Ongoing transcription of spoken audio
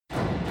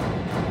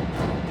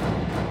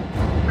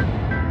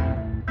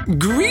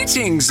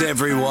Greetings,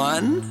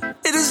 everyone.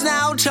 It is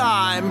now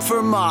time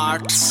for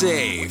Marked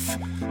Safe.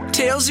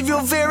 Tales of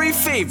your very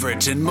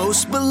favorite and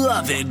most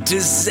beloved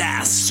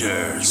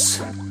disasters.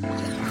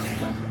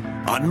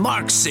 On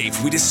Marked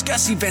Safe, we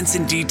discuss events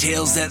and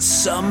details that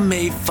some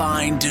may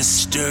find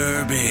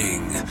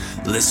disturbing.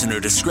 Listener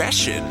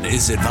discretion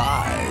is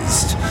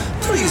advised.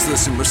 Please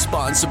listen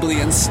responsibly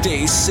and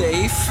stay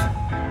safe.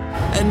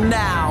 And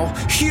now,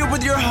 here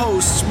with your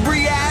hosts,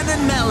 Brianne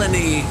and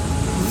Melanie,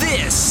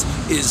 this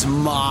is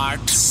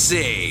Marked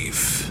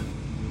Safe.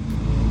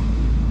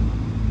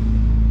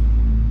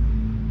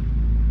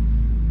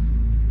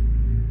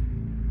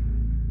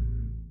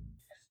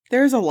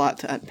 There's a lot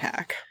to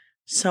unpack.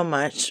 So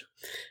much.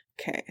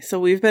 Okay, so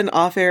we've been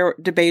off air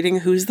debating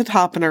who's the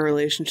top in our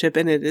relationship,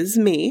 and it is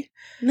me.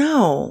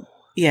 No.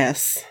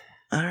 Yes.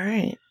 All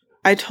right.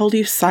 I told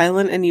you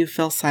silent, and you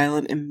fell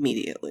silent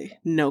immediately.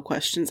 No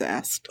questions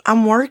asked.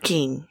 I'm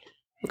working.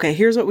 Okay,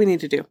 here's what we need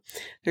to do.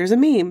 There's a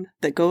meme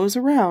that goes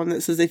around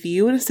that says if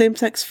you and a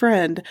same-sex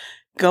friend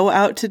go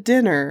out to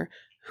dinner,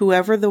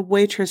 whoever the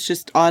waitress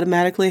just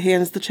automatically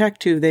hands the check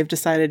to, they've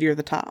decided you're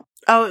the top.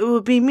 Oh, it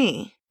would be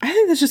me. I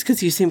think that's just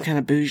because you seem kind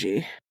of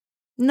bougie.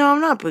 No, I'm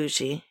not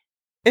bougie.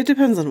 It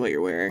depends on what you're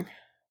wearing.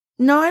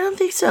 No, I don't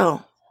think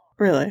so.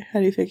 Really? How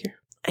do you figure?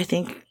 I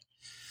think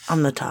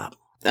I'm the top.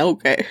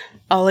 Okay,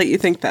 I'll let you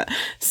think that.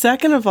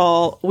 Second of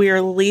all, we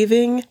are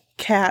leaving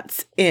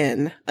cats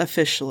in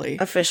officially.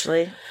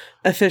 Officially.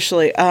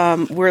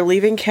 We're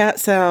leaving cat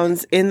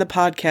sounds in the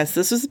podcast.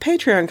 This is the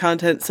Patreon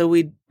content, so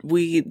we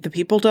the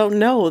people don't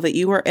know that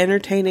you are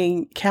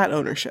entertaining cat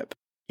ownership.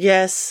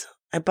 Yes,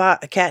 I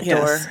bought a cat Yes.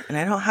 door, and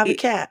I don't have a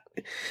cat.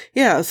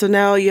 Yeah, so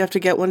now you have to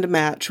get one to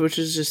match, which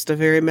is just a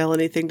very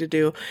Melanie thing to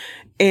do.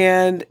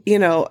 And, you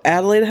know,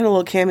 Adelaide had a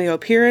little cameo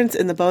appearance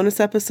in the bonus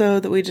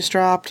episode that we just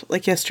dropped,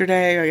 like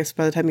yesterday. I guess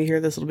by the time you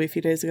hear this, it'll be a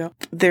few days ago.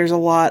 There's a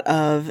lot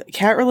of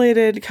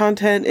cat-related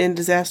content in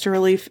disaster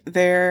relief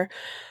there.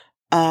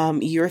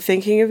 You're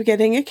thinking of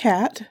getting a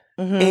cat.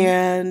 Mm-hmm.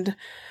 And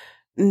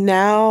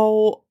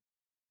now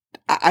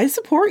I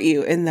support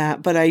you in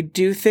that, but I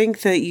do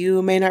think that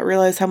you may not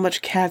realize how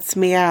much cats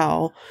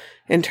meow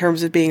in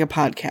terms of being a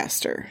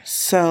podcaster.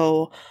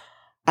 So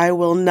I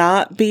will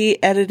not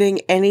be editing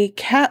any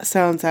cat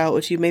sounds out,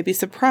 which you may be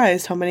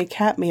surprised how many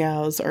cat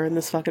meows are in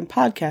this fucking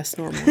podcast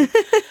normally.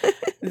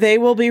 They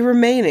will be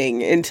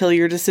remaining until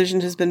your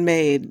decision has been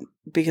made,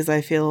 because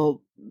I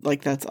feel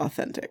like that's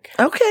authentic.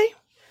 Okay.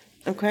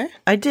 Okay.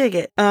 I dig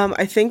it.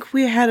 I think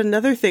we had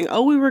another thing.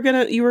 Oh, you were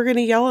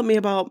gonna yell at me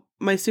about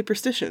my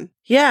superstition.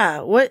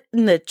 Yeah, what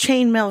in the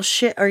chainmail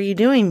shit are you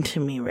doing to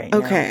me right now?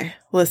 Okay,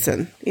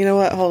 listen. You know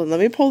what? Hold on. Let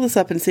me pull this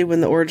up and see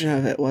when the origin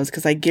of it was,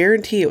 because I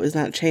guarantee it was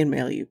not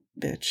chainmail, you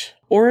bitch.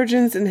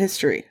 Origins in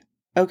history.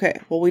 Okay,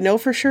 well, we know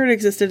for sure it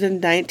existed in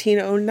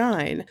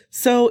 1909.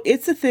 So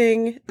it's a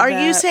thing. Are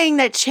you saying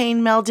that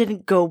chainmail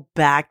didn't go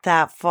back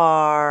that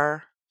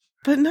far?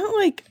 But not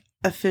like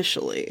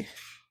officially.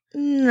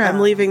 No. I'm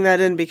leaving that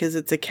in because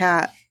it's a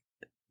cat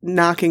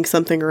knocking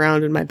something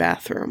around in my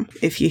bathroom.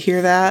 If you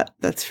hear that,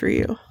 that's for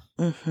you.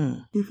 Mm-hmm.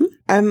 Mm-hmm.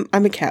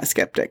 I'm a cat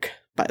skeptic,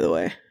 by the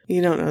way.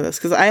 You don't know this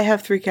because I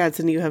have 3 cats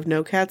and you have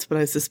no cats, but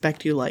I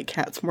suspect you like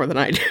cats more than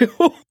I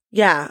do.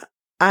 Yeah,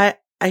 I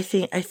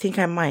think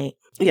I might.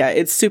 Yeah,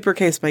 it's super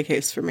case by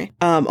case for me.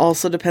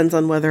 Also depends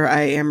on whether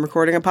I am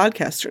recording a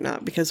podcast or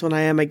not, because when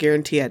I am, I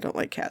guarantee I don't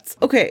like cats.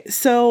 Okay,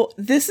 so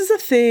this is a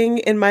thing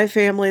in my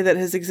family that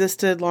has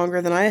existed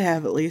longer than I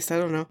have, at least. I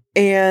don't know.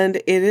 And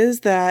it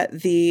is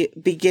that the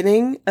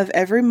beginning of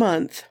every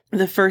month,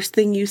 the first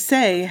thing you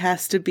say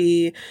has to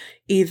be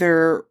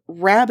either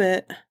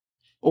rabbit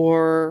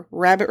or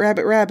rabbit,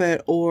 rabbit,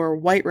 rabbit, or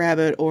white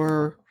rabbit,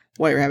 or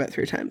white rabbit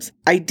 3 times.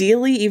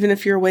 Ideally, even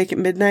if you're awake at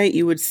midnight,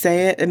 you would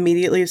say it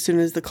immediately as soon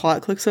as the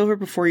clock clicks over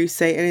before you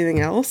say anything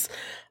else.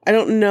 I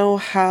don't know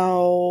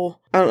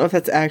if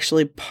that's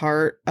actually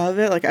part of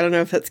it. Like, I don't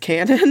know if that's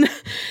canon,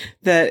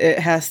 that it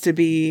has to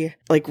be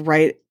like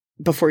right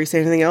before you say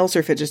anything else, or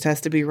if it just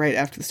has to be right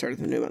after the start of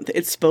the new month.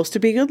 It's supposed to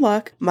be good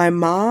luck. My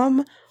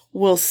mom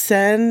will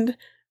send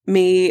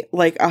me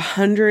like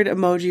 100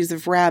 emojis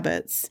of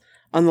rabbits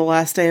on the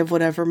last day of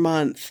whatever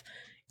month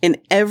in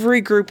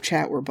every group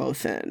chat we're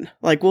both in.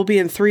 Like, we'll be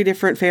in 3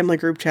 different family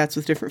group chats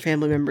with different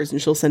family members,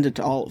 and she'll send it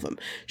to all of them.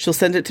 She'll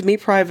send it to me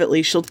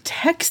privately. She'll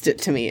text it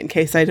to me in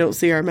case I don't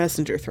see our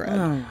messenger thread.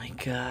 Oh my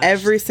gosh.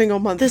 Every single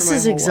month. This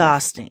is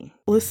exhausting. Life.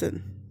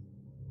 Listen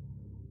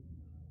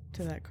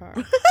to that car.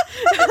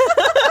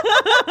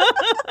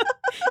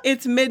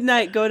 It's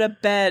midnight. Go to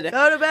bed.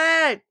 Go to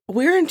bed.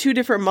 We're in 2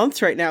 different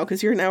months right now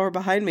because you're an hour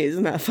behind me.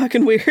 Isn't that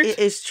fucking weird? It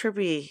is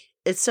trippy.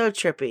 It's so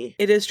trippy.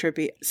 It is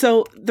trippy.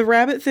 So the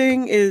rabbit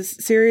thing is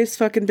serious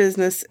fucking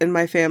business in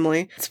my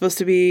family. It's supposed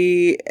to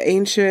be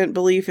ancient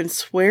belief in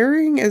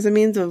swearing as a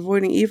means of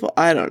avoiding evil.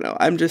 I don't know.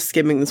 I'm just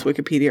skimming this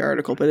Wikipedia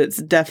article, but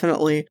it's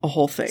definitely a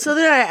whole thing. So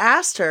then I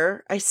asked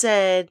her, I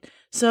said,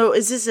 so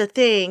is this a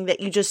thing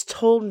that you just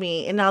told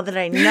me, and now that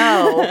I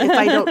know, if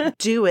I don't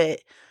do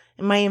it,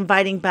 Am I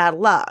inviting bad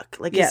luck?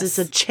 Like, Yes. is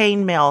this a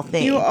chainmail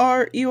thing? You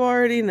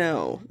already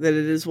know that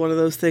it is one of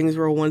those things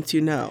where once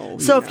you know.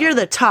 So if you're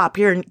the top,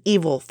 you're an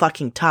evil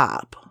fucking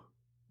top.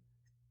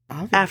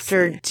 Obviously.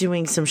 After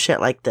doing some shit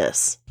like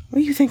this.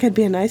 Well, you think I'd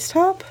be a nice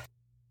top?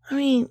 I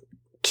mean,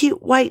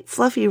 cute white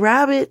fluffy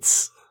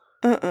rabbits.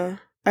 I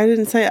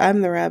didn't say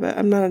I'm the rabbit.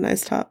 I'm not a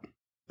nice top.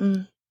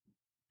 Mm.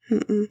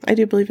 I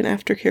do believe in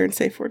aftercare and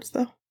safe words,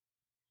 though.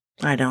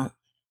 I don't.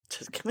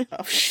 Just kidding.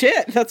 Oh,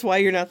 shit. That's why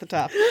you're not the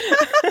top.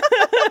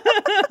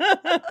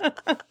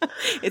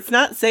 It's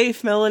not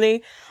safe,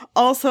 Melanie.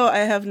 Also, I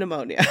have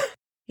pneumonia.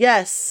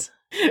 Yes.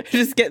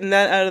 Just getting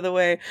that out of the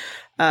way.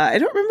 I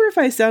don't remember if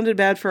I sounded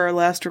bad for our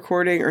last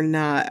recording or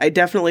not. I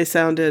definitely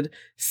sounded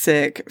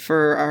sick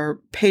for our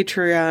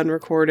Patreon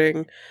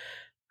recording.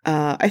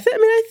 I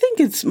think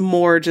it's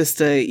more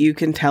just a you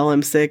can tell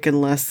I'm sick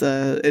unless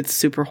it's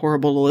super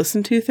horrible to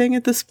listen to thing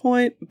at this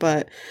point.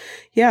 But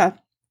yeah,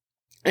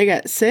 I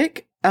got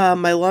sick.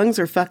 My lungs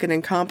are fucking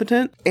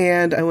incompetent,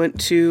 and I went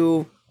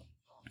to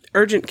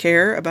urgent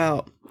care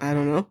about,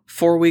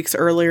 4 weeks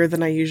earlier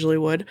than I usually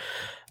would.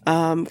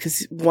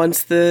 Because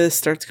once this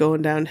starts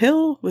going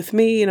downhill with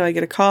me, I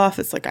get a cough.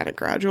 It's like on a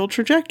gradual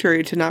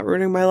trajectory to not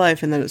ruining my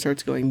life. And then it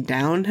starts going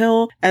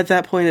downhill. At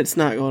that point, it's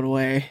not going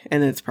away,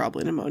 and it's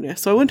probably pneumonia.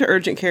 So I went to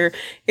urgent care.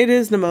 It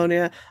is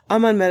pneumonia.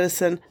 I'm on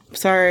medicine. I'm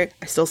sorry.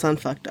 I still sound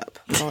fucked up.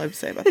 That's all I have to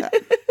say about that.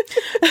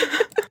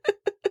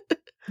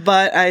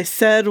 But I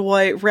said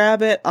White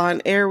Rabbit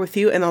on air with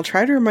you, and I'll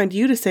try to remind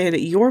you to say it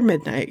at your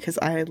midnight because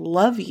I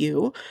love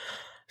you.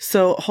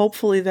 So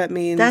hopefully that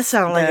means that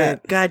sounded like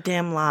a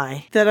goddamn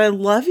lie. That I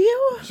love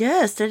you?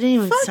 Yes, that didn't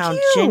even sound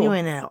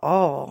genuine at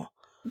all.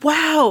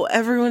 Wow,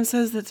 everyone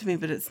says that to me,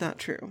 but it's not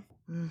true.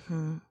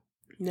 Mm-hmm.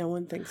 No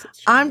one thinks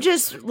it's true. I'm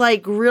just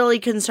really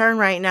concerned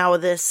right now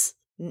with this.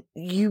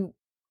 You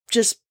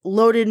just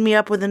loaded me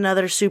up with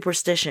another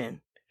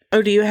superstition.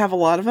 Oh, do you have a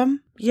lot of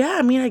them? Yeah,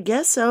 I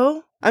guess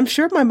so. I'm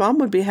sure my mom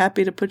would be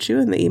happy to put you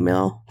in the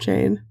email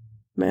chain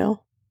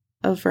mail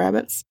of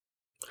rabbits.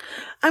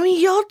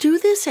 Y'all do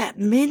this at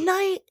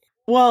midnight?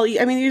 Well,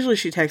 usually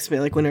she texts me,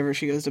 whenever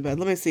she goes to bed.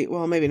 Let me see.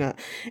 Well, maybe not.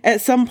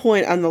 At some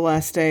point on the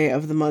last day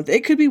of the month.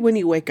 It could be when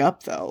you wake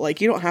up, though.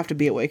 You don't have to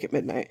be awake at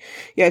midnight.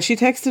 Yeah, she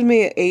texted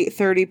me at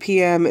 8:30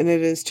 p.m., and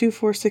it is 2,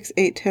 4, 6,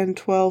 8, 10,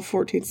 12,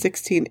 14,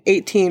 16,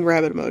 18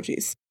 rabbit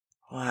emojis.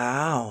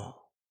 Wow.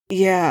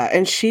 Yeah,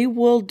 and she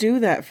will do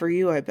that for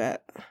you, I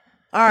bet.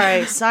 All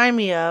right, sign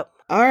me up.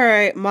 All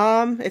right,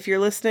 Mom, if you're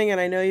listening, and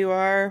I know you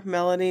are,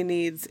 Melanie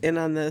needs in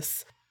on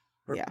this.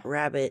 Yeah.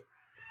 Rabbit.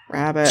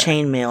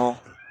 Chainmail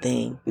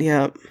thing.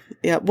 Yep.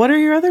 What are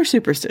your other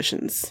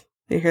superstitions?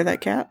 You hear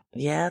that cat?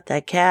 Yeah,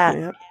 that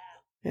cat.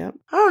 Yep.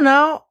 I don't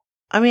know.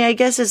 I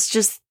guess it's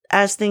just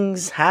as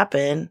things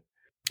happen.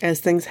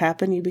 As things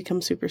happen, you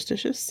become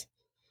superstitious?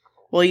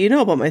 Well, you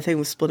know about my thing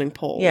with splitting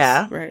poles.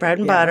 Yeah, right? Bread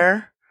and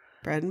butter.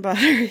 Bread and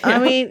butter.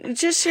 Yeah.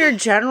 Just your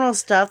general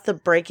stuff, the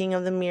breaking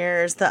of the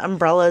mirrors, the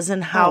umbrellas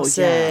in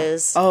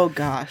houses. Oh,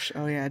 gosh.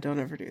 Oh, yeah, don't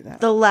ever do that.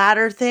 The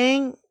ladder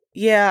thing.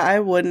 Yeah, I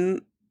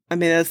wouldn't.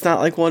 That's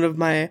not one of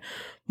my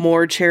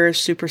more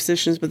cherished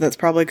superstitions, but that's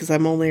probably because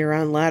I'm only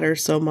around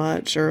ladders so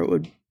much, or it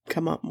would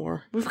come up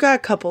more. We've got a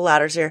couple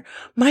ladders here.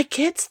 My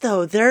kids,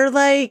 though, they're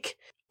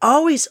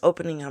always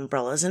opening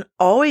umbrellas and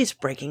always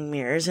breaking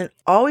mirrors and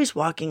always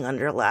walking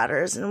under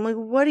ladders. And I'm like,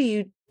 what are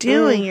you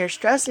doing? You're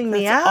stressing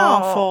me out. That's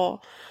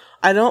awful.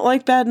 I don't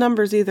like bad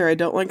numbers either. I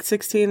don't like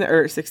 16. I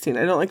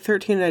don't like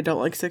 13, and I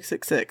don't like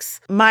 666.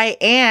 My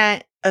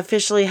aunt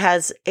officially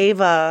has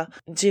Ava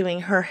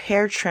doing her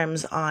hair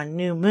trims on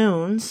new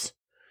moons.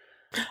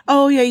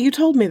 Oh, yeah, you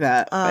told me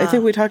that. I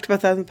think we talked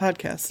about that in the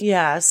podcast.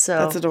 Yeah, so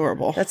that's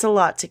adorable. That's a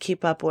lot to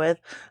keep up with.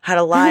 Had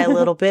to lie a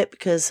little bit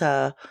because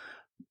for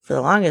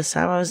the longest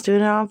time I was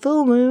doing it on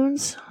full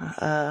moons.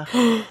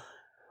 Well,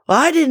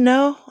 I didn't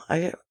know.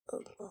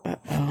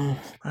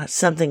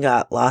 Something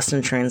got lost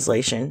in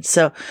translation.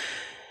 So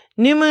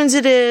new moons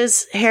it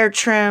is, hair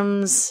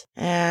trims,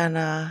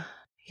 and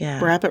yeah.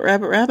 Rabbit.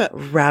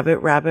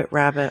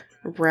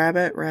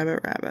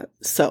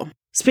 So,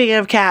 speaking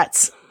of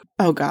cats.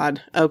 Oh,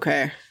 God.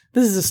 Okay.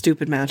 This is a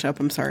stupid matchup.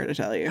 I'm sorry to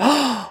tell you.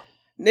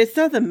 It's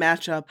not the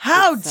matchup.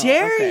 How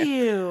dare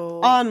you?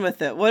 On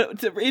with it.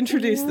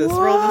 Introduce this.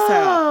 Whoa. Roll this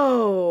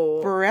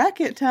out.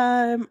 Bracket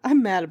time.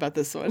 I'm mad about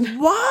this one.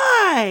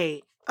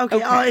 Why?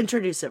 Okay, I'll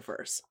introduce it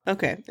first.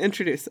 Okay,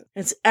 introduce it.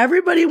 It's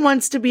Everybody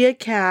Wants to Be a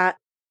Cat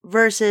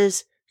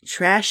versus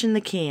Trash in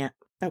the Camp.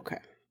 Okay.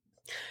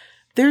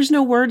 There's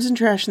no words in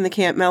Trash in the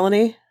Camp,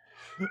 Melanie.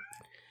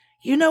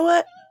 You know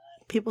what?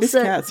 People These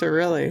say cats are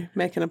really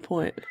making a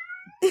point.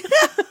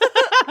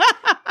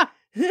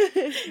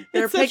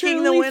 They're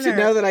picking the winner. To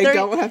know that I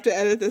don't have to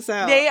edit this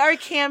out. They are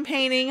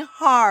campaigning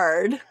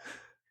hard.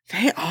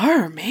 They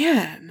are,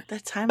 man.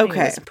 That timing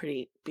was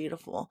pretty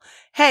beautiful.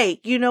 Hey,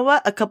 you know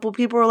what? A couple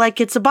people were like,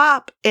 it's a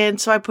bop.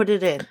 And so I put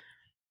it in.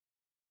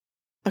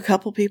 A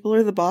couple people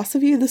are the boss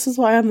of you? This is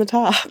why I'm the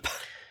top.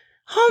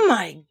 Oh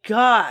my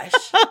gosh.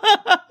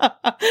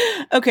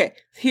 Okay,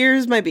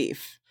 here's my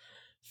beef.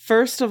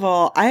 First of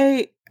all,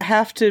 I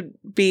have to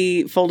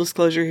be full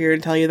disclosure here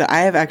and tell you that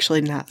I have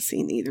actually not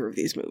seen either of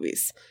these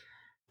movies.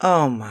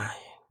 Oh my.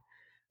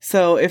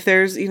 So if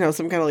there's,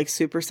 some kind of like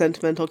super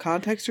sentimental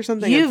context or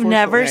something. You've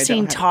never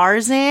seen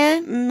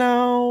Tarzan?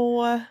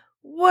 No.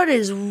 What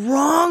is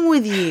wrong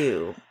with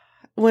you?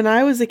 When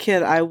I was a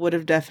kid, I would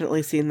have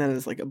definitely seen that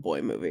as like a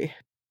boy movie.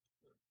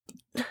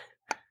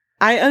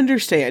 I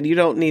understand. You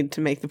don't need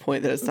to make the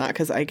point that it's not,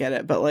 because I get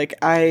it. But like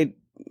and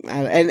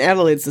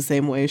Adelaide's the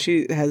same way.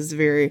 She has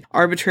very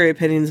arbitrary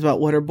opinions about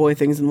what are boy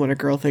things and what are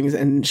girl things.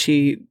 And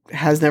she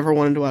has never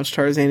wanted to watch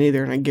Tarzan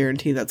either. And I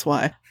guarantee that's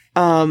why.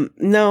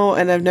 No,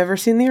 and I've never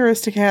seen the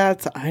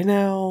Aristocats. I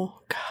know.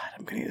 God,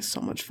 I'm going to get so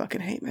much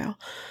fucking hate mail.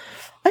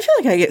 I feel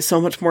like I get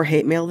so much more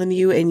hate mail than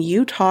you. And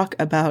you talk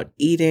about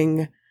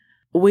eating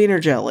wiener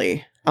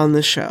jelly on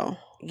the show.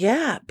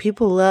 Yeah,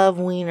 people love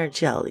wiener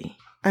jelly.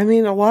 I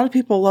mean, a lot of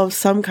people love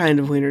some kind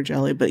of wiener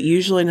jelly, but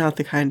usually not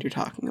the kind you're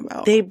talking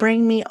about. They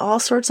bring me all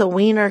sorts of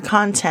wiener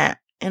content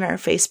in our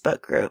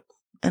Facebook group,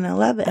 and I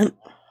love it.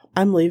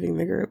 I'm leaving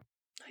the group.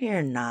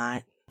 You're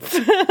not.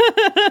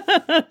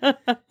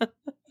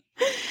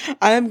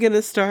 I'm going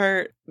to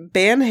start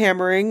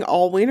ban-hammering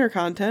all wiener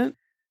content.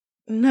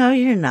 No,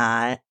 you're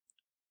not.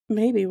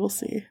 Maybe, we'll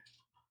see.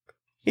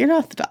 You're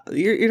not the top.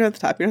 You're not the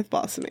top. You're not the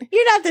boss of me.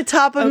 You're not the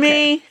top of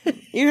me.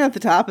 You're not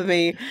the top of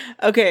me.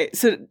 Okay,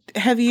 so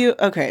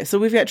so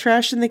we've got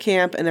Trash in the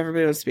Camp and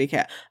Everybody Wants to Be a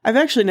Cat. I've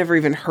actually never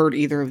even heard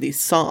either of these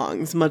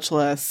songs, much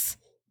less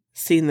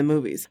seen the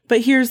movies.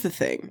 But here's the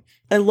thing.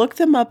 I looked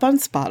them up on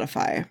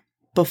Spotify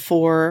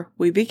before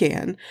we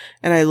began,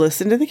 and I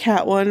listened to the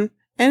cat one,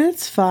 and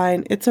it's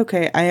fine. It's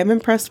okay. I am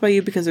impressed by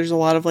you because there's a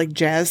lot of like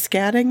jazz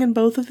scatting in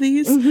both of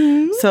these.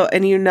 Mm-hmm. So,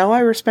 and I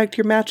respect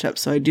your matchup.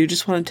 So I do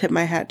just want to tip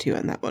my hat to you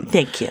on that one.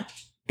 Thank you.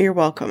 You're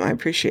welcome. I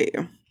appreciate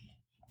you.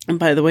 And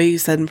by the way, you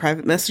said in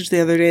private message the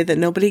other day that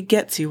nobody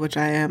gets you, which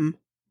I am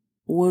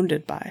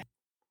wounded by.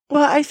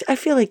 Well, I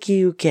feel like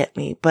you get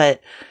me,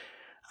 but,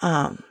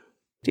 do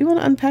you want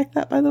to unpack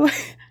that, by the way?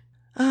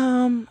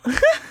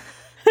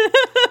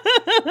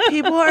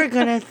 People are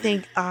going to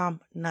think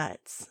I'm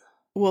nuts.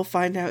 We'll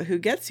find out who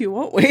gets you,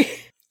 won't we?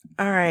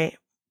 All right.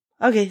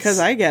 Okay. Because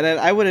I get it.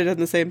 I would have done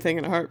the same thing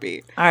in a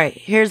heartbeat. All right.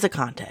 Here's the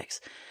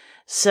context.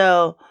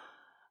 So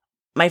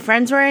my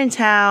friends were in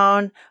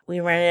town. We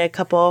rented a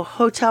couple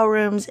hotel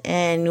rooms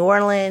in New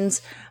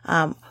Orleans.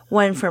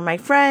 One for my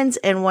friends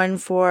and one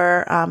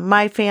for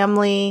my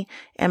family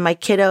and my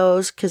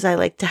kiddos, because I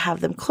like to have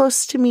them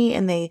close to me,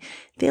 and they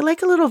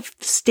like a little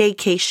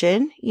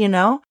staycation,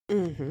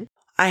 Mm-hmm.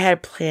 I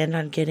had planned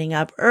on getting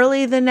up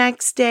early the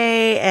next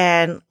day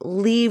and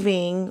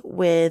leaving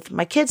with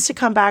my kids to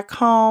come back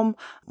home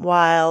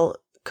while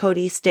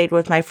Cody stayed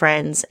with my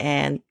friends,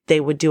 and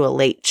they would do a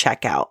late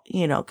checkout,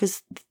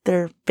 because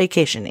they're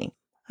vacationing.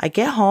 I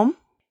get home.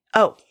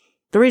 Oh,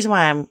 the reason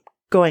why I'm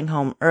going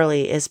home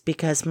early is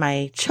because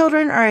my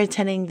children are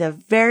attending the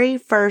very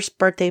first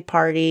birthday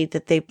party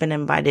that they've been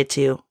invited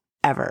to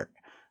ever.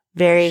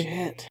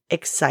 Very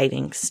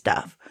exciting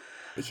stuff.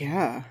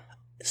 Yeah.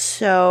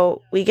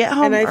 So we get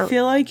home. And I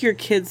feel like your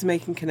kids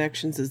making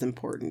connections is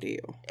important to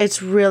you.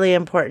 It's really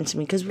important to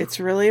me because it's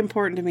really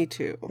important to me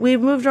too. We've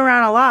moved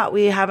around a lot.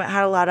 We haven't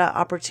had a lot of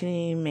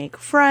opportunity to make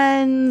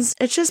friends.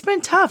 It's just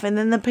been tough. And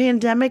then the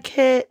pandemic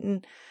hit,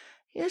 and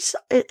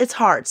it's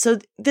hard. So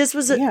this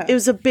was it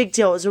was a big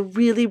deal. It was a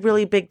really,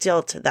 really big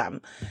deal to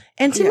them.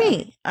 And to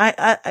me,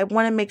 I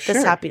want to make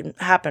this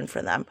happen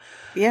for them.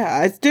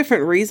 Yeah, it's a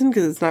different reason,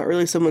 because it's not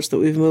really so much that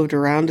we've moved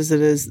around as it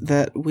is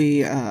that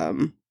we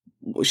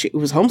she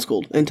was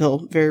homeschooled until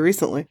very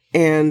recently.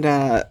 And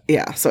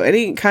so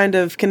any kind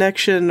of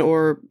connection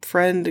or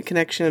friend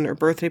connection or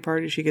birthday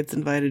party she gets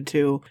invited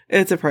to,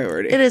 it's a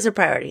priority. It is a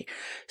priority.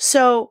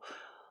 So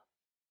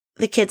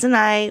the kids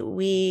and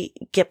we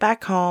get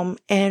back home,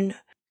 and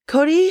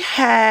Cody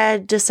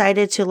had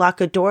decided to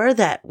lock a door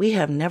that we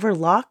have never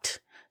locked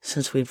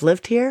since we've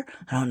lived here.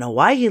 I don't know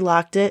why he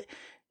locked it.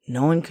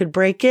 No one could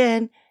break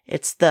in.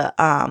 It's the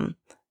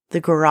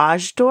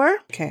garage door.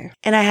 Okay.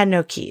 And I had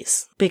no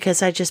keys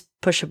because I just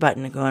push a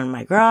button to go in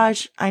my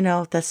garage. I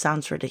know that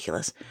sounds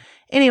ridiculous.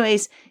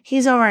 Anyways,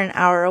 he's over an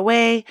hour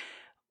away.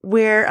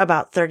 We're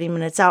about 30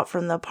 minutes out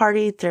from the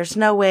party. There's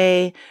no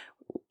way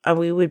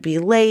we would be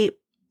late,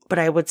 but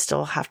I would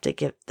still have to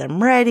get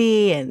them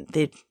ready, and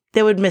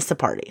they would miss the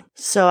party.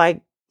 So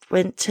I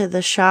went to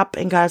the shop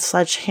and got a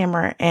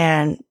sledgehammer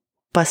and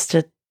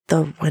busted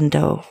the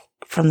window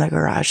from the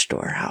garage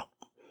door out.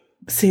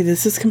 See,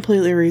 this is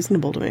completely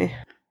reasonable to me.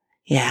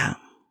 Yeah.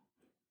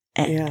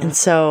 And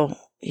so,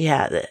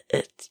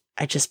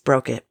 I just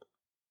broke it.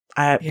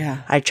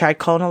 I tried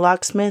calling a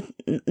locksmith.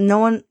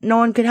 No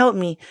one could help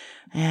me.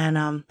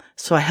 And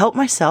so I helped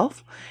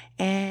myself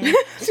and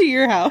to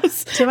your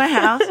house. To my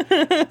house.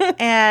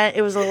 And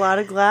it was a lot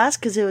of glass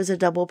because it was a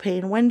double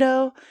pane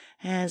window.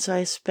 And so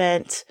I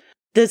spent,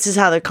 this is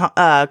how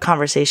the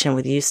conversation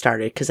with you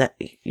started, because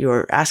you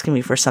were asking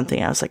me for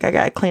something. I was like, I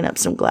got to clean up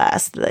some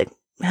glass that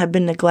I have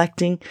been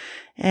neglecting.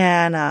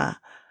 And,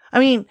 I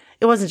mean,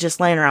 it wasn't just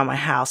laying around my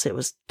house. It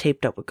was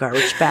taped up with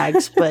garbage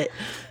bags, but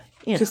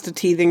Just a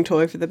teething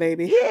toy for the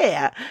baby.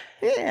 Yeah.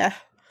 Yeah.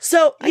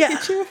 So, I yeah.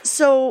 get you.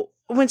 So,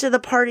 went to the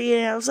party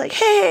and I was like,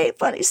 hey,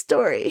 funny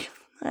story.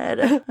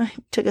 I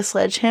took a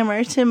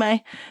sledgehammer to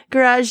my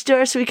garage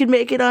door so we could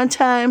make it on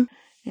time.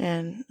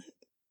 And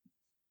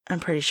I'm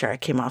pretty sure I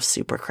came off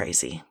super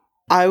crazy.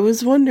 I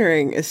was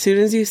wondering, as soon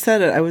as you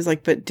said it, I was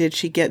like, but did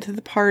she get to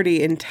the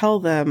party and tell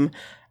them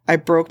I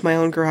broke my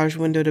own garage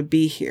window to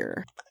be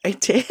here? I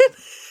did.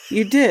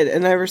 You did,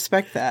 and I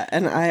respect that.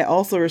 And I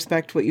also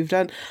respect what you've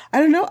done. I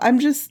don't know, I'm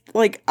just,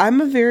 like,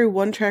 I'm a very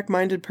one-track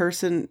minded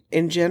person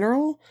in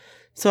general.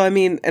 So, I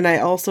mean, and I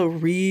also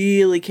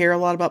really care a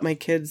lot about my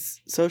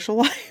kids' social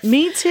life.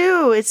 Me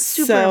too. It's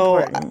super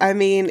important. I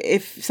mean,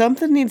 if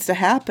something needs to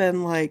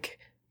happen, like,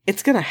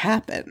 it's going to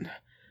happen.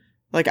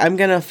 Like, I'm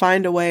going to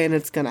find a way and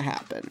it's going to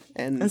happen.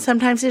 And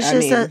sometimes it's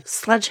just a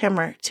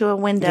sledgehammer to a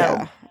window.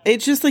 Yeah.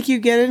 It's just like you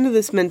get into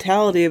this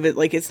mentality of it.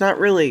 Like, it's not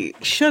really,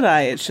 should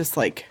I? It's just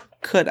like,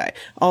 could I?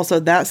 Also,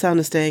 that sound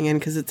is staying in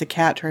because it's a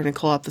cat trying to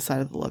claw up the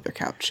side of the leather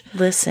couch.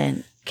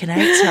 Listen, can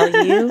I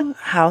tell you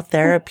how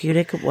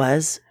therapeutic it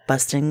was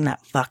busting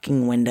that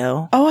fucking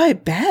window? Oh, I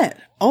bet.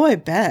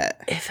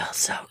 It felt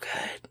so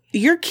good.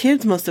 Your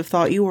kids must have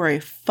thought you were a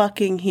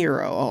fucking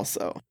hero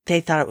also. They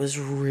thought it was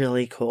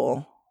really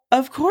cool.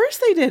 Of course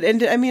they did.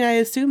 And I mean, I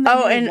assume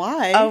they knew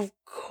why. Of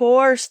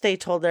course they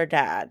told their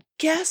dad,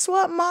 guess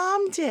what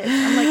mom did?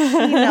 I'm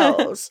like, he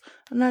knows.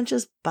 I'm not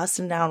just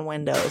busting down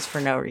windows for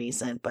no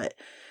reason, but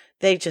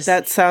they just...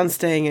 That sound's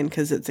staying in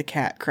because it's a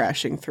cat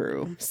crashing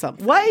through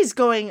something. What is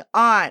going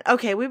on?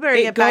 Okay, we better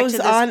get back to this.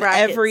 It goes on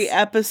brackets. every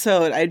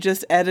episode. I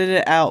just edited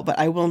it out, but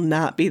I will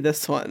not be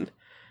this one.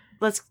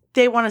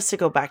 They want us to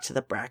go back to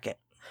the bracket.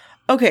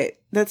 Okay,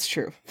 that's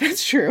true.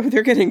 That's true.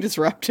 They're getting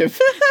disruptive.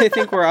 They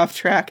think we're off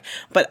track.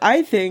 But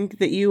I think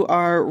that you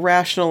are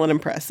rational and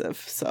impressive,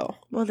 so.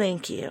 Well,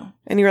 thank you.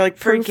 And you were like,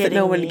 proof that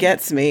no one me.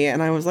 gets me.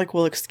 And I was like,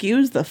 well,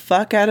 excuse the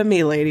fuck out of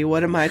me, lady.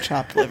 What am I,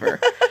 chopped liver?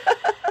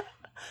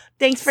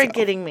 Thanks for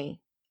getting me.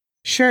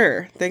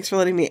 Sure. Thanks for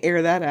letting me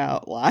air that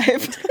out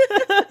live.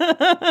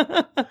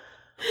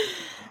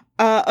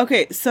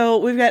 Okay, so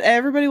we've got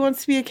Everybody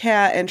Wants to Be a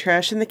Cat and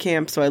Trash in the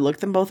Camp. So I looked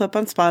them both up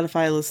on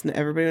Spotify. I listened to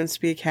Everybody Wants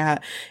to Be a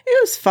Cat.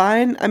 It was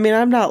fine. I mean,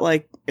 I'm not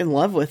like in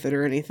love with it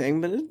or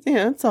anything, but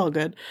it's all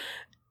good.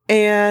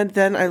 And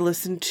then I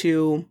listened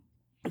to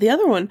the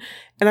other one.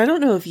 And I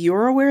don't know if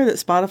you're aware that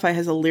Spotify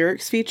has a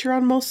lyrics feature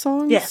on most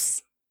songs.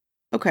 Yes.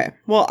 Okay.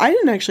 Well, I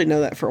didn't actually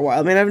know that for a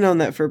while. I mean, I've known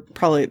that for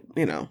probably,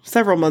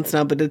 several months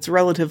now, but it's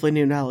relatively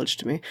new knowledge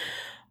to me.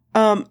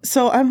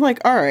 So I'm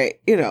like, all right,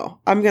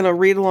 I'm going to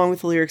read along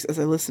with the lyrics as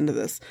I listen to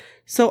this.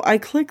 So I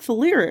click the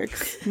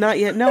lyrics, not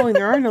yet knowing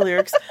there are no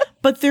lyrics,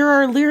 but there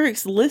are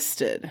lyrics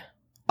listed,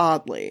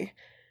 oddly,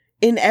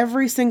 in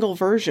every single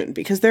version,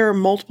 because there are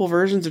multiple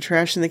versions of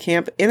Trash in the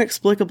Camp,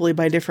 inexplicably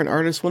by different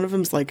artists. One of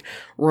them's like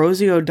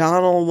Rosie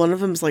O'Donnell, one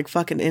of them's like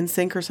fucking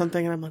NSYNC or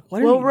something, and I'm like, what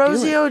are you doing? Well,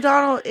 Rosie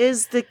O'Donnell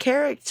is the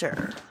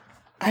character.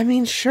 I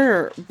mean,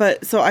 sure,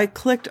 but so I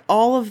clicked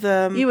all of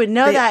them. You would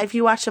know that if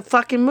you watched a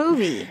fucking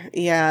movie.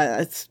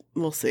 Yeah,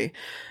 we'll see.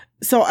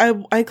 So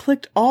I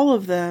clicked all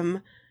of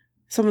them.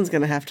 Someone's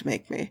going to have to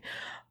make me.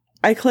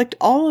 I clicked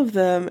all of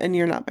them, and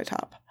you're not my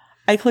top.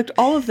 I clicked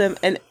all of them,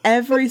 and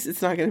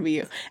it's not going to be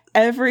you.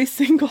 Every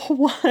single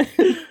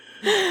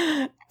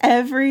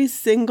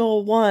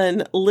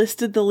one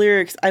listed the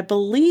lyrics, I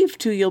believe,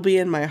 to You'll Be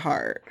in My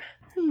Heart.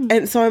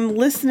 And so I'm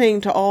listening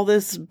to all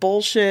this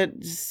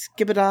bullshit,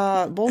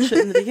 skibada bullshit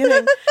in the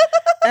beginning.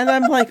 And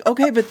I'm like,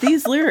 okay, but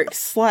these lyrics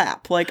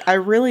slap. Like, I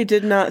really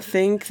did not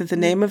think that the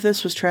name of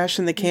this was Trash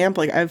in the Camp.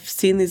 Like, I've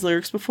seen these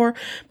lyrics before,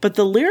 but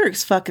the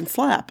lyrics fucking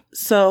slap.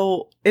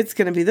 So it's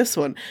going to be this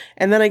one.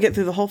 And then I get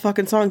through the whole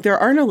fucking song. There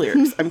are no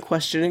lyrics. I'm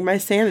questioning my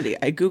sanity.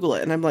 I Google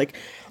it and I'm like,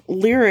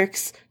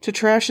 lyrics to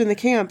Trash in the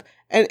Camp.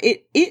 And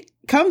it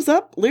comes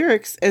up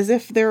lyrics as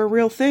if they're a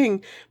real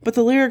thing. But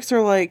the lyrics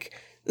are like,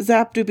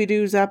 zap doobie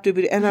doo, zap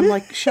doobie doo. And I'm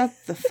like, shut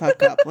the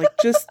fuck up. Like,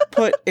 just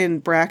put in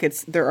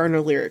brackets, there are no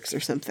lyrics or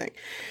something.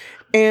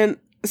 And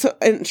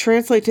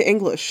translate to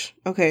English.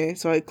 Okay,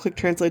 so I click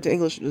translate to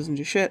English. It doesn't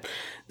do shit.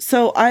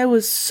 So I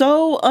was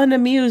so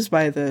unamused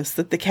by this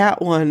that the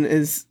cat one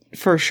is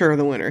for sure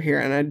the winner here.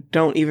 And I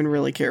don't even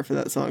really care for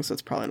that song, so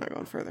it's probably not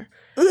going further.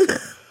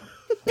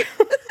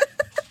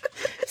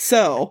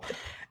 So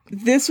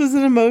this was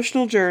an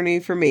emotional journey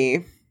for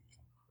me.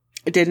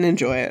 I didn't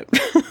enjoy it.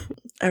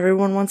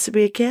 Everyone wants to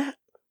be a cat?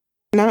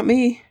 Not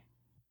me.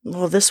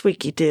 Well, this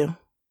week you do.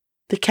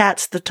 The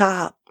cat's the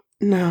top.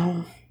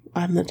 No,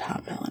 I'm the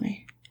top,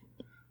 Melanie.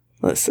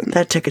 Listen.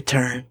 That took a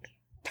turn.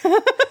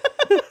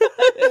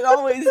 It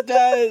always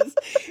does.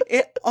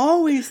 It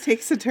always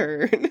takes a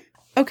turn.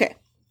 Okay.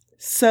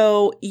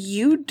 So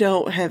you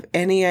don't have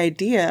any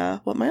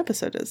idea what my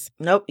episode is.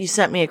 Nope. You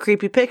sent me a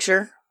creepy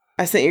picture.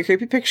 I sent you a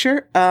creepy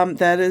picture.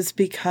 That is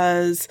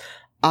because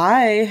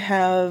I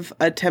have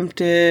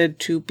attempted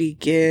to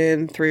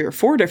begin 3 or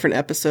 4 different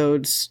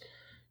episodes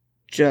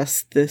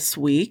just this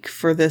week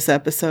for this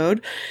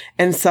episode.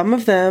 And some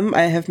of them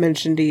I have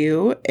mentioned to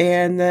you.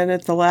 And then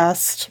at the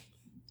last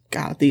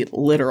God, the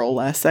literal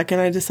last second,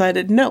 I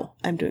decided, no,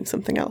 I'm doing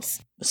something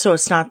else. So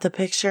it's not the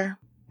picture?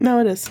 No,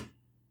 it is.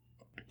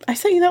 I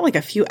sent you that like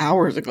a few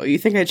hours ago. You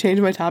think I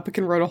changed my topic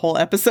and wrote a whole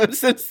episode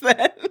since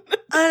then?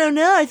 I don't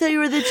know. I thought you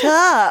were the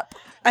top.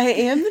 I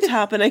am the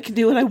top and I can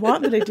do what I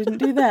want, but I didn't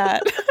do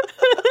that.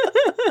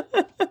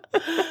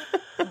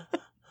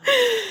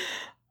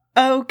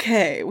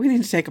 Okay, we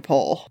need to take a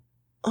poll.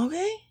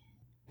 Okay.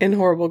 In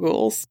Horrible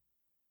Ghouls.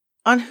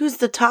 On who's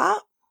the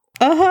top?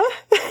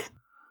 Uh-huh.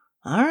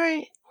 All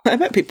right. I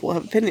bet people will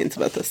have opinions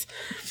about this.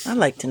 I'd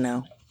like to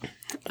know.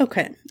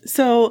 Okay,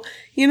 so,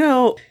 you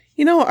know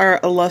our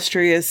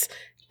illustrious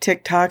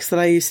TikToks that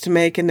I used to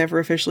make and never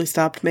officially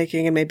stopped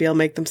making, and maybe I'll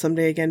make them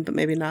someday again, but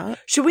maybe not?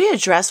 Should we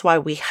address why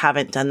we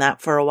haven't done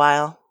that for a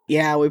while?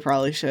 Yeah, we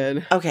probably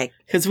should. Okay.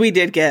 Because we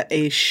did get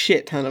a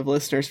shit ton of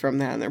listeners from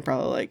that, and they're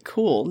probably like,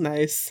 cool,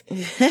 nice.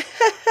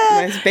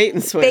 Nice bait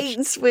and switch. Bait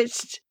and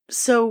switched.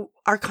 So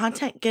our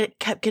content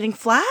kept getting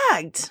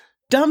flagged.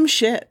 Dumb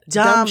shit.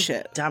 Dumb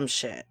shit. Dumb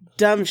shit.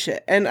 Dumb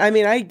shit. And I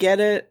mean, I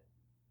get it.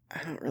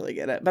 I don't really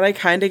get it, but I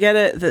kind of get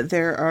it that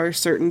there are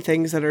certain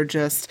things that are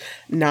just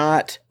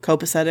not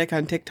copacetic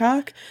on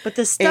TikTok. But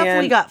the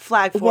stuff we got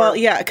flagged for. Well,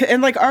 yeah.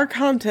 And like our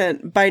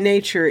content by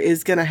nature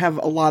is going to have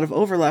a lot of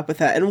overlap with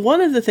that. And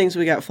one of the things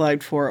we got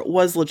flagged for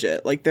was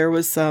legit. Like there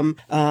was some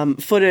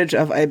footage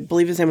of, I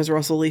believe his name was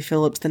Russell Lee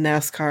Phillips, the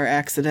NASCAR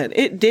accident.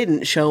 It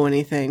didn't show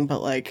anything,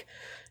 but like,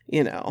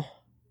 you know,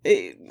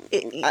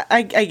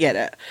 I get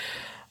it.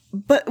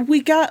 But we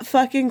got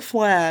fucking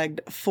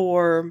flagged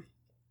for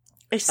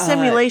a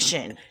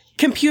simulation.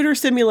 Computer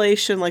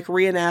simulation, like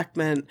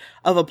reenactment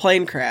of a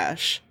plane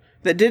crash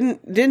that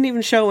didn't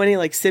even show any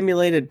like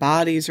simulated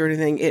bodies or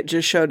anything. It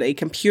just showed a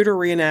computer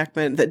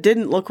reenactment that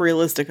didn't look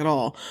realistic at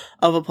all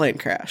of a plane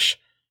crash.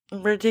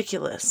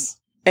 Ridiculous.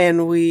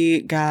 And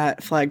we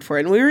got flagged for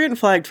it. And we were getting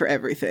flagged for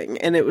everything.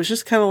 And it was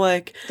just kind of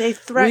like... They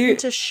threatened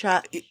to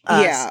shut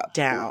us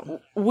down.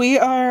 We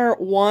are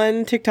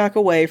one TikTok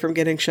away from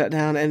getting shut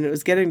down. And it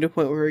was getting to a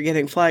point where we were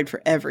getting flagged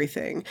for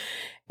everything.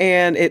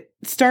 And it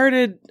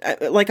started...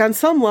 Like, on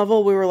some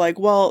level, we were like,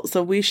 well,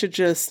 so we should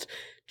just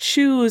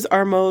choose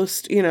our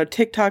most,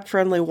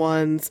 TikTok-friendly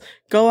ones,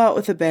 go out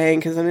with a bang,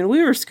 because, I mean,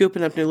 we were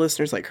scooping up new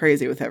listeners like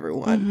crazy with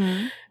everyone.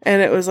 Mm-hmm.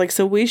 And it was like,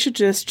 so we should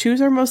just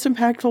choose our most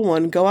impactful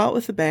one, go out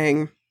with a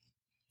bang,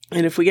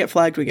 and if we get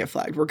flagged, we get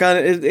flagged. We're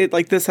gonna,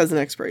 like, this has an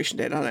expiration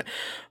date on it.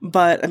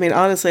 But, I mean,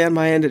 honestly, on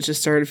my end, it just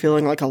started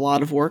feeling like a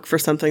lot of work for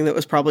something that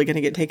was probably going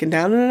to get taken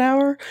down in an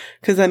hour,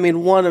 because, I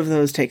mean, one of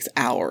those takes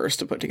hours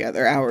to put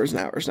together, hours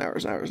and hours and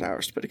hours and hours and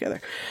hours to put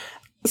together.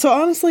 So,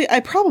 honestly, I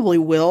probably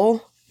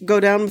will go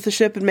down with the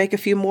ship and make a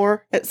few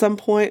more at some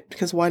point,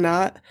 because why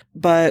not?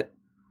 But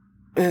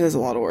it is a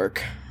lot of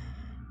work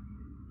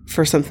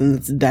for something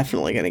that's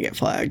definitely going to get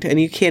flagged,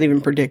 and you can't even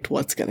predict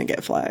what's going to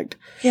get flagged.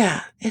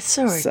 Yeah, it's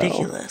so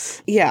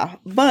ridiculous. Yeah,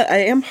 but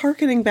I am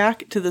hearkening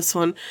back to this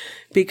one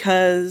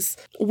because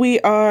we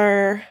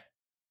are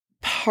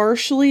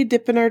partially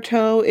dipping our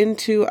toe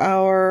into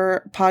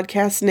our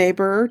podcast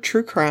neighbor,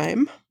 True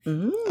Crime,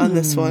 on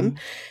this one.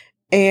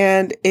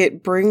 And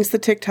it brings the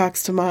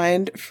TikToks to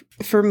mind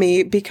for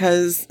me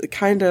because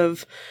kind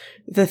of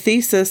the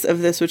thesis of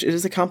this, which it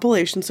is a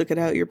compilation, so get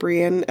out your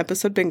Brienne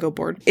episode bingo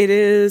board. It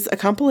is a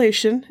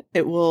compilation.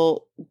 It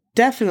will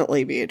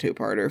definitely be a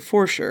 2-parter,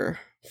 for sure.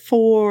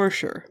 For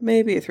sure.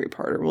 Maybe a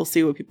 3-parter. We'll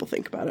see what people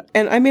think about it.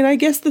 And I mean, I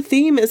guess the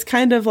theme is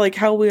kind of like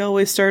how we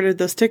always started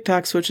those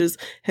TikToks, which is,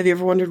 have you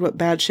ever wondered what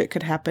bad shit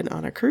could happen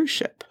on a cruise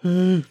ship?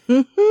 Because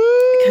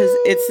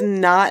it's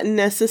not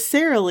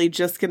necessarily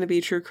just going to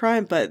be true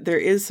crime, but there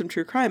is some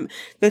true crime.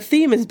 The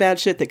theme is bad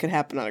shit that could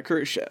happen on a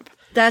cruise ship.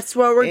 That's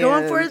what we're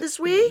going for this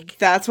week?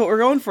 That's what we're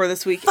going for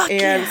this week. Fuck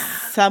and yeah.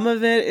 Some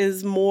of it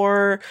is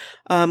more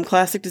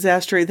classic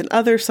disaster than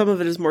others. Some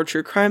of it is more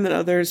true crime than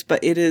others.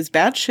 But it is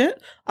bad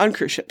shit on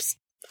cruise ships.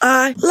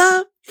 I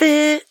love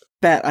it.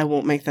 Bet I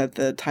won't make that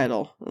the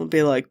title. It'll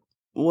be like,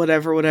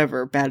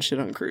 whatever, bad shit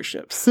on cruise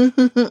ships.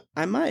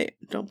 I might.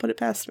 Don't put it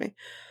past me.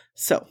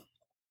 So,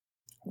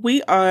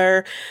 we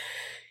are...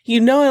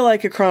 I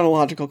like a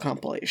chronological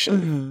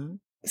compilation. Mm-hmm.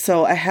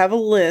 So, I have a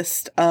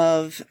list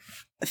of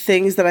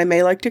things that I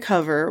may like to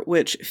cover,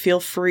 which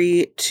feel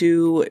free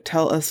to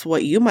tell us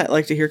what you might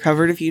like to hear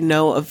covered if you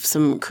know of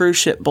some cruise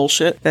ship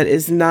bullshit that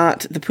is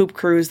not the poop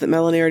cruise that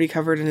Melanie already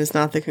covered and is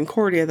not the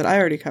Concordia that I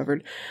already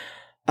covered.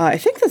 I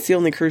think that's the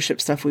only cruise ship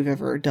stuff we've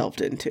ever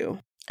delved into.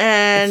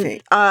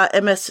 And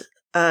MS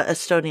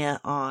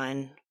Estonia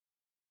on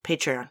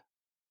Patreon.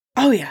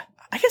 Oh, yeah.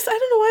 I guess I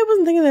don't know why I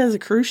wasn't thinking of that as a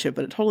cruise ship,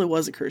 but it totally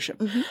was a cruise ship.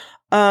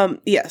 Mm-hmm.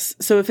 Yes.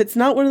 So if it's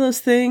not one of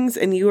those things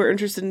and you are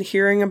interested in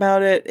hearing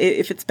about it,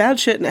 if it's bad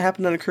shit and it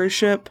happened on a cruise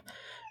ship,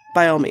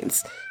 by all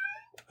means.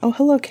 Oh,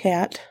 hello,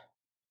 cat.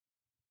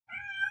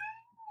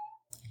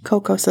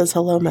 Coco says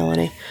hello,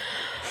 Melanie.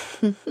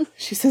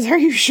 She says, are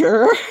you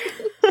sure?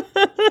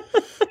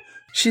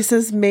 She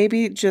says,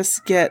 maybe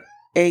just get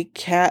a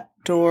cat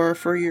door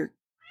for your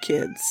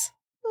kids.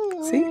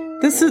 See?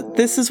 This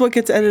is what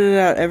gets edited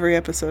out every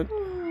episode.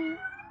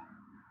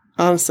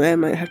 Honestly, I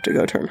might have to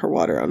go turn her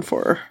water on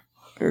for her,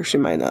 or she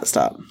might not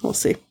stop. We'll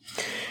see.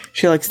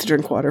 She likes to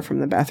drink water from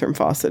the bathroom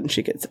faucet, and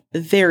she gets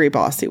very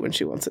bossy when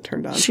she wants it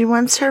turned on. She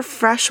wants her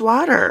fresh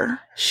water.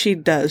 She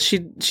does. She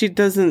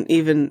doesn't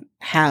even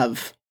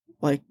have,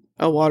 like,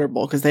 a water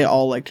bowl because they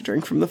all like to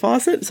drink from the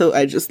faucet, so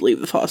I just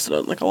leave the faucet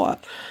on, like, a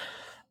lot.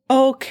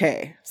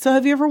 Okay, so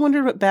have you ever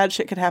wondered what bad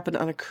shit could happen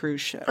on a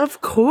cruise ship?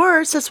 Of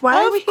course, that's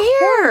why I'm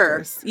here.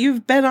 Course.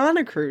 You've been on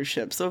a cruise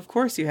ship, so of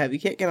course you have. You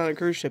can't get on a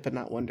cruise ship and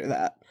not wonder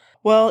that.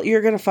 Well,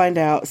 you're going to find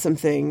out some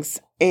things.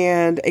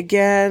 And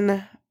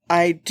again,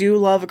 I do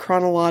love a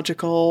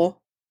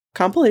chronological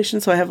compilation,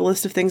 so I have a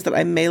list of things that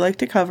I may like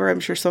to cover. I'm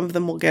sure some of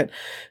them will get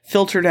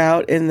filtered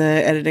out in the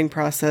editing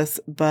process,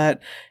 but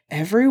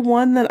every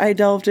one that I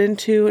delved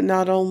into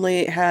not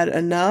only had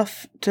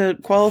enough to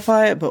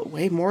qualify, but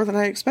way more than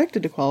I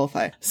expected to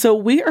qualify. So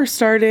we are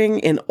starting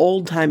in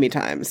old-timey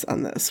times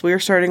on this. We are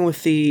starting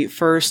with the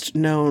first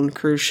known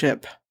cruise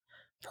ship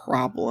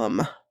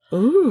problem.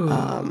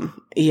 Ooh.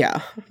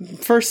 Yeah.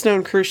 First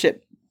known cruise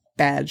ship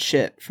bad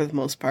shit for the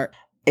most part.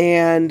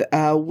 And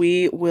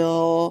we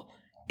will,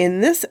 in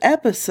this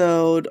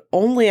episode,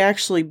 only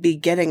actually be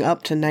getting up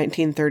to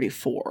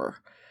 1934.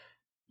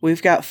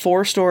 We've got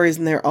 4 stories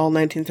and they're all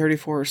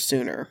 1934 or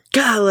sooner.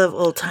 God, I love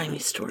old-timey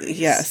stories.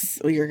 Yes,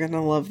 you're going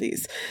to love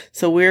these.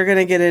 So we're going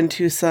to get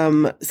into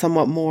some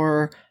somewhat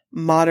more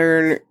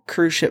modern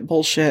cruise ship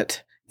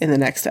bullshit in the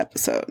next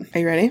episode. Are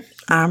you ready?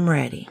 I'm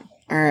ready.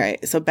 All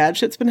right. So bad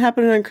shit's been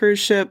happening on cruise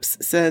ships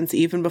since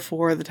even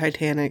before the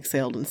Titanic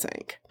sailed and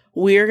sank.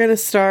 We are going to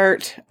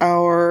start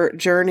our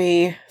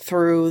journey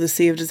through the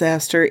Sea of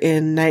Disaster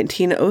in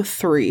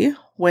 1903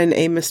 when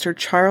a Mr.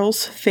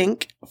 Charles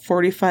Fink,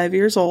 45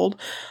 years old,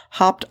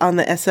 hopped on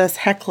the SS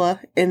Hekla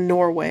in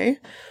Norway,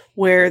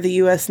 where the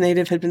U.S.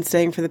 native had been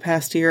staying for the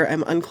past year.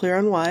 I'm unclear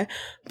on why,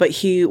 but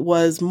he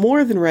was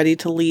more than ready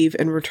to leave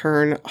and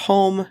return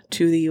home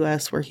to the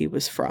U.S. where he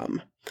was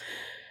from.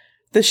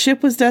 The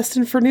ship was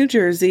destined for New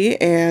Jersey,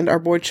 and our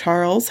boy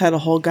Charles had a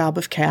whole gob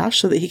of cash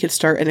so that he could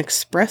start an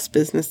express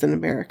business in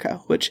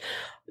America, which,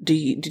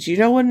 did you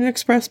know what an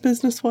express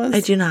business was?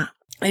 I do not.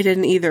 I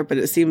didn't either, but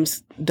it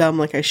seems dumb,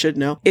 like I should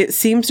know. It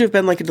seems to have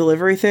been like a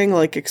delivery thing,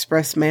 like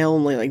express mail,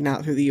 only like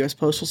not through the U.S.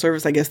 Postal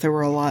Service. I guess there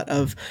were a lot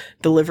of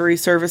delivery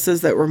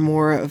services that were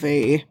more of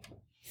a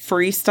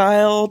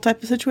freestyle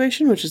type of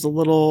situation, which is a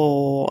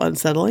little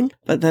unsettling.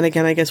 But then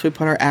again, I guess we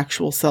put our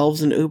actual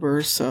selves in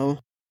Ubers, so...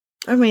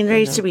 I mean, there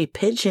used to be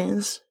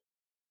pigeons.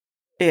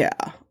 Yeah.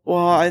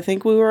 Well, I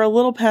think we were a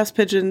little past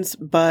pigeons,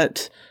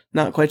 but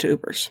not quite to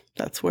Ubers.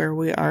 That's where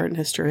we are in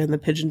history in the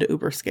pigeon to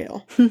Uber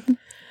scale. You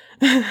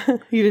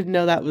didn't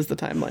know that was the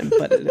timeline,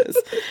 but it is.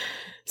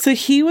 So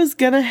he was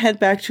going to head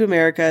back to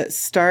America,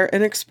 start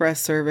an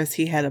express service.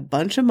 He had a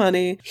bunch of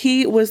money.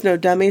 He was no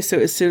dummy, so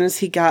as soon as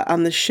he got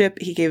on the ship,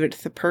 he gave it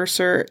to the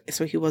purser,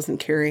 so he wasn't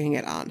carrying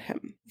it on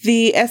him.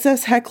 The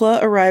SS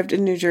Hekla arrived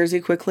in New Jersey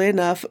quickly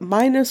enough,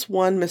 minus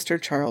one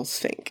Mr. Charles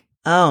Fink.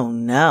 Oh,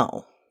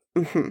 no.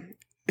 Mm-hmm.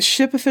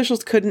 Ship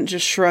officials couldn't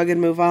just shrug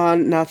and move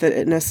on, not that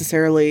it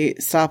necessarily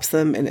stops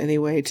them in any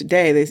way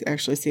today. They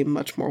actually seem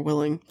much more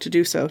willing to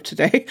do so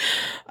today.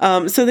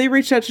 So they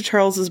reached out to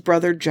Charles's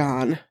brother,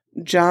 John.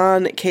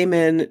 John came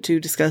in to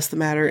discuss the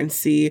matter and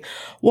see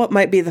what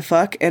might be the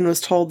fuck, and was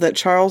told that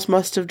Charles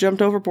must have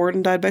jumped overboard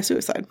and died by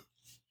suicide.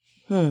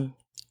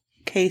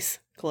 Case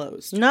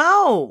closed.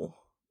 No.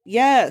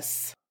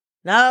 Yes.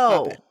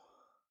 No.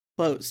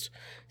 Closed.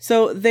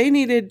 So they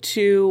needed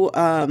to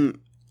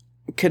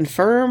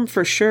confirm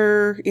for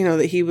sure,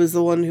 that he was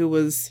the one who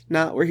was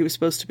not where he was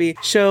supposed to be.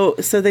 So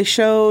they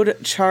showed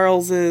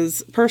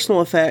Charles's personal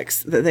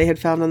effects that they had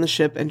found on the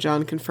ship, and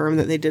John confirmed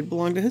that they did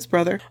belong to his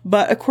brother.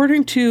 But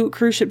according to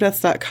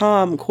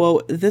cruiseshipdeaths.com,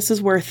 quote, "This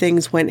is where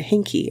things went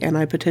hinky," and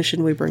I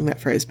petition we bring that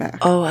phrase back.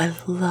 Oh, I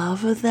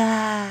love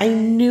that. I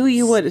knew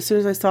you would. As soon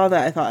as I saw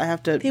that, I thought I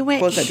have to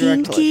quote that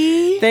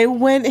directly. They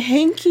went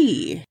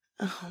hinky.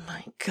 Oh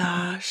my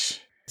gosh.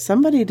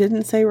 Somebody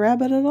didn't say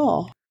rabbit at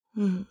all.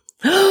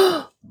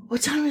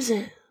 What time is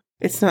it?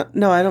 It's not.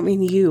 No, I don't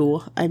mean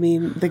you. I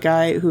mean the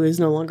guy who is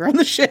no longer on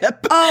the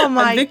ship. Oh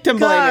my victim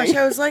gosh. blaming.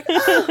 I was like,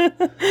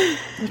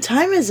 what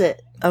time is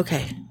it?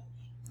 Okay.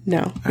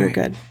 No, you're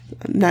good.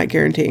 I'm not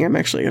guaranteeing I'm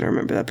actually going to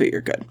remember that, but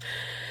you're good.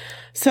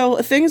 So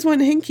things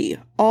went hinky.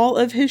 All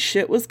of his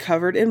shit was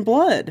covered in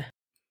blood.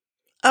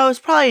 Oh, it's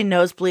probably a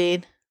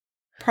nosebleed.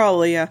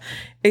 Probably, yeah.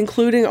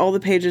 Including all the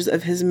pages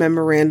of his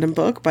memorandum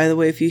book. By the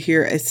way, if you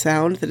hear a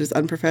sound that is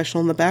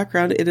unprofessional in the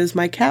background, it is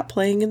my cat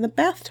playing in the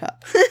bathtub.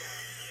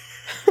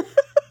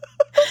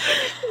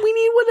 We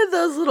need one of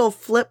those little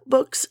flip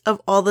books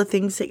of all the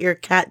things that your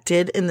cat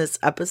did in this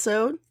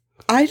episode.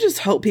 I just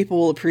hope people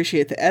will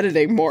appreciate the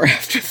editing more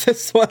after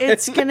this one.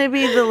 It's going to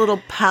be the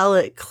little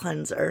palate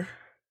cleanser.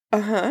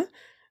 Uh-huh.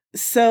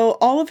 So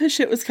all of his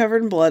shit was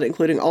covered in blood,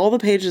 including all the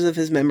pages of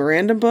his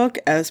memorandum book,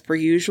 as per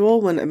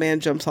usual when a man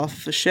jumps off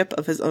of a ship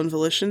of his own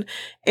volition,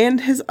 and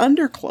his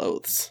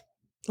underclothes.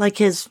 Like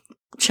his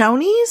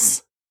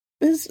chonies?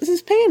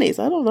 His panties,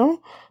 I don't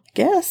know.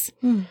 Guess.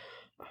 I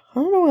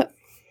don't know what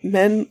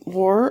men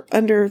wore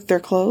under their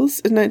clothes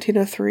in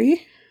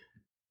 1903.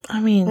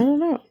 I mean... I don't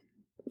know.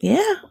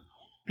 Yeah.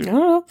 I don't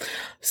know.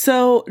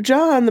 So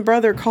John, the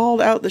brother,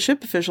 called out the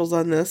ship officials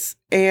on this,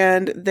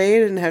 and they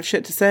didn't have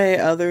shit to say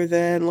other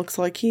than looks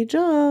like he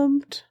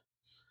jumped.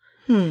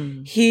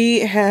 He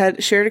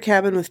had shared a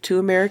cabin with 2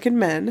 American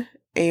men,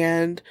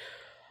 and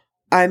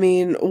I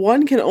mean,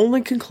 one can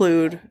only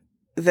conclude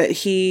that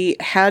he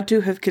had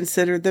to have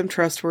considered them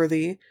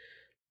trustworthy,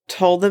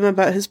 told them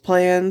about his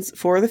plans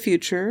for the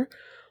future,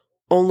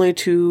 only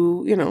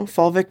to, you know,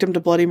 fall victim to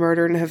bloody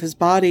murder and have his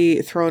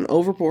body thrown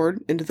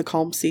overboard into the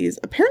calm seas,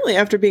 apparently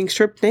after being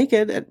stripped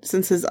naked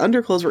since his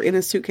underclothes were in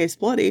his suitcase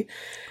bloody.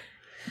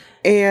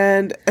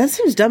 And that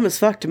seems dumb as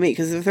fuck to me,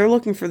 because if they're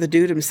looking for the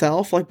dude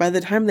himself, like, by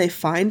the time they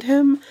find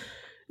him,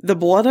 the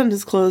blood on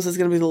his clothes is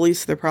going to be the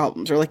least of their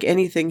problems, or, like,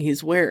 anything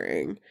he's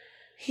wearing.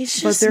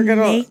 He's just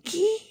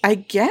naked? I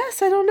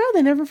guess, I don't know,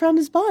 they never found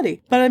his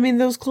body. But, I mean,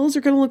 those clothes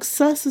are going to look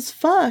sus as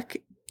fuck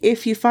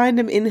if you find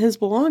him in his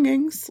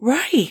belongings.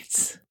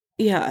 Right.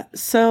 Yeah,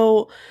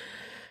 so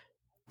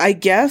I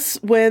guess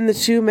when the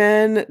 2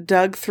 men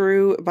dug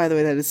through, by the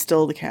way, that is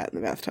still the cat in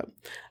the bathtub.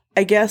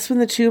 I guess when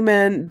the 2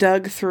 men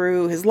dug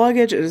through his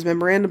luggage and his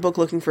memorandum book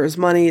looking for his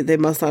money, they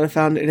must not have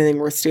found anything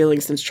worth stealing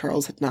since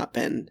Charles had not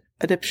been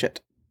a dipshit.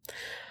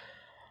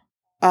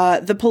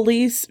 The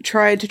police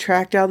tried to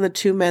track down the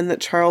 2 men that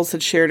Charles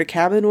had shared a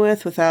cabin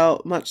with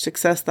without much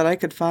success that I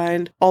could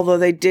find. Although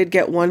they did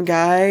get one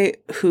guy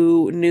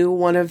who knew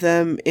one of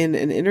them in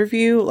an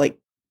interview,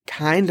 like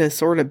kinda,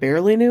 sorta,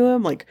 barely knew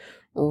him, like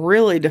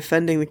really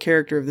defending the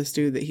character of this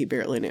dude that he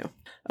barely knew.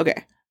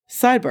 Okay,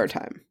 sidebar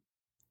time.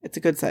 It's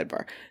a good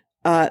sidebar.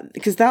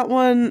 Because that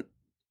one,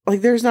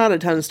 like, there's not a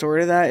ton of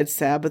story to that. It's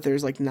sad, but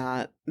there's, like,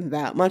 not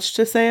that much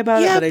to say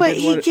about it. Yeah, but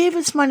he gave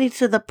his money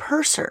to the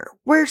purser.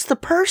 Where's the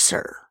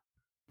purser?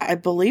 I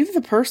believe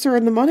the purser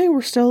and the money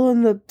were still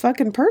in the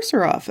fucking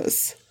purser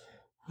office.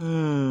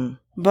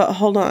 But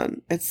hold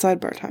on. It's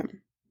sidebar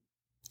time.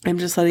 I'm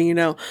just letting you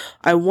know.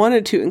 I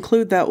wanted to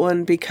include that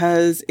one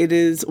because it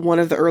is one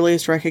of the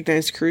earliest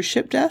recognized cruise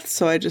ship deaths,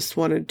 so I just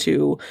wanted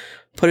to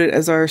put it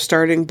as our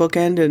starting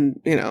bookend and,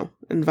 you know,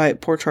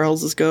 invite poor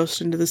Charles's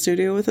ghost into the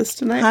studio with us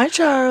tonight. Hi,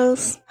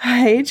 Charles.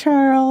 Hey,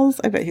 Charles.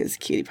 I bet he was a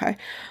cutie pie.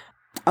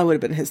 I would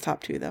have been his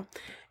top 2, though.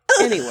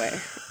 Anyway.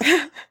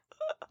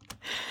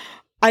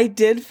 I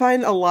did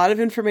find a lot of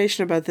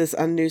information about this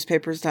on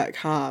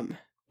newspapers.com,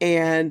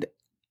 and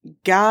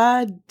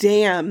god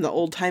damn the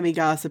old-timey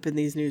gossip in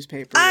these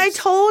newspapers. I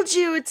told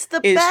you, it's the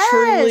is best.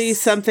 truly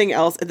something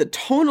else. The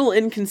tonal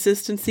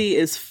inconsistency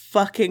is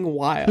fucking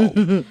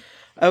wild.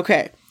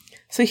 Okay.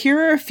 So here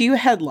are a few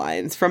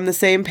headlines from the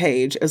same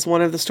page as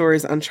one of the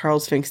stories on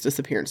Charles Fink's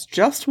disappearance.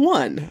 Just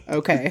one,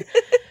 okay?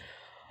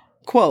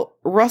 Quote,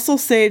 Russell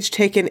Sage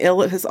taken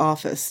ill at his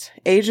office.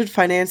 Aged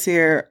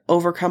financier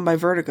overcome by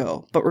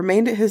vertigo, but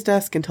remained at his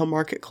desk until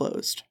market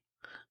closed.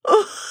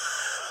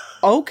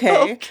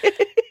 Okay.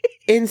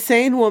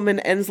 Insane woman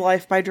ends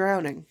life by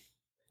drowning.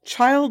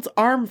 Child's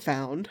arm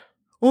found.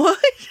 What?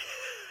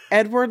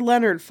 Edward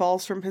Leonard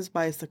falls from his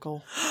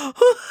bicycle.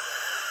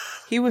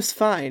 He was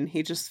fine.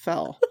 He just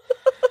fell.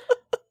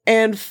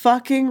 And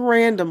fucking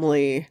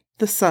randomly,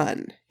 the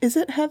sun. Is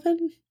it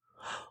heaven?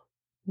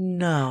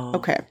 No.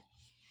 Okay.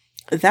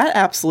 That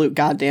absolute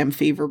goddamn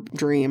fever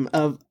dream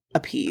of a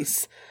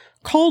piece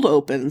cold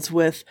opens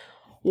with,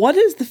 what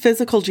is the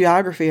physical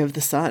geography of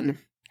the sun?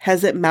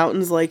 Has it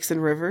mountains, lakes,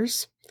 and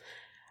rivers?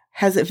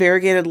 Has it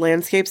variegated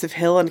landscapes of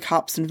hill and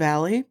copse and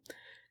valley?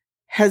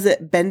 Has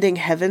it bending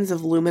heavens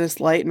of luminous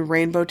light and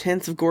rainbow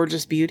tints of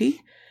gorgeous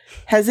beauty?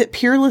 Has it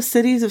peerless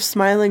cities of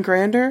smiling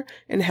grandeur,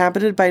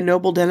 inhabited by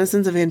noble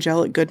denizens of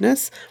angelic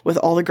goodness, with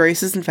all the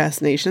graces and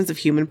fascinations of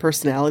human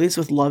personalities,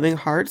 with loving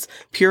hearts,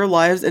 pure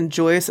lives, and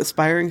joyous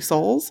aspiring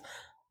souls?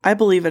 I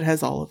believe it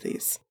has all of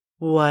these.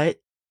 What?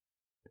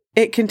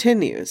 It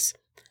continues.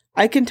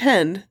 I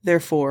contend,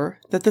 therefore,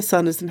 that the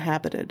sun is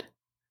inhabited.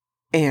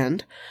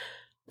 And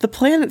the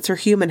planets are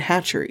human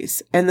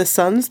hatcheries, and the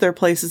suns their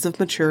places of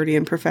maturity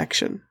and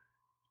perfection.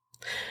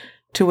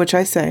 To which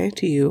I say,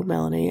 to you,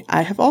 Melanie,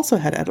 I have also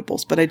had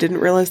edibles, but I didn't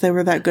realize they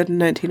were that good in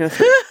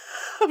 1903.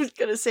 I was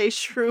going to say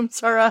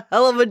shrooms are a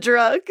hell of a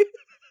drug.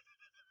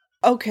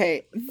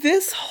 Okay,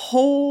 this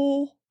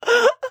whole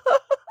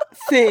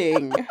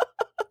thing,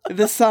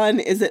 the sun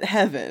is at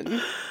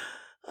heaven.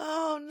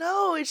 Oh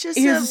no, it's just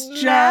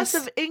a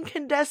massive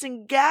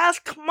incandescent gas.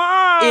 Come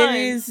on. It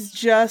is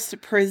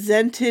just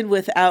presented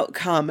without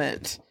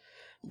comment.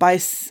 By,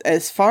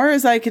 as far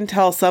as I can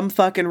tell, some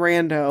fucking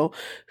rando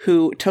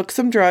who took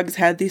some drugs,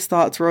 had these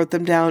thoughts, wrote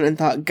them down, and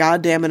thought,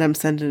 God damn it, I'm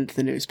sending it to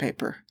the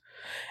newspaper.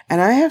 And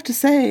I have to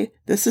say,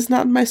 this is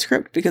not in my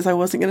script because I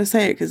wasn't going to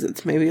say it because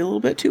it's maybe a little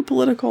bit too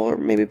political, or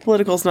maybe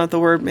political is not the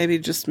word, maybe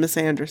just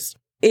misandrous.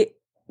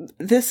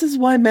 This is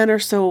why men are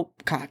so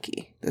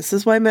cocky. This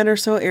is why men are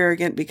so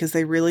arrogant, because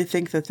they really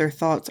think that their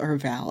thoughts are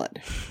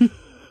valid.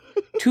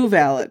 Too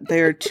valid.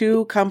 They are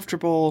too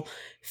comfortable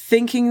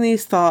thinking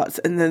these thoughts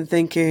and then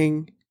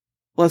thinking,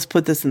 let's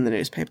put this in the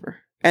newspaper.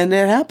 And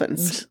it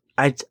happens.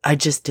 I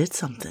just did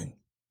something.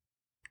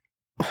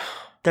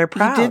 They're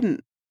proud. You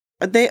didn't.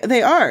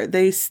 They are.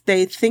 They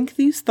think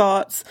these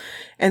thoughts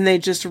and they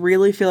just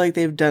really feel like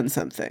they've done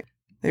something.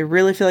 They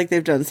really feel like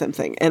they've done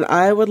something. And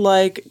I would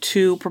like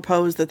to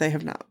propose that they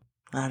have not.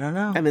 I don't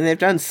know. I mean, they've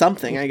done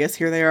something. I guess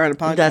here they are on a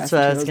podcast. That's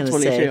what I was going to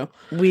say.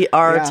 We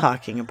are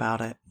talking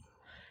about it.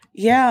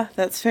 Yeah,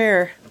 that's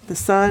fair. The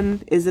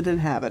sun, is it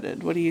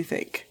inhabited? What do you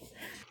think?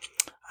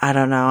 I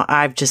don't know.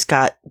 I've just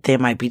got They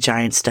Might Be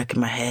Giants stuck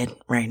in my head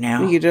right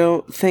now. You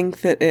don't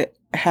think that it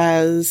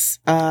has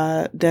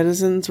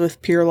denizens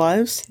with pure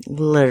lives?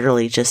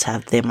 Literally just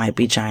have They Might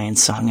Be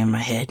Giants song in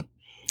my head.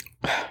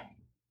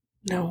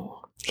 No.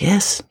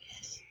 Yes.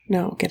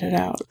 No, get it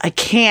out. I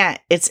can't.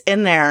 It's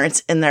in there.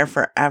 It's in there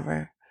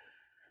forever.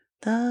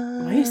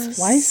 Why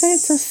say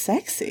it's so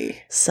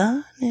sexy?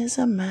 Sun is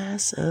a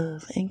mass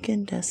of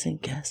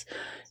incandescent gas.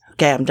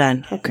 Okay, I'm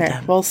done. Okay. I'm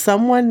done. Well,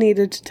 someone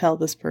needed to tell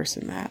this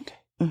person that.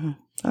 Mm-hmm.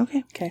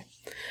 Okay. Okay.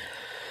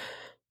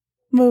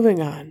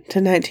 Moving on to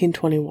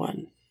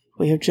 1921.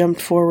 We have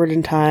jumped forward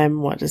in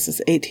time. What is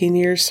this, 18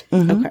 years?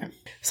 Mm-hmm. Okay.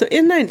 So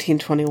in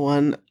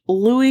 1921,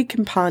 Louis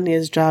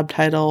Campagne's job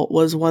title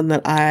was one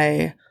that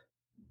I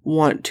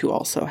want to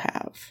also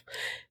have.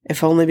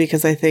 If only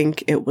because I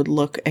think it would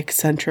look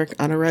eccentric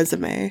on a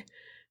resume.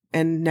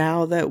 And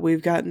now that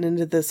we've gotten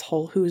into this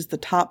whole who's the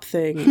top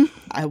thing,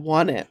 I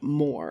want it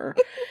more.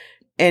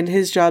 And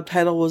his job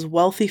title was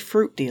wealthy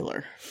fruit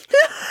dealer.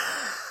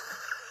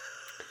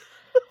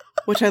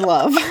 Which I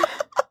love.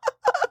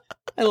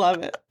 I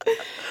love it.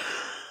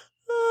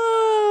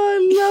 Oh, I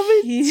love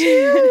it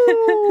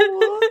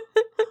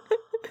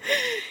too.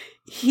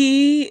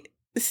 He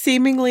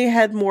seemingly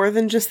had more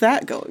than just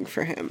that going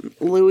for him.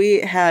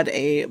 Louis had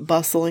a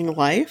bustling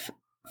life.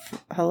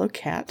 Hello,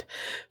 cat.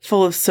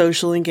 Full of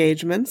social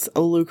engagements,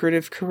 a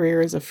lucrative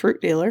career as a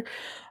fruit dealer,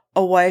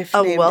 a wife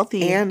named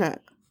Anna.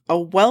 A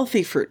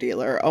wealthy fruit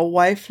dealer, a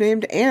wife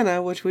named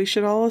Anna, which we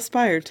should all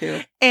aspire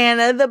to.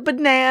 Anna the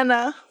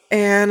banana.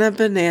 Anna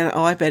Banana.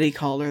 Oh, I bet he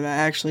called her that.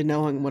 Actually,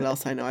 knowing what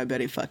else I know, I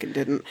bet he fucking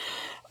didn't.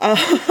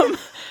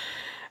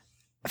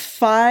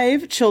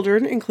 5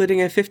 children,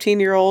 including a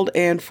 15-year-old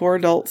and 4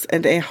 adults,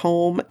 and a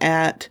home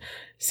at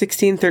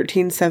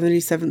 1613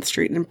 77th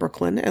Street in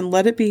Brooklyn. And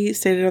let it be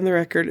stated on the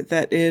record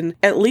that in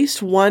at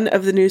least one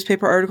of the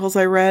newspaper articles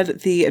I read,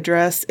 the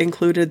address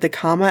included the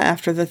comma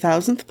after the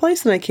 1,000th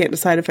place, and I can't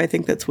decide if I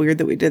think that's weird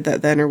that we did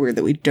that then or weird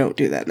that we don't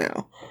do that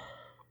now.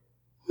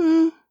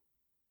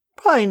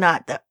 Probably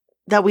not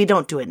that we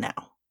don't do it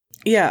now.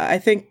 Yeah, I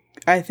think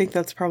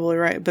that's probably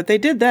right. But they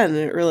did then, and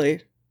it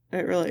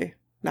really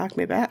knocked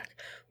me back.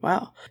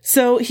 Wow.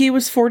 So he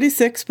was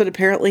 46, but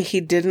apparently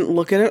he didn't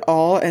look it at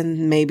all,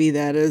 and maybe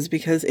that is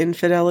because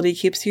infidelity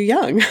keeps you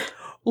young.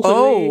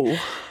 Louis,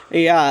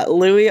 yeah,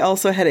 Louis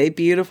also had a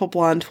beautiful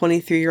blonde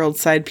 23-year-old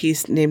side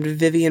piece named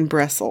Vivian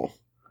Bressel.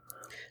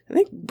 I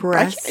think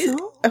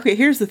Bressel? Okay,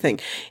 here's the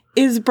thing.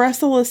 Is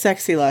Bressel a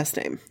sexy last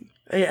name?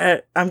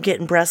 I'm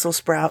getting Brussels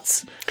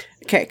sprouts.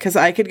 Okay, because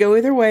I could go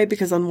either way,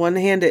 because on one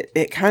hand,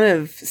 it kind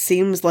of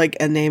seems like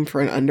a name for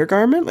an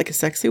undergarment, like a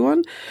sexy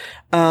one.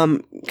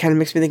 Kind of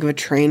makes me think of a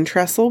train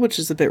trestle, which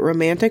is a bit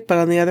romantic, but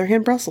on the other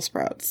hand, Brussels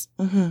sprouts.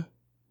 Mm-hmm.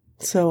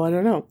 So I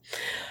don't know.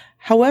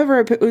 However,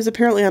 it was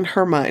apparently on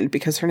her mind,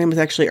 because her name was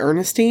actually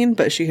Ernestine,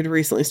 but she had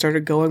recently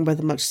started going by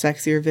the much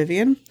sexier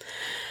Vivian.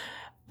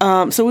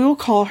 So we will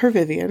call her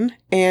Vivian,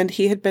 and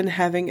he had been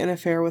having an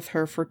affair with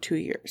her for 2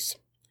 years.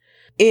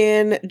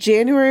 In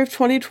January of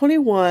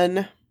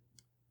 2021...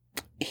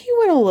 he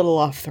went a little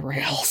off the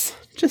rails.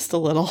 Just a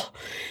little.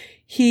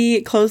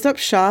 He closed up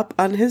shop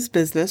on his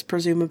business,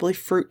 presumably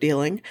fruit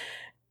dealing,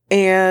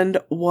 and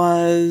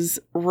was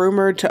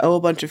rumored to owe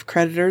a bunch of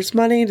creditors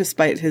money,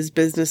 despite his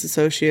business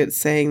associates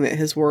saying that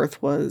his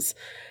worth was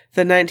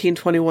the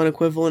 1921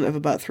 equivalent of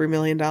about $3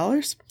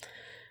 million.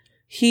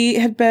 He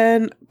had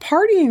been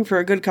partying for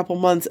a good couple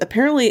months,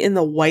 apparently in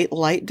the White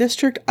Light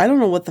District. I don't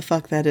know what the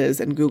fuck that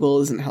is, and Google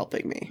isn't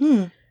helping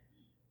me.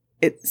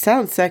 It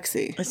sounds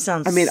sexy. It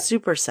sounds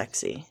super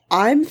sexy.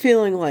 I'm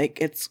feeling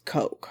like it's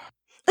coke.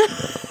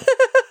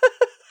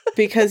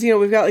 Because,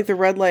 we've got like the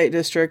red light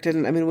district,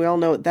 and I mean, we all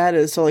know what that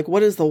is. So like,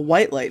 what is the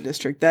white light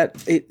district?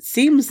 That it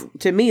seems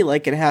to me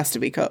like it has to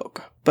be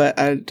coke, but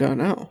I don't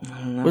know.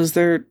 Was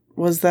there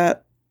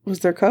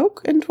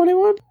coke in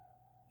 21?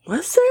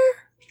 Was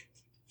there?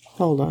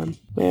 Hold on,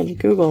 man.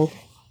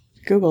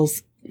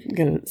 Google's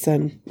gonna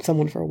send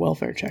someone for a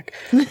welfare check.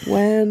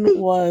 When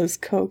was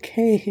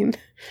cocaine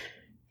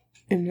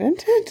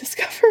invented,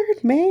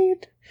 discovered,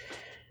 made?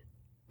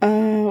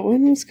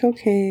 When was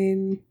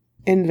cocaine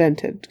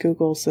invented?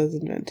 Google says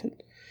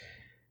invented.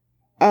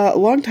 A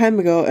long time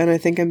ago, and I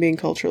think I'm being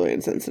culturally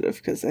insensitive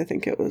because I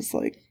think it was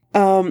like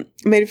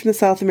made from the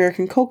South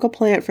American coca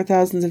plant. For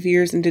thousands of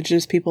years,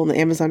 indigenous people in the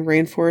Amazon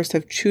rainforest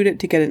have chewed it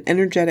to get an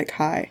energetic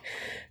high.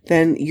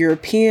 Then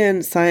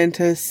European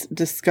scientists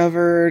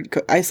discovered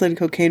isolated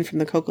cocaine from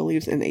the coca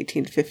leaves in the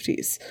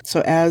 1850s.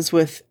 So as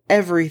with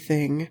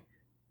everything,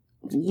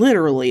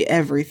 literally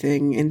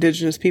everything,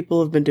 indigenous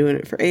people have been doing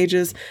it for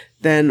ages.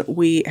 Then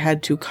we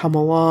had to come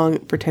along,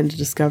 pretend to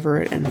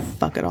discover it, and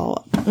fuck it all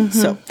up. Mm-hmm.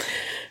 So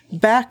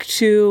back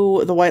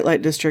to the White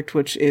Light District,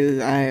 which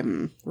is,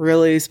 I'm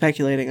really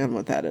speculating on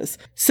what that is.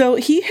 So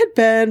he had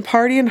been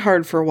partying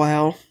hard for a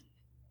while,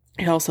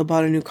 He also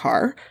bought a new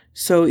car,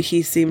 so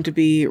he seemed to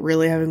be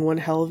really having one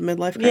hell of a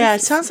midlife crisis. Yeah,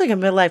 it sounds like a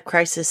midlife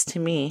crisis to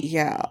me.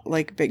 Yeah,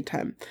 like big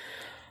time.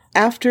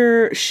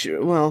 After,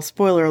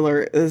 spoiler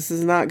alert, this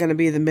is not going to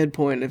be the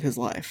midpoint of his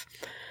life.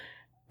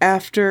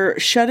 After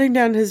shutting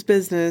down his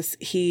business,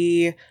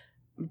 he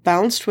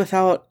bounced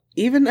without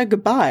even a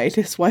goodbye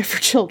to his wife or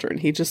children.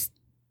 He just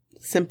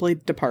simply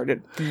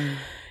departed.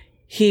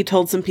 He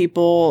told some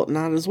people,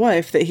 not his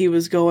wife, that he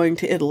was going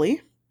to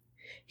Italy.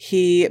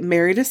 He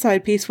married a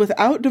side piece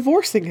without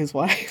divorcing his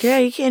wife. Yeah,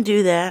 you can't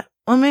do that.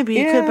 Well, maybe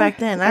you could back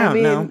then. I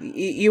don't know.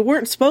 You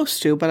weren't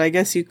supposed to, but I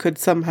guess you could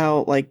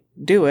somehow, like,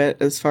 do it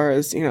as far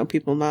as,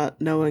 people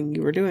not knowing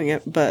you were doing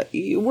it, but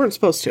you weren't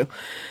supposed to.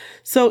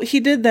 So he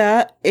did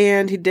that,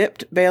 and he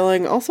dipped,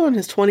 bailing also on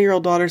his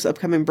 20-year-old daughter's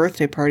upcoming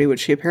birthday party, which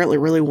she apparently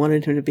really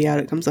wanted him to be at.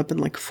 It comes up in,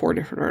 like, 4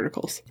 different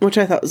articles, which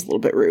I thought was a little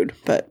bit rude,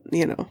 but,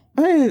 it's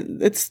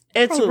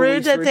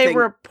rude that they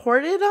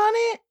reported on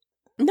it?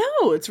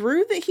 No, it's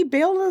rude that he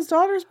bailed on his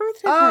daughter's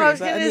birthday party. Oh, I was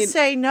going to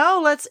say,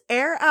 no, let's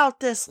air out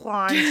this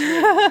laundry.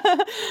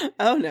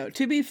 Oh, no.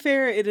 To be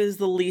fair, it is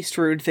the least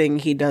rude thing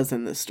he does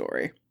in this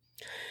story.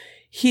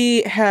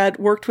 He had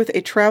worked with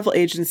a travel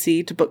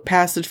agency to book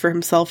passage for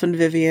himself and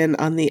Vivian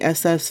on the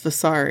SS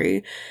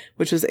Vasari,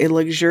 which was a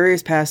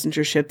luxurious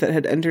passenger ship that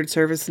had entered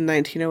service in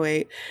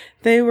 1908.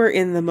 They were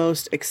in the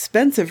most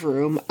expensive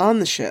room on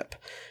the ship.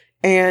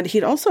 And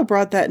he'd also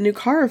brought that new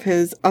car of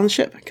his on the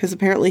ship, because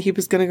apparently he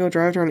was going to go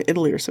drive around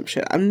Italy or some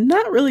shit. I'm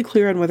not really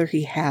clear on whether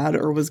he had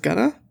or was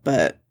gonna,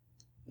 but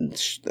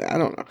I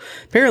don't know.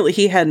 Apparently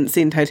he hadn't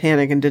seen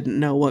Titanic and didn't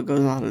know what goes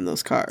on in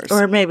those cars.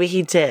 Or maybe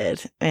he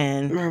did.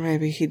 Or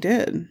maybe he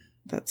did.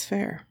 That's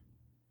fair.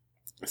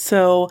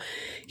 So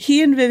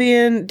he and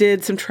Vivian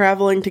did some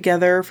traveling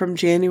together from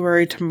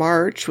January to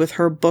March, with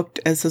her booked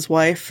as his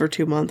wife for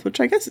 2 months,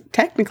 which I guess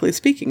technically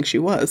speaking she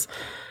was.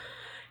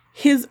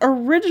 His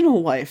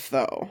original wife,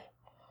 though,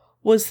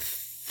 was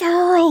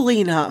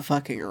thoroughly not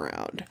fucking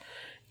around.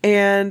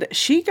 And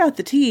she got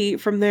the tea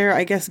from their,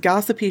 I guess,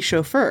 gossipy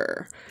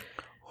chauffeur.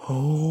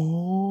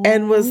 Oh.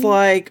 And was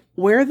like,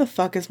 where the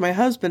fuck is my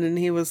husband? And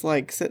he was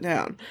like, sit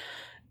down.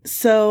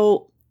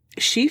 So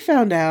she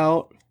found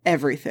out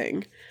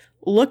everything.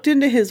 Looked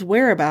into his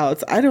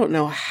whereabouts. I don't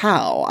know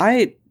how.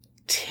 I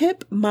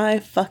tip my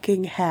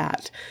fucking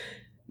hat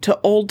to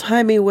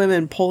old-timey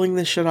women pulling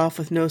this shit off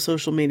with no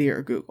social media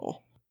or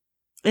Google.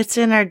 It's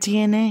in our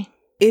DNA.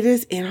 It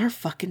is in our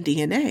fucking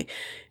DNA.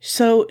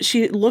 So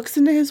she looks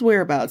into his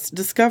whereabouts,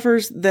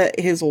 discovers that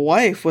his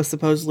wife was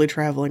supposedly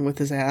traveling with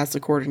his ass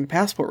according to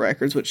passport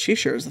records, which she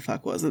sure as the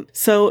fuck wasn't.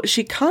 So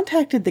she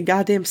contacted the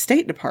goddamn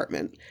State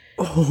Department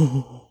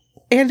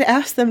and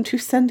asked them to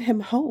send him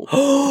home.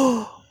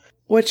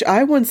 Which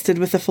I once did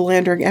with a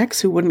philandering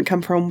ex who wouldn't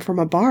come home from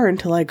a bar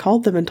until I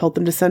called them and told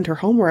them to send her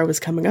home where I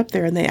was coming up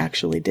there, and they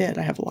actually did.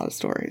 I have a lot of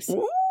stories.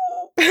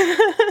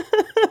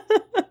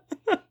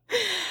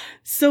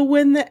 So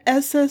when the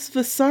SS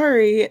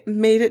Vasari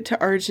made it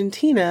to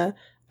Argentina,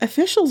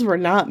 officials were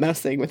not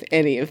messing with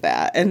any of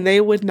that, and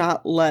they would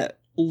not let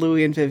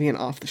Louis and Vivian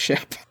off the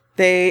ship.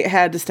 They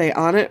had to stay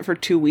on it for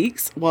 2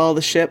 weeks while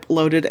the ship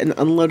loaded and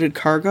unloaded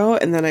cargo,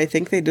 and then I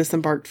think they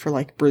disembarked for,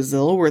 like,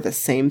 Brazil, where the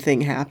same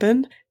thing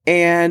happened.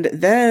 And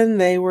then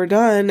they were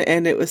done,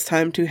 and it was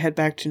time to head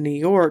back to New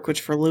York,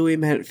 which for Louis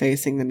meant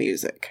facing the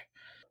music.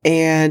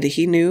 And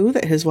he knew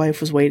that his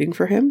wife was waiting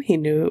for him. He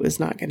knew it was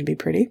not going to be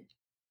pretty.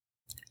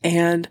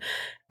 And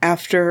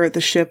after the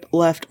ship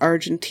left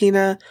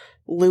Argentina,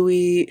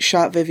 Louis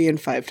shot Vivian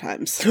 5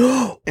 times.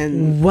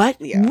 And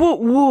what? Yeah.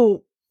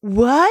 Whoa.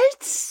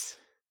 What?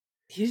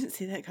 You didn't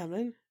see that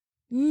coming?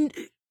 I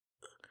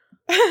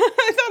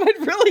thought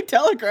I'd really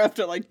telegraphed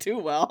it, like, too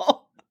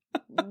well.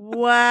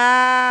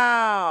 Wow.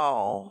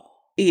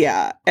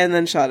 Yeah, and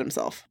then shot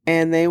himself.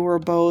 And they were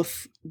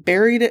both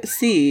buried at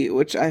sea,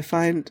 which I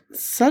find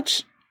so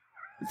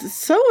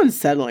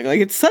unsettling. Like,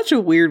 it's such a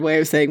weird way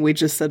of saying we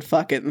just said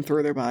fuck it and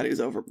threw their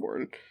bodies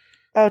overboard.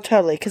 Oh,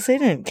 totally, because they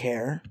didn't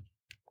care.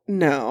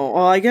 No.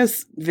 Well, I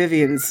guess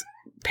Vivian's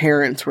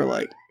parents were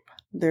like,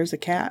 there's a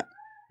cat.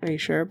 Are you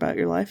sure about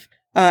your life?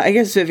 I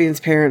guess Vivian's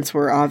parents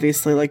were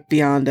obviously, like,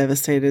 beyond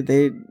devastated.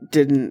 They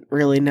didn't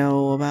really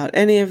know about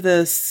any of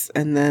this,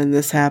 and then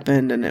this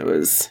happened, and it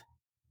was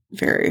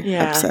very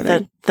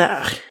upsetting.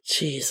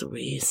 Jeez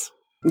Louise.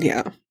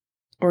 Yeah.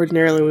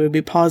 Ordinarily, we would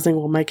be pausing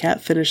while my cat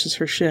finishes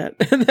her shit,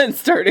 and then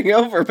starting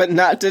over, but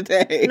not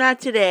today.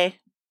 Not today.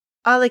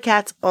 All the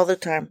cats, all the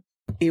time.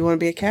 You want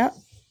to be a cat?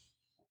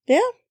 Yeah.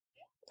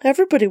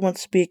 Everybody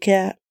wants to be a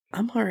cat.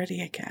 I'm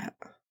already a cat.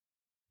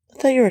 I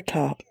thought you were a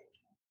top.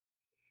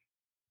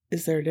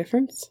 Is there a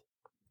difference?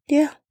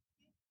 Yeah.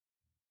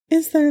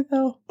 Is there,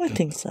 though? I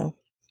think so.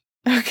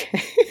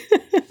 Okay.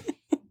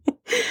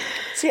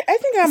 See, I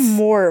think I'm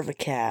more of a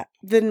cat.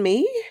 Than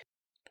me?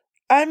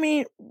 I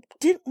mean,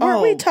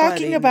 weren't we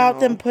talking about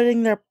them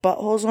putting their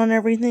buttholes on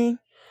everything?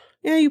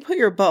 Yeah, you put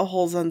your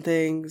buttholes on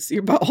things.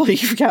 Your butthole,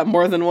 you've got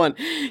more than one.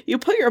 You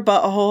put your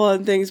butthole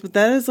on things, but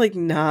that is, like,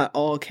 not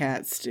all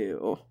cats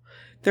do.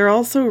 They're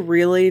also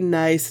really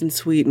nice and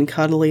sweet and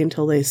cuddly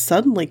until they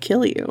suddenly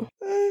kill you.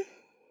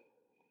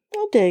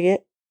 dig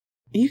it.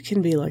 You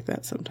can be like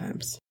that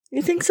sometimes.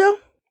 You think so?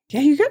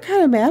 Yeah, you got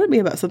kind of mad at me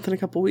about something a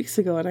couple weeks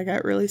ago, and I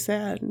got really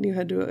sad, and you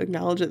had to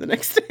acknowledge it the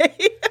next day.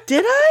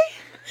 Did I?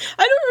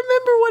 I don't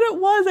remember what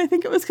it was. I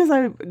think it was because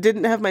I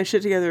didn't have my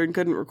shit together and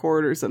couldn't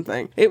record or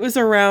something. It was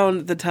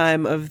around the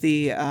time of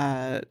the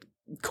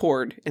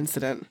cord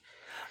incident.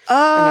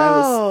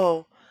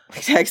 Oh.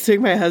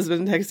 Texting my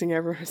husband, texting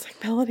everyone. I was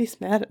like, Melody's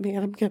mad at me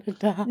and I'm going to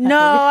die. No,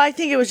 I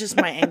think it was just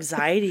my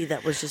anxiety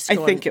that was just going.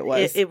 I think it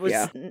was. It was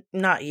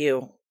not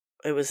you.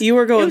 It was. You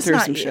were going through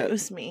some you, shit. It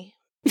was me.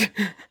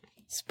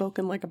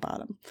 Spoken like a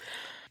bottom.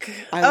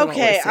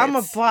 Okay, I'm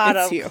a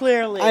bottom,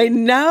 clearly. I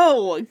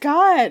know.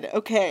 God.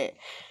 Okay.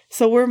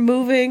 So we're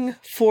moving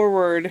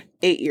forward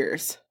 8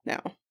 years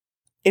now.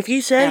 If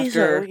you say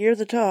so, you're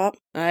the top.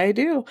 I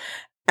do.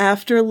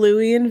 After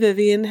Louis and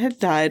Vivian had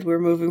died, we're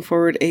moving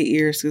forward 8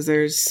 years because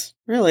there's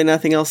really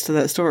nothing else to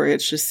that story.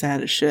 It's just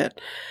sad as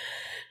shit.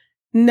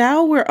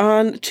 Now we're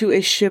on to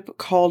a ship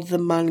called the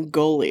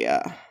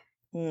Mongolia.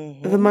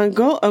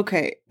 Mm-hmm.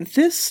 Okay,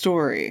 this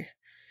story.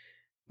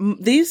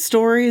 These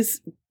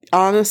stories,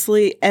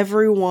 honestly,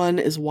 every one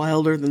is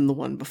wilder than the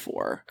one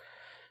before.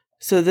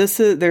 So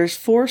there's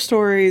 4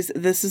 stories.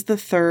 This is the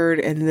third,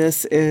 and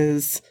this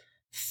is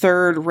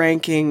third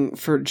ranking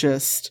for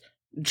just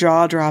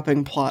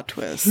jaw-dropping plot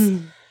twists.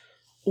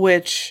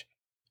 Which,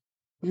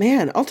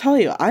 man, I'll tell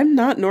you, I'm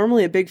not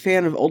normally a big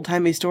fan of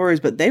old-timey stories,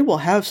 but they will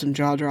have some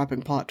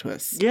jaw-dropping plot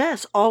twists.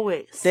 Yes,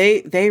 always.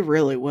 They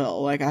really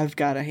will. Like, I've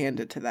got to hand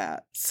it to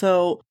that.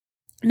 So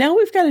now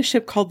we've got a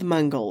ship called the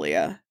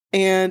Mongolia,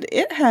 and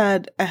it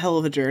had a hell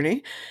of a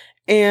journey,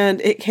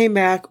 and it came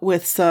back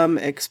with some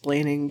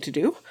explaining to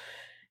do.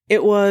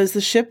 It was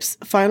the ship's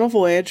final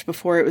voyage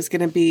before it was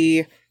going to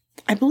be,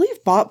 I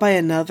believe, bought by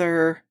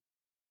another,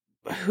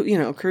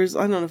 cruise.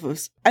 I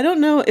don't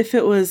know if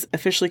it was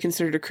officially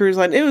considered a cruise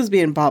line. It was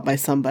being bought by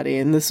somebody,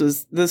 and this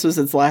was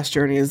its last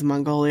journey as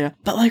Mongolia.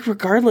 But like,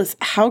 regardless,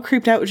 how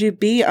creeped out would you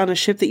be on a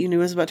ship that you knew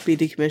was about to be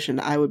decommissioned?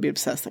 I would be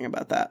obsessing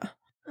about that.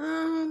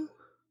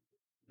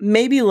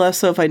 Maybe less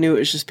so if I knew it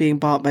was just being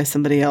bought by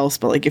somebody else,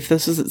 but like if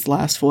this was its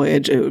last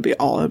voyage, it would be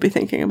all I'd be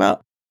thinking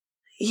about.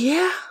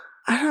 Yeah,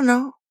 I don't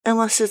know.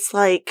 Unless it's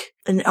like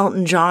an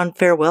Elton John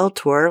farewell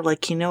tour,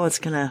 like it's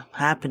gonna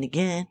happen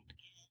again.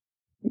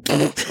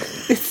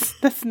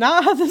 That's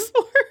not how this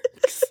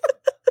works.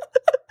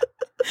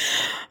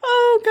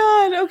 Oh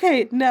God.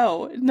 Okay,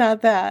 no,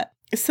 not that.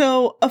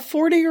 So a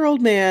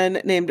 40-year-old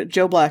man named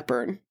Joe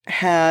Blackburn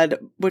had,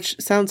 which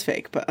sounds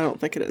fake, but I don't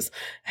think it is,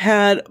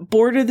 had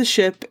boarded the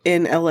ship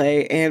in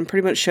LA and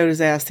pretty much showed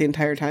his ass the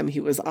entire time he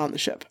was on the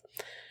ship.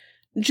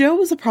 Joe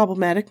was a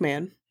problematic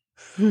man.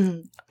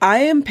 I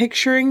am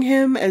picturing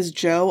him as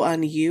Joe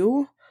on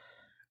You.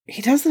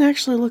 He doesn't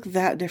actually look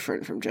that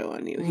different from Joe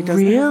on You. He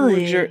doesn't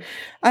really?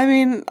 I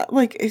mean,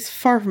 like, he's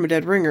far from a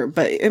dead ringer,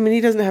 but I mean, he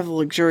doesn't have the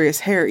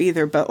luxurious hair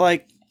either, but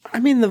like, I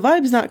mean, the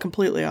vibe's not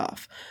completely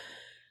off.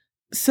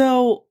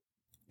 So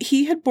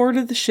he had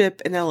boarded the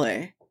ship in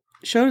LA,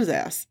 showed his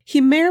ass.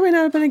 He may or may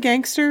not have been a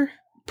gangster.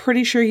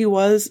 Pretty sure he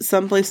was.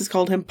 Some places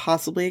called him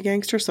possibly a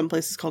gangster. Some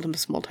places called him a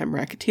small-time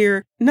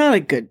racketeer. Not a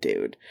good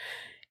dude.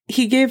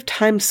 He gave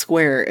Times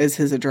Square as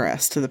his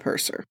address to the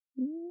purser.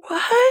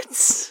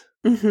 What?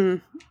 Mm-hmm.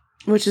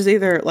 Which is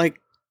either like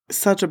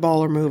such a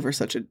baller move or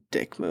such a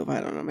dick move.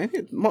 I don't know. Maybe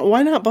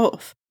why not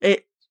both?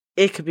 It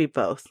could be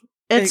both.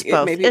 It's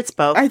both. It's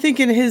both. I think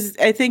in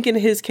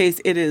his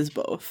case it is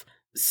both.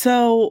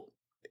 So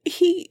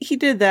he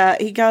did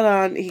that. He got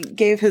on. He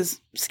gave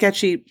his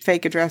sketchy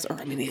fake address. Or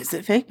I mean, is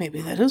it fake?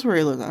 Maybe that is where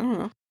he lives. I don't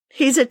know.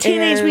 He's a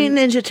Teenage Mutant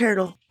Ninja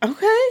Turtle.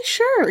 Okay,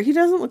 sure. He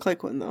doesn't look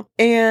like one, though.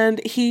 And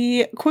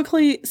he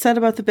quickly set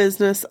about the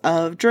business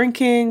of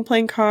drinking,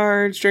 playing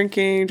cards,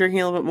 drinking a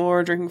little bit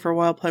more, drinking for a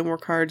while, playing more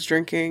cards,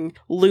 drinking,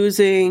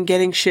 losing,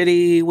 getting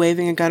shitty,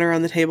 waving a gun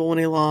around the table when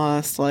he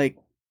lost. Like,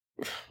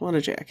 what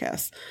a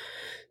jackass.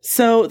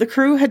 So the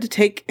crew had to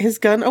take his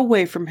gun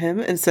away from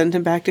him and send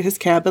him back to his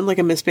cabin like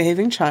a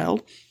misbehaving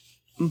child.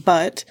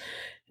 But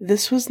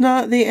this was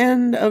not the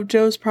end of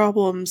Joe's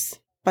problems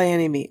by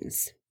any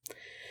means.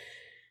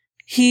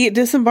 He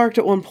disembarked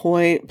at one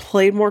point,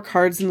 played more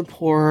cards in the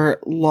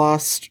port,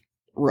 lost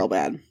real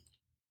bad.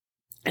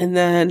 And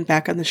then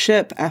back on the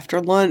ship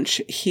after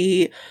lunch,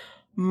 he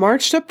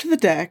marched up to the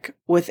deck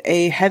with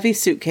a heavy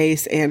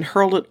suitcase and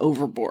hurled it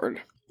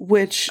overboard.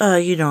 Which...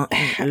 you don't...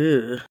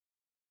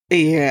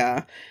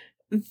 Yeah.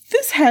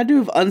 This had to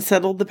have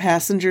unsettled the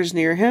passengers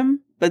near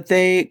him, but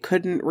they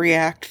couldn't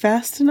react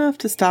fast enough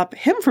to stop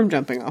him from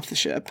jumping off the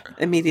ship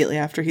immediately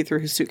after he threw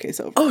his suitcase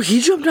over. Oh, he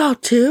jumped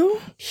off too?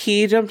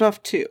 He jumped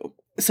off too.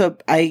 So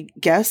I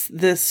guess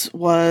this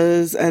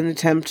was an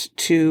attempt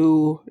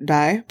to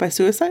die by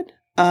suicide.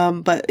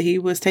 But he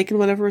was taking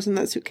whatever was in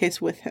that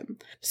suitcase with him.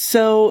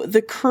 So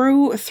the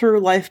crew threw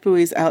life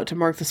buoys out to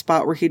mark the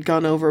spot where he'd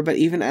gone over, but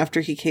even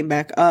after he came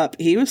back up,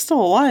 he was still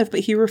alive,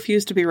 but he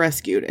refused to be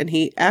rescued, and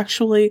he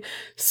actually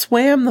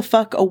swam the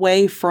fuck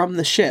away from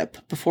the ship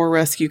before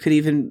rescue could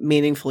even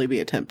meaningfully be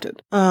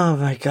attempted. Oh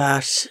my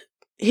gosh.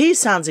 He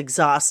sounds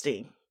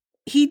exhausting.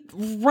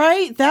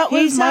 That He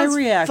was my sounds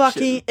reaction.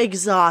 fucking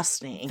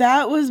exhausting.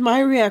 That was my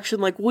reaction.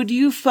 Like, would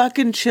you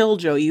fucking chill,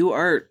 Joe?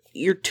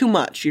 You're too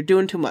much. You're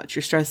doing too much.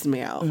 You're stressing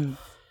me out.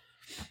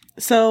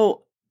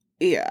 So,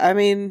 yeah, I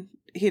mean,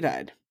 he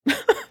died.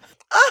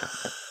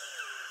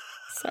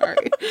 Sorry.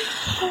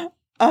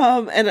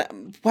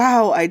 And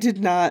wow, I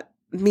did not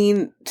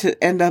mean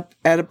to end up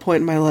at a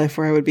point in my life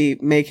where I would be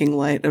making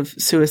light of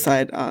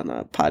suicide on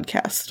a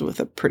podcast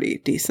with a pretty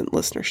decent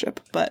listenership.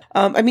 But,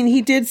 I mean,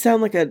 he did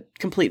sound like a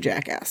complete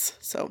jackass,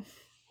 so.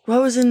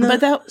 What was in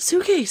the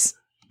suitcase?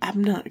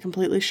 I'm not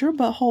completely sure,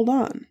 but hold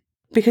on.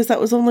 Because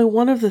that was only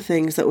one of the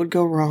things that would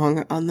go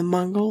wrong on the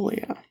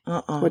Mongolia.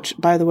 Which,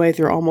 by the way,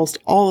 through almost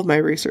all of my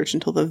research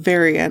until the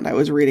very end, I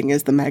was reading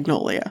as the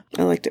Magnolia.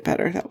 I liked it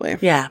better that way.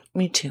 Yeah,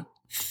 me too.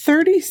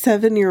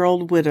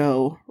 37-year-old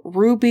widow,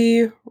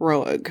 Ruby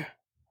Roeg.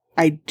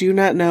 I do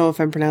not know if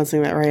I'm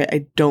pronouncing that right.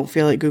 I don't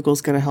feel like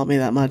Google's going to help me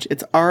that much.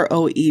 It's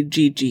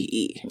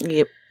Roegge.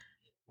 Yep.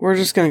 We're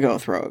just going to go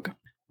with Roeg.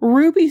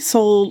 Ruby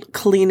sold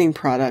cleaning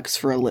products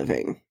for a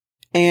living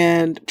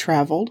and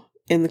traveled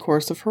in the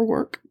course of her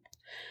work.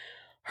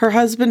 Her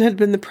husband had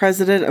been the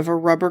president of a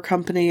rubber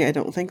company, I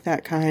don't think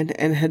that kind,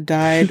 and had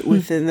died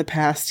within the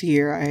past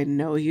year. I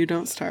know you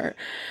don't start.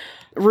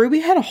 Ruby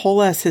had a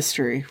whole ass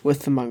history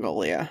with the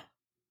Mongolia,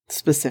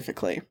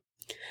 specifically.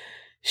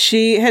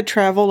 She had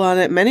traveled on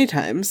it many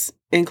times,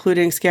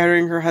 including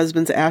scattering her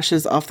husband's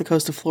ashes off the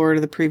coast of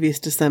Florida the previous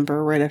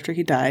December, right after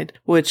he died,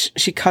 which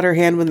she cut her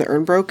hand when the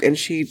urn broke, and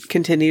she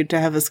continued to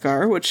have a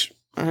scar, which,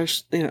 I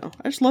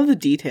just love the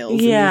details in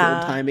these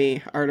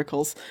old-timey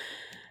articles.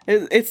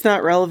 It's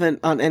not relevant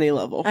on any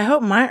level. I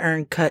hope my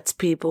urn cuts,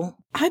 people.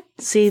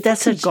 See,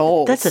 that's a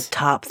goal. That's a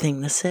top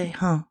thing to say,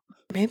 huh?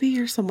 Maybe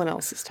you're someone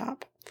else's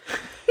top.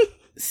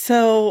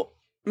 So,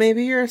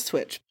 maybe you're a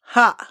switch.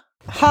 Ha!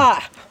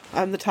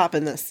 I'm the top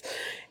in this.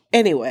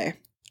 Anyway,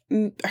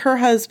 her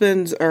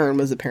husband's urn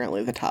was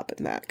apparently the top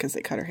in that because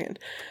they cut her hand.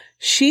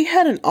 She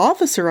had an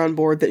officer on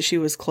board that she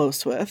was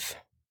close with.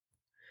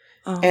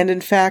 And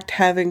in fact,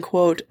 having,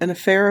 quote, an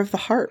affair of the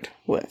heart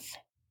with.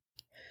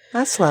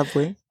 That's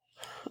lovely.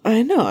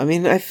 I know. I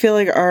mean, I feel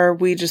like, are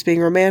we just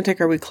being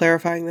romantic? Are we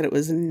clarifying that it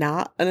was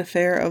not an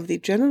affair of the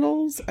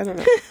genitals? I don't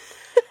know.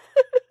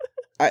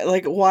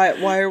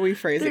 Why are we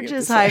phrasing They're it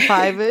just this way?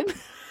 high-fiving.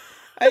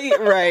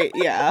 Right,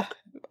 yeah.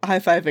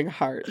 High-fiving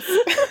hearts.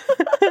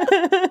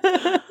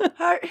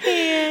 Heart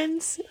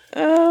hands.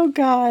 Oh,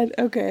 God.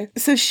 Okay.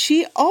 So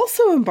she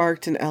also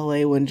embarked in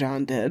LA when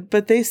John did,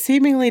 but they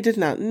seemingly did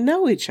not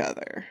know each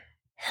other.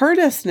 Her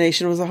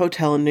destination was a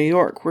hotel in New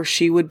York where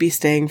she would be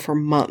staying for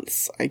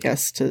months, I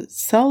guess, to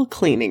sell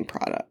cleaning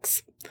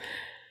products.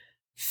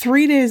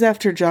 3 days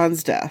after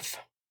John's death,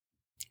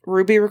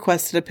 Ruby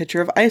requested a pitcher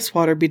of ice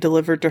water be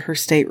delivered to her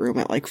stateroom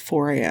at like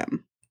 4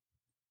 a.m.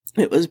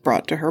 It was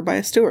brought to her by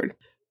a steward.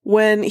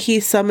 When he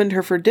summoned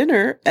her for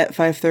dinner at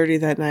 5:30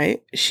 that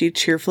night, she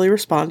cheerfully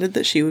responded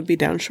that she would be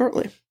down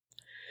shortly.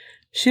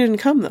 She didn't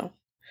come, though.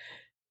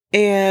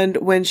 And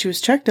when she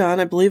was checked on,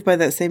 I believe by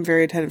that same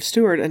very attentive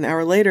steward, an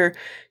hour later,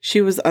 she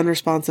was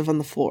unresponsive on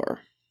the floor.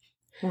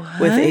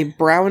 What? With a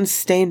brown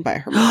stain by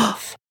her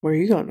mouth. Where are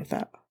you going with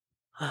that?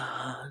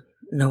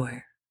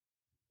 Nowhere.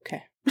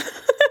 Okay.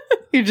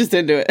 You're just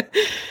into it.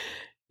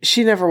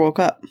 She never woke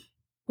up.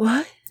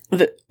 What?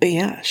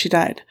 Yeah, she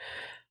died.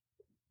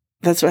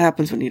 That's what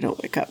happens when you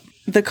don't wake up.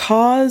 The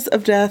cause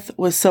of death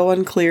was so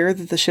unclear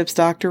that the ship's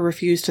doctor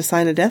refused to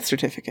sign a death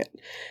certificate.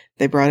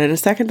 They brought in a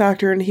second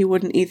doctor and he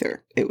wouldn't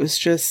either. It was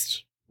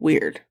just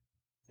weird.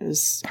 It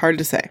was hard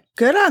to say.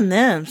 Good on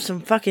them.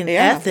 Some fucking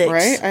ethics.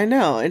 Right? I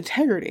know.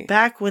 Integrity.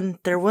 Back when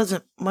there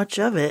wasn't much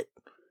of it.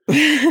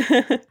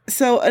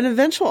 So an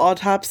eventual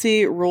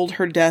autopsy ruled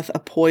her death a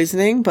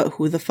poisoning, but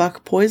who the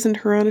fuck poisoned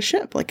her on a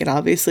ship? Like, it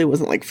obviously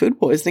wasn't like food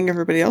poisoning.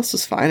 Everybody else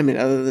was fine. I mean,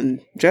 other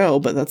than Joe,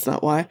 but that's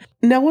not why.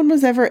 No one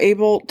was ever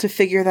able to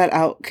figure that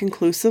out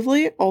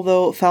conclusively,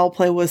 although foul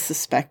play was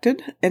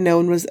suspected, and no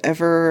one was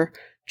ever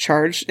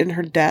charged in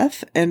her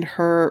death, and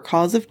her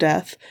cause of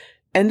death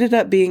ended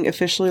up being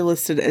officially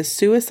listed as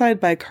suicide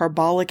by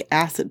carbolic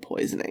acid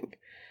poisoning.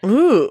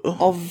 Ooh.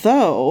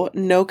 Although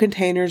no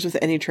containers with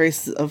any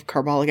traces of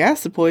carbolic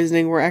acid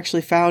poisoning were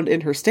actually found in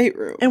her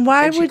stateroom. And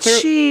why would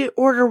she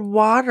order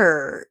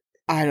water?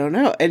 I don't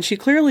know. And she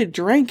clearly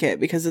drank it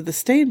because of the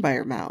stain by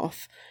her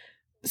mouth.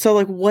 So,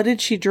 like, what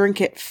did she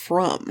drink it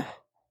from?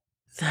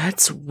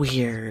 That's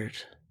weird.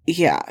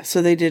 Yeah,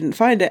 so they didn't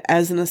find it.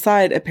 As an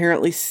aside,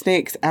 apparently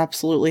snakes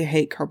absolutely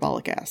hate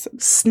carbolic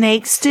acid.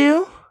 Snakes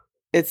do?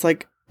 It's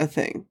like a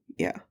thing,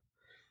 yeah.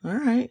 All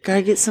right,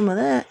 gotta get some of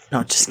that.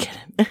 No, just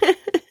kidding.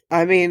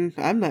 I mean,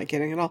 I'm not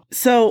kidding at all.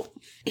 So,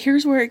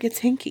 here's where it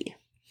gets hinky.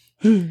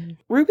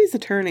 Ruby's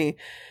attorney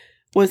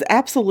was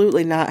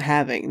absolutely not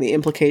having the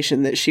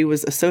implication that she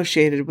was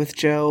associated with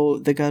Joe,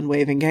 the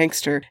gun-waving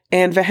gangster,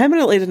 and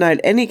vehemently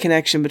denied any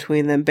connection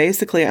between them,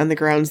 basically on the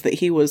grounds that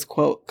he was,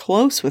 quote,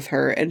 close with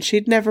her, and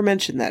she'd never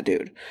mentioned that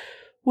dude.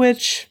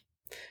 Which,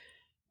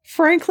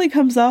 frankly,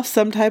 comes off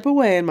some type of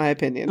way, in my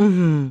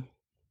opinion.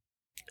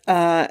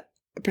 Mm-hmm.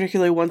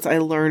 Particularly once I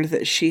learned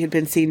that she had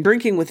been seen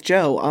drinking with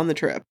Joe on the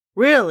trip.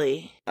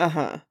 Really?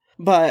 Uh-huh.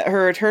 But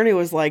her attorney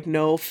was like,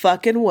 no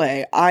fucking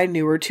way. I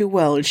knew her too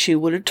well, and she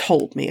would have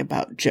told me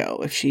about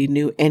Joe if she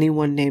knew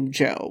anyone named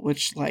Joe,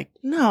 which, like,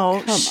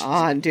 No. come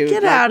on, dude.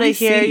 Get Like, out we of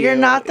here. see You're you.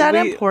 not that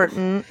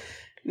important.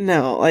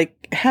 No,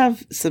 like,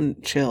 have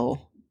some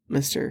chill,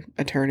 Mr.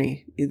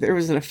 Attorney. There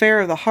was an affair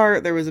of the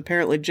heart. There was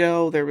apparently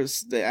Joe. There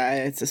was,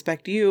 I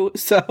suspect you.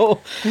 So,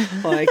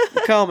 like,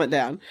 calm it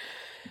down.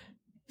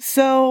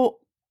 So,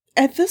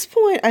 at this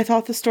point, I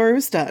thought the story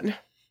was done.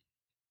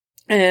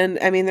 And,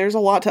 I mean, there's a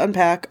lot to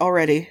unpack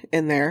already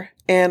in there.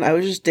 And I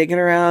was just digging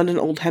around in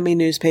old-timey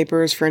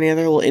newspapers for any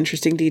other little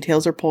interesting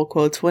details or pull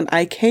quotes when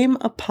I came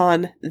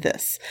upon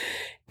this.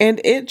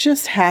 And it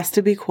just has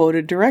to be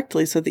quoted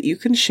directly so that you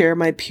can share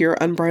my pure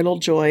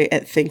unbridled joy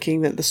at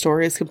thinking that the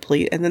story is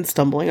complete and then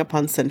stumbling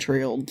upon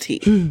century-old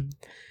tea.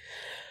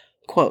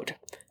 Quote,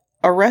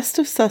 arrest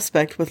of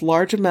suspect with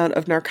large amount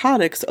of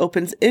narcotics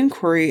opens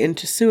inquiry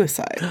into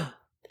suicide.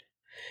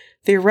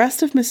 The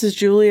arrest of Mrs.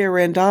 Julia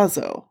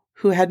Randazzo,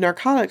 who had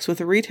narcotics with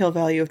a retail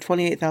value of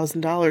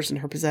 $28,000 in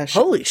her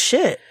possession. Holy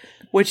shit.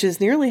 Which is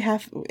nearly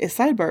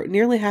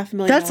nearly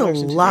 $500,000. That's a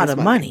lot of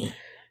money.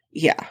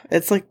 Yeah,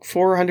 it's like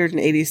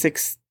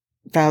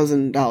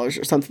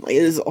 $486,000 or something.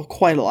 It is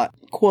quite a lot.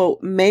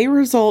 Quote, may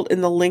result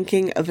in the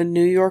linking of a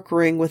New York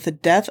ring with the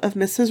death of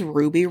Mrs.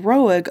 Ruby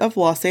Roeg of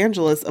Los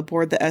Angeles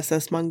aboard the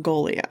SS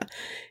Mongolia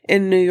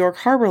in New York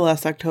Harbor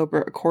last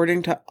October,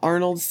 according to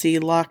Arnold C.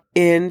 Locke,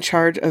 in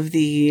charge of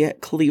the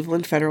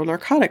Cleveland Federal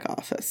Narcotic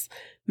Office.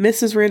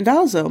 Mrs.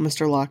 Randazzo,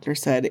 Mr. Lochner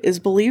said, is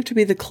believed to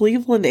be the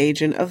Cleveland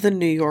agent of the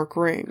New York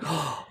ring.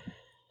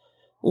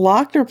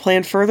 Lochner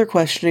planned further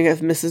questioning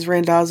of Mrs.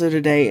 Randazzo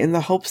today in the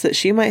hopes that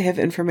she might have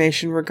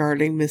information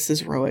regarding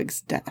Mrs.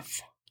 Roeg's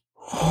death.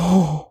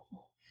 Oh.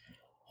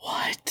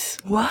 What?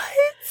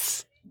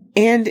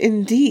 And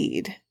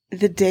indeed,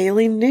 the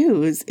Daily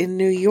News in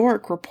New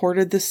York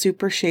reported the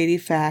super shady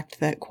fact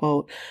that,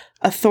 quote,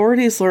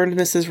 authorities learned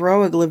Mrs.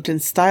 Roeg lived in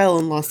style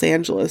in Los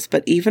Angeles,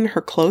 but even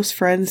her close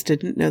friends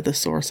didn't know the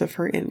source of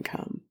her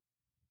income.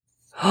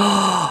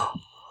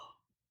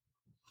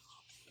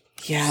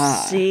 Yeah.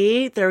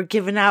 See, they're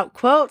giving out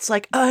quotes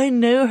like, I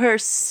knew her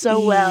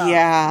so well.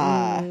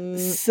 Yeah.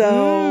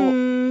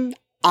 So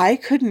I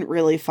couldn't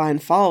really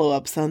find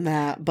follow-ups on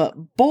that,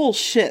 but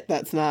bullshit,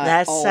 that's not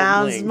that all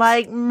sounds linked.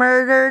 like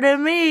murder to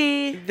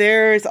me.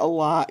 There's a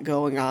lot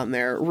going on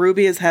there.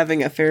 Ruby is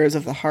having affairs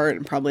of the heart,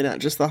 and probably not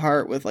just the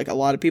heart, with like a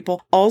lot of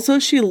people. Also,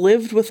 she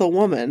lived with a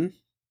woman.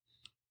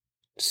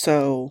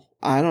 So,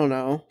 I don't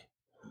know.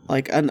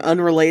 Like an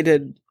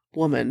unrelated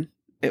woman,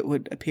 it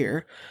would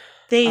appear.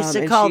 They used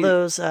to call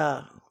those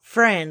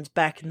friends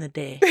back in the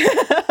day.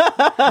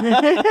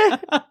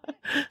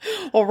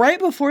 Well, right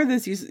before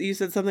this, you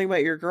said something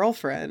about your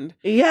girlfriend.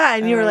 Yeah,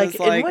 and you were like,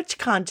 like, in which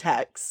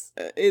context?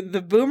 In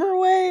the boomer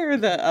way or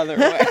the other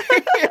way?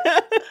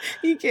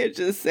 You can't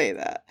just say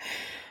that.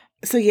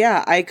 So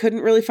yeah, I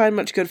couldn't really find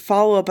much good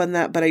follow-up on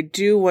that, but I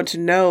do want to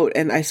note,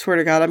 and I swear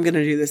to God, I'm going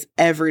to do this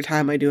every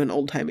time I do an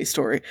old-timey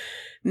story,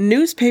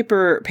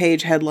 newspaper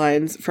page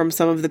headlines from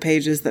some of the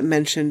pages that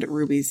mentioned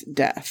Ruby's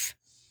death.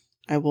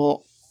 I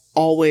will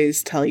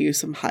always tell you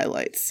some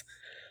highlights.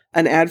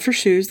 An ad for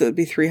shoes that would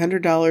be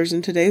 $300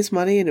 in today's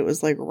money, and it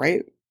was like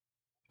right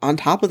on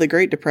top of the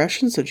Great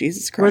Depression, so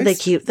Jesus Christ. Were they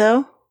cute,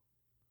 though?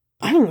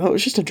 I don't know, it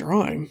was just a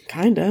drawing,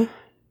 kinda.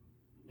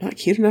 Not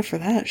cute enough for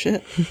that,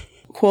 shit.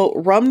 Quote,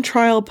 rum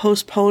trial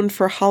postponed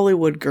for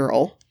Hollywood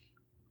girl.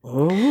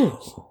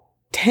 Oh.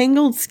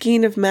 Tangled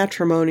skein of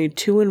matrimony,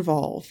 2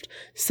 involved.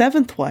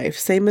 7th wife,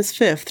 same as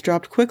 5th,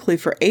 dropped quickly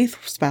for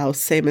 8th spouse,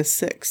 same as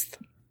 6th.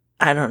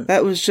 I don't...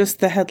 That was just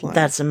the headline.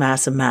 That's a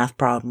massive math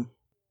problem.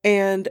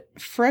 And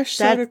fresh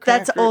soda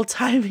cracker. That's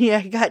old-timey.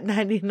 I got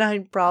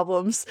 99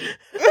 problems.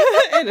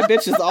 And a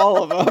bitch is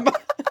all of them.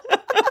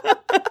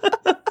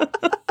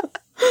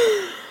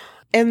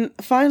 And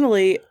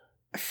finally,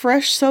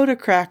 fresh soda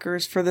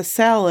crackers for the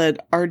salad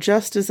are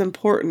just as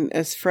important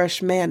as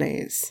fresh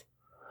mayonnaise.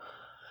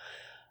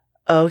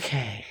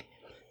 Okay.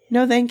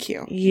 No, thank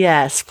you.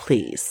 Yes,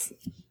 please.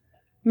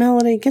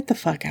 Melanie, get the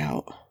fuck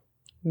out.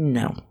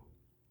 No.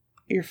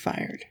 You're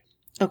fired.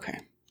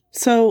 Okay.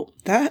 So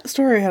that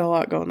story had a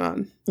lot going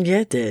on. Yeah,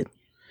 it did.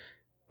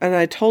 And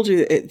I told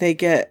you they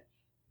get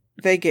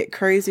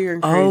crazier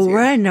and crazier. Oh,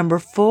 we're at number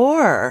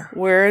 4.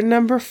 We're at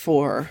number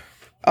 4.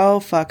 Oh,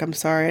 fuck. I'm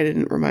sorry I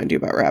didn't remind you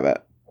about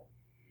Rabbit.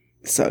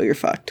 So you're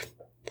fucked.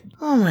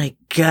 Oh my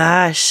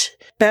gosh.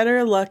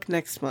 Better luck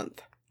next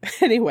month.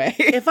 Anyway.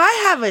 If I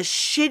have a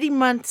shitty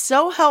month,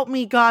 so help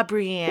me God,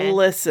 Brienne.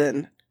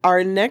 Listen,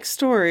 our next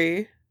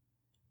story,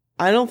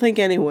 I don't think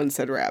anyone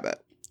said Rabbit.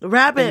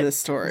 Rabbit. In this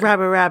story.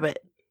 Rabbit.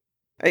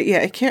 Yeah,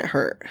 it can't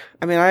hurt.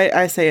 I mean,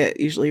 I say it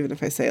usually even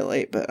if I say it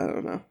late, but I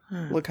don't know.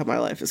 Look how my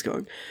life is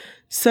going.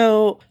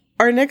 So,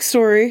 our next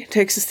story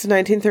takes us to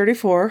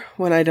 1934,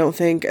 when I don't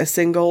think a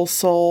single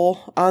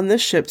soul on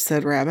this ship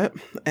said Rabbit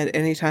at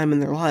any time in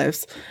their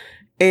lives.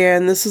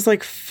 And this was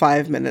like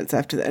 5 minutes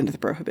after the end of the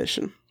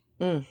Prohibition.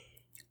 Mm.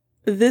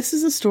 This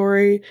is a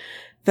story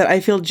that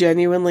I feel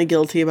genuinely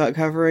guilty about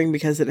covering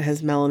because it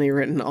has Melanie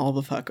written all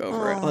the fuck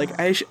over it. Like,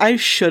 I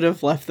should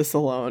have left this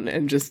alone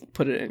and just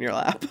put it in your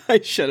lap.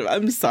 I should have.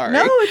 I'm sorry.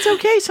 No, it's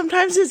okay.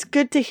 Sometimes it's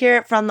good to hear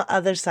it from the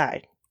other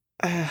side.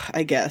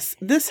 I guess.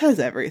 This has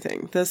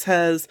everything. This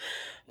has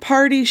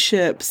party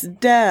ships,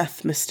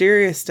 death,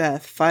 mysterious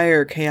death,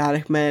 fire,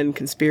 chaotic men,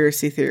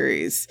 conspiracy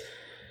theories.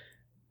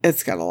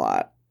 It's got a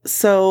lot.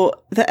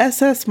 So, the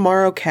SS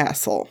Morro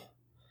Castle.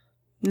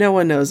 No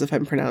one knows if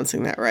I'm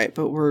pronouncing that right,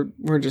 but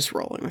we're just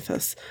rolling with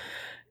this.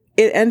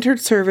 It entered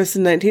service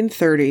in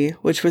 1930,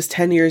 which was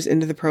 10 years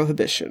into the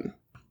Prohibition.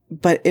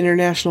 But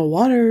international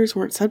waters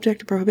weren't subject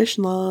to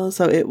Prohibition laws,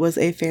 so it was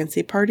a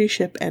fancy party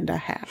ship and a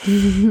half.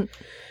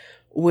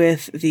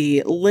 With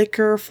the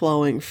liquor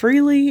flowing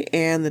freely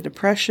and the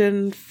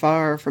depression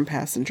far from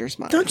passengers'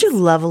 minds. Don't you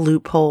love a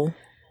loophole?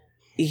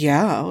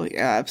 Yeah,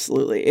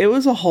 absolutely. It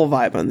was a whole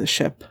vibe on the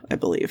ship, I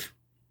believe.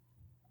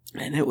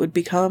 And it would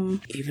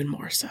become even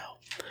more so.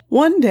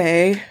 One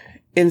day,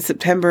 in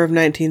September of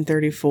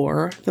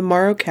 1934, the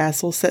Morro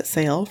Castle set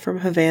sail from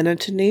Havana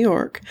to New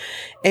York,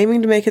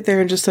 aiming to make it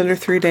there in just under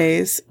 3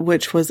 days,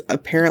 which was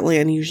apparently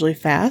unusually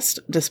fast,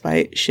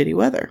 despite shitty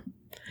weather.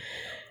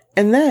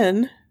 And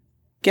then,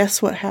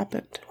 guess what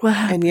happened? What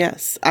happened? And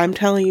yes, I'm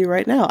telling you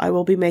right now, I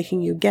will be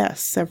making you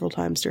guess several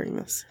times during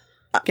this.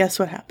 Guess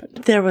what happened?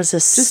 There was a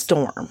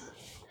storm.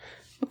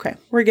 Okay,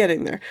 we're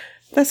getting there.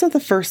 That's not the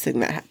first thing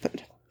that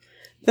happened.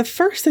 The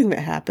first thing that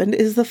happened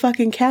is the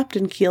fucking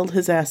captain keeled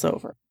his ass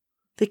over.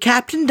 The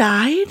captain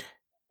died?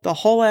 The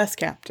whole ass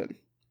captain.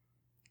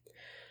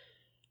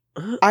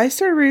 I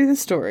started reading the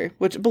story,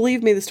 which,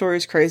 believe me, the story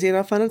is crazy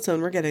enough on its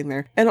own. We're getting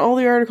there. And all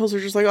the articles are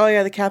just like, oh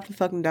yeah, the captain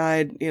fucking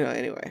died,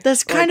 anyway.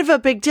 That's kind of a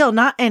big deal.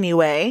 Not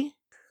anyway.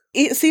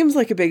 It seems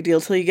like a big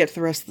deal till you get to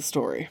the rest of the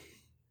story.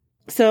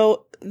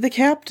 So, the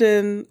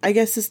captain, I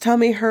guess his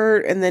tummy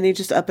hurt, and then he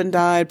just up and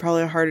died,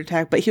 probably a heart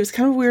attack, but he was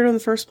kind of weird in the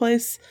first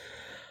place.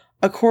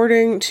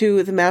 According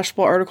to the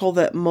Mashable article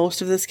that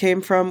most of this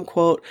came from,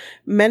 quote,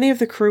 many of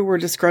the crew were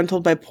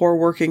disgruntled by poor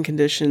working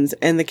conditions,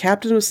 and the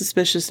captain was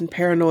suspicious and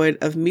paranoid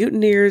of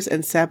mutineers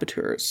and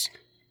saboteurs.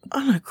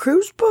 On a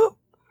cruise boat?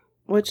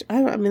 Which,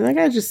 that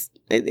guy just,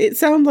 it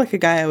sounds like a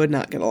guy I would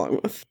not get along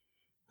with.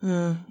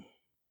 I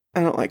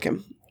don't like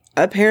him.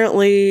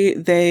 Apparently,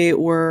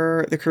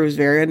 the crew was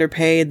very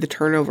underpaid, the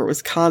turnover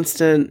was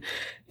constant,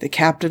 the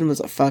captain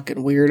was a fucking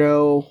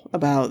weirdo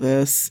about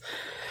this.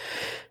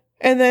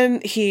 And then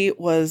he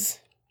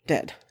was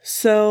dead.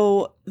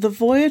 So the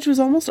voyage was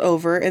almost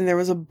over, and there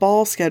was a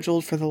ball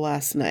scheduled for the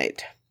last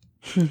night.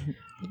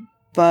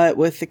 But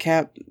with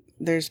the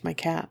there's my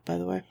cat, by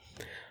the way.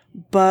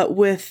 But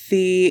with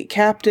the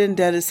captain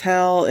dead as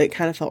hell, it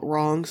kind of felt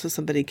wrong, so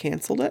somebody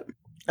canceled it.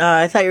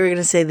 I thought you were going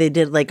to say they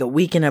did like a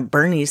Weekend at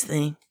Bernie's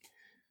thing.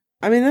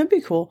 That'd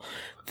be cool.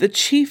 The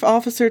chief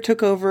officer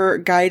took over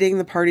guiding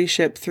the party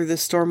ship through the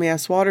stormy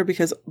ass water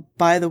because,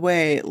 by the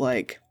way,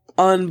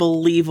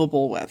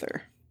 unbelievable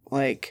weather.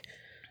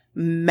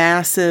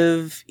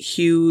 Massive,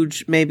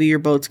 huge, maybe your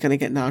boat's going to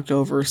get knocked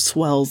over,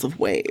 swells of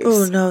waves.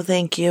 Oh, no,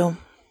 thank you.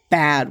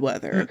 Bad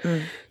weather.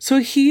 So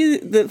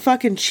the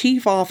fucking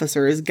chief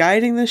officer, is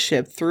guiding the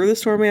ship through the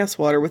stormy ass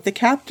water with the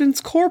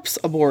captain's corpse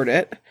aboard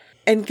it.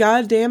 And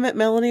god damn it,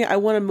 Melanie, I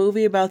want a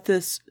movie about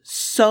this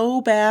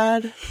so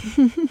bad.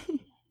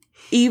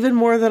 Even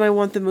more than I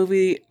want the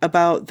movie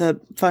about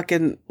the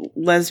fucking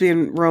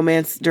lesbian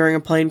romance during a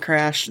plane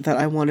crash that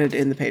I wanted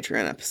in the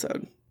Patreon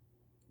episode.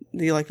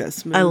 Do you like that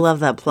smooth? I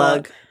love that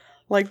plug.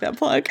 Like that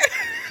plug.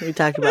 We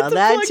talked about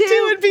that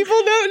too. And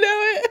people don't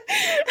know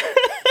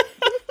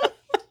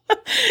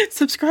it.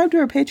 Subscribe to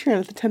our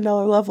Patreon at the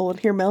 $10 level and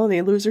hear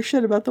Melanie lose her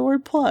shit about the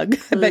word plug.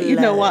 I bet you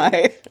know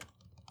why.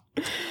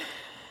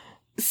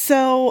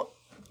 So,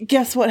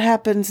 guess what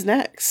happens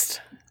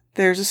next?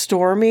 There's a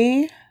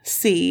stormy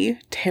sea,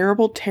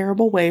 terrible,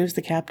 terrible waves.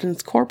 The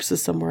captain's corpse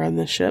is somewhere on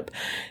this ship.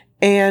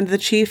 And the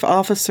chief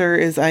officer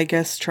is, I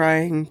guess,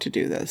 trying to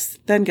do this.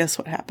 Then guess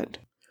what happened?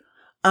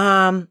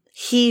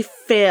 He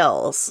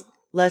fails.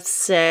 Let's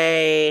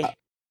say...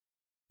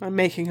 I'm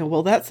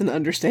making that's an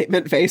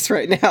understatement face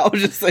right now,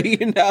 just so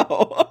you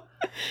know.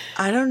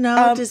 I don't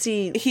know. Does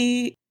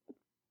he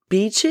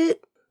beach it?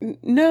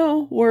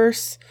 No,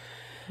 worse.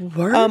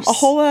 Worse? A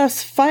whole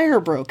ass fire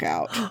broke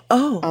out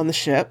on the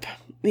ship.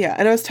 Yeah,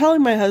 and I was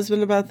telling my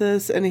husband about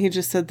this, and he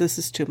just said, this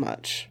is too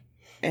much.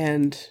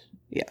 And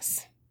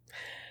yes,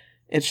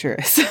 it sure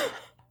is.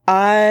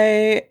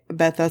 I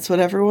bet that's what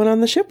everyone on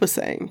the ship was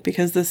saying,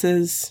 because this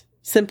is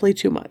simply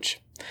too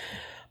much.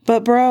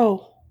 But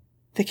bro,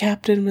 the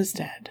captain was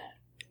dead.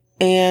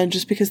 And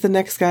just because the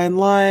next guy in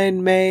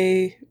line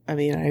I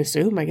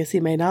guess he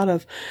may not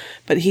have,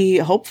 but he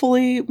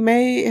hopefully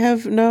may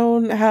have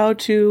known how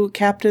to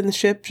captain the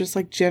ship, just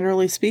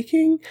generally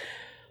speaking.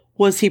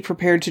 Was he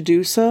prepared to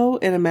do so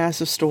in a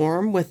massive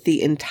storm with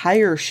the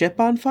entire ship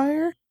on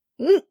fire?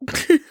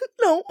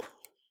 No.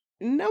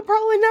 No,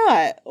 probably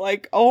not.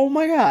 Oh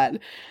my god.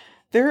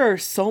 There are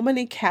so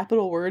many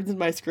capital words in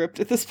my script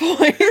at this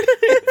point.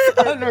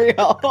 It's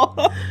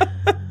unreal.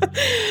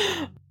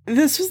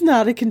 This was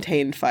not a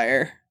contained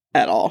fire.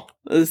 at all.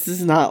 This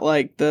is not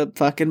like the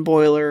fucking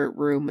boiler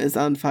room is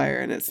on fire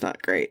and it's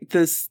not great.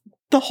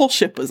 The whole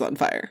ship was on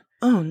fire.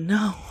 Oh,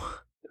 no.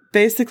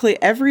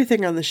 Basically,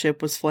 everything on the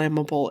ship was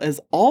flammable as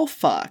all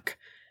fuck.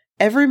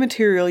 Every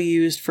material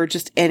used for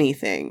just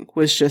anything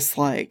was just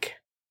like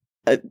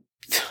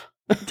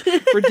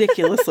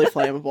ridiculously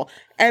flammable.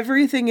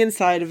 Everything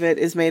inside of it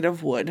is made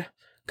of wood,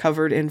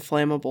 covered in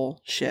flammable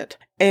shit.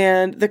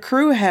 And the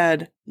crew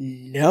had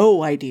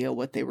no idea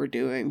what they were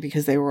doing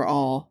because they were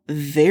all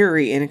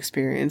very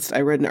inexperienced.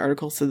 I read an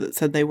article that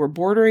said they were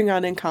bordering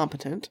on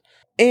incompetent.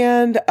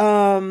 And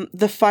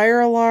the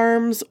fire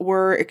alarms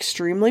were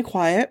extremely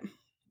quiet.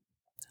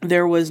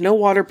 There was no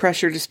water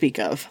pressure to speak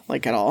of,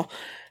 like at all.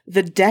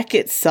 The deck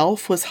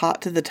itself was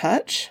hot to the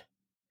touch.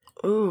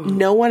 Ooh.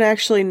 No one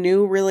actually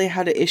knew really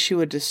how to issue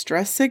a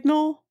distress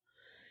signal.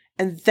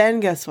 And then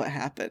guess what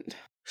happened?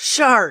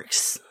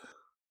 Sharks.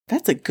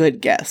 That's a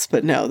good guess,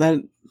 but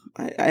no,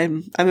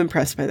 I'm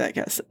impressed by that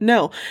guess.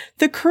 No,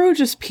 the crew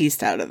just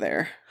pieced out of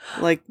there.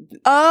 Like,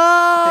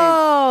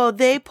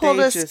 they pulled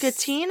a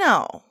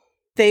Scatino.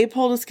 They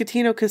pulled a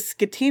Scatino because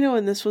Scatino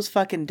and this was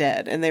fucking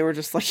dead, and they were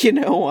just like, you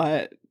know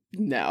what?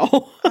 No.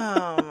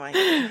 Oh my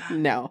God.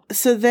 No.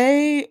 So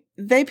they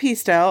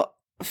pieced out.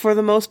 For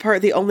the most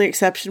part, the only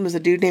exception was a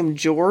dude named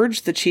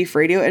George, the chief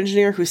radio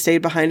engineer, who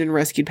stayed behind and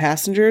rescued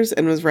passengers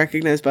and was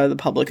recognized by the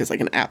public as like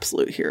an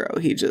absolute hero.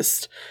 He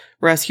just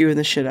rescuing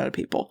the shit out of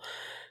people.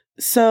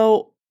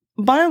 So,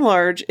 by and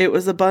large, it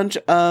was a bunch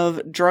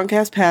of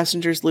drunk-ass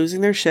passengers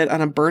losing their shit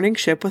on a burning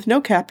ship with no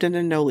captain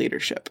and no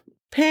leadership.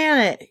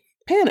 Panic.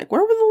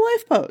 Where were the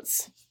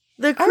lifeboats?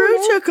 The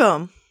crew took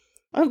them.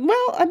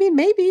 Well, I mean,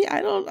 maybe.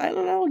 I don't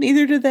know.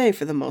 Neither did they,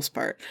 for the most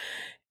part.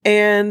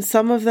 And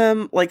some of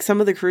them, like some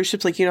of the cruise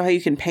ships, like, you know how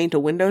you can paint a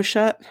window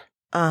shut?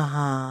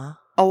 Uh-huh.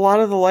 A lot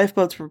of the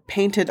lifeboats were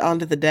painted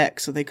onto the deck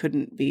so they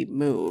couldn't be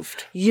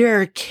moved.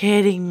 You're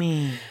kidding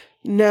me.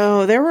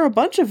 No, there were a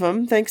bunch of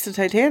them, thanks to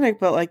Titanic,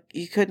 but, like,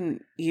 you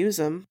couldn't use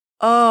them.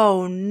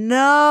 Oh,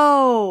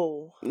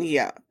 no.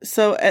 Yeah.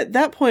 So at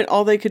that point,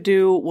 all they could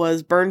do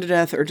was burn to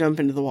death or jump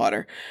into the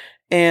water.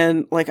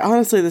 And, like,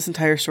 honestly, this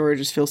entire story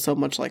just feels so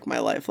much like my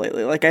life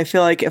lately. Like, I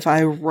feel like if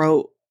I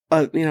wrote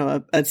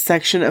a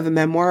section of a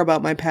memoir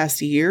about my past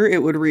year,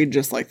 it would read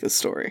just like this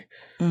story.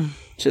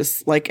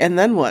 Just like, and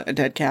then what? A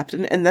dead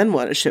captain, and then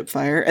what? A ship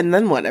fire, and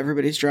then what?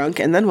 Everybody's drunk,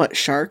 and then what?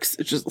 Sharks.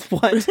 It's just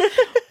what?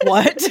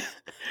 What?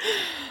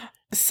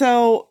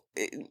 So,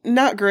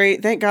 not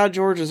great. Thank God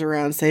George is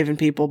around saving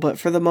people, but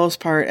for the most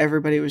part,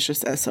 everybody was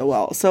just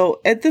SOL. So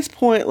at this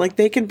point, like,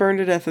 they can burn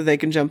to death or they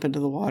can jump into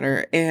the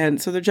water.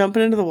 And so they're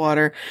jumping into the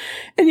water,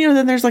 and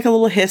then there's like a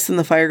little hiss and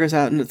the fire goes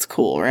out and it's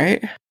cool,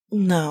 right?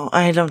 No,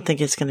 I don't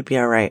think it's going to be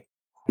all right.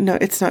 No,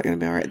 it's not going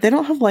to be all right. They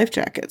don't have life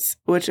jackets,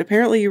 which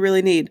apparently you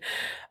really need,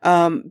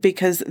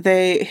 because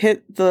they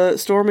hit the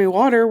stormy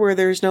water where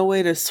there's no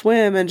way to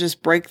swim and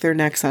just break their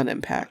necks on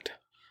impact.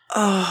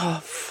 Oh,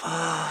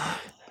 fuck.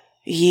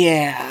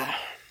 Yeah.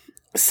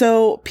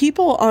 So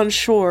people on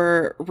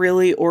shore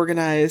really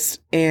organized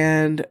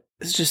and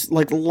just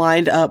like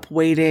lined up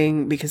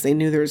waiting because they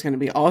knew there was going to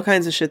be all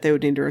kinds of shit they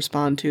would need to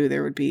respond to.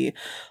 There would be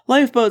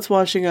lifeboats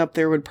washing up.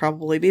 There would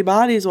probably be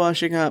bodies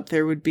washing up.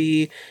 There would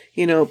be,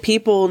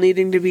 people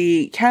needing to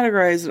be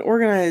categorized and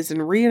organized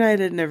and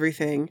reunited and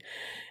everything.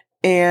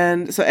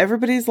 And so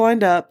everybody's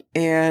lined up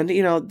and,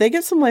 they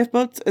get some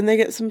lifeboats and they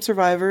get some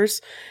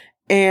survivors.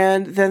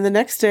 And then the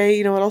next day,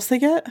 you know what else they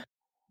get?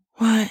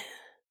 What?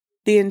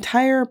 The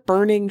entire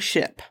burning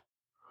ship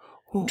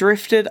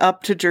drifted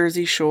up to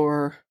Jersey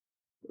Shore,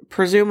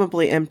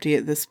 presumably empty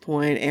at this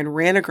point, and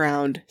ran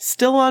aground,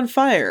 still on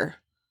fire.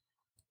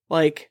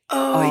 Like,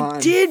 oh,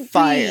 it did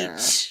fire.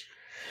 Beach.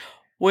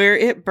 Where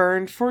it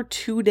burned for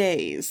 2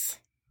 days.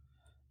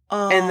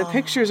 And the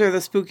pictures are the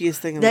spookiest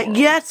thing in the world.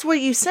 That's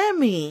what you sent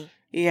me.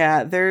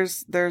 Yeah,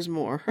 there's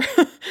more.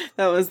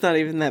 That was not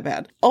even that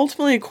bad.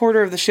 Ultimately, a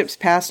quarter of the ship's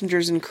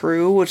passengers and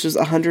crew, which is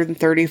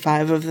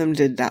 135 of them,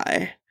 did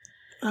die.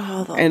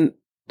 And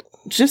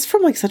just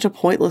from like such a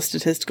pointless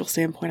statistical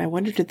standpoint, I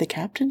wonder, did the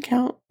captain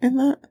count in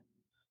that?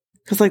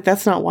 Because like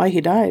that's not why he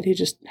died. He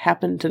just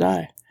happened to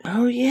die.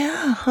 Oh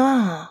yeah,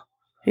 huh?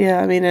 Yeah,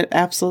 I mean it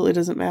absolutely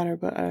doesn't matter.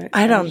 But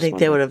I don't think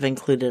they would have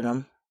included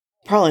him.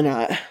 Probably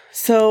not.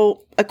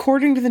 So,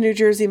 according to the New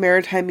Jersey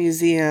Maritime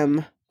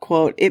Museum,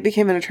 quote, it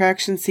became an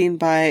attraction seen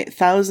by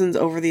thousands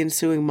over the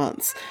ensuing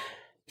months.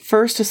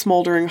 First a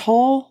smoldering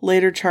hull,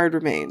 later charred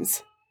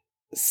remains.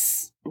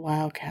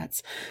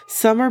 Wildcats.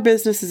 Summer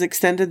businesses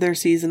extended their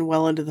season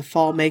well into the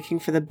fall, making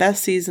for the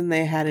best season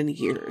they had in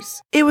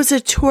years. It was a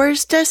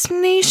tourist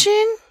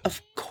destination?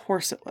 Of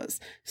course it was.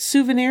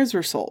 Souvenirs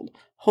were sold.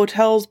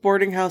 Hotels,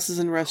 boarding houses,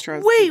 and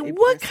restaurants. Wait,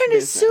 what kind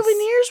of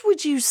souvenirs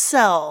would you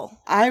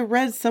sell? I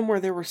read somewhere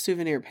there were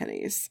souvenir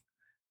pennies.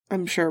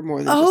 I'm sure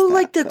more than just that. Oh,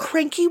 like the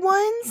cranky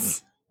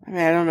ones? I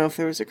mean, I don't know if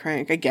there was a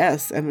crank. I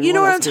guess. I mean, you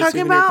know what I'm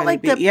talking about?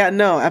 Like Yeah,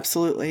 no,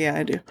 absolutely. Yeah,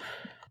 I do.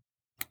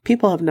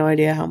 People have no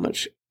idea how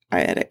much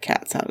I edit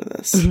cats out of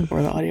this,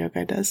 or the audio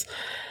guy does.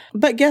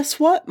 But guess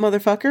what,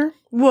 motherfucker?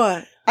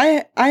 What?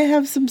 I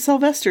have some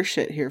Sylvester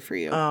shit here for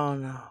you. Oh,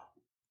 no.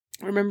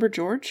 Remember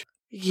George,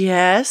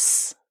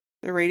 Yes.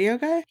 the radio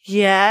guy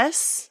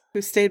Yes.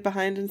 who stayed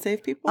behind and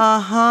saved people?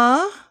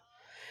 Uh-huh.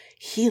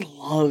 He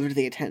loved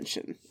the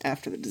attention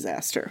after the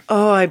disaster.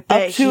 Oh, I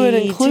bet Up to and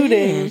he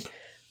including did.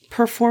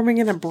 performing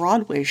in a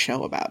Broadway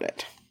show about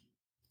it.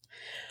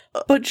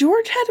 But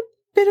George had a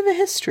bit of a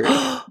history.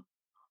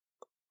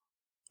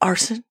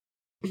 Arson?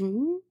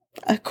 Mhm.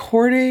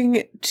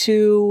 According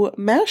to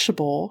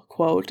Mashable,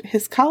 quote,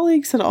 his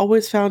colleagues had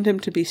always found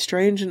him to be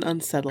strange and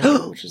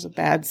unsettling, which is a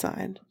bad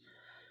sign.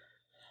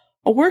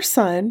 A worse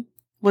sign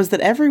was that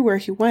everywhere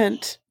he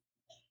went,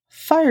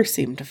 fire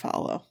seemed to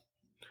follow.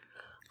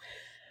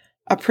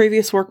 A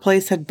previous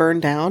workplace had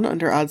burned down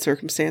under odd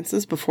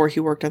circumstances before he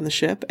worked on the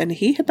ship, and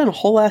he had been a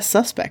whole-ass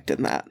suspect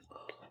in that.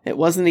 It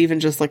wasn't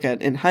even just like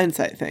an in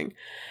hindsight thing.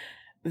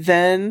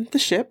 Then the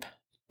ship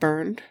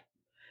burned.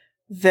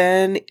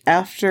 Then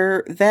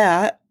after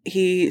that,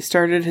 he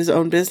started his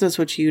own business,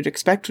 which you'd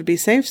expect would be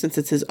safe since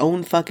it's his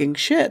own fucking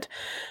shit.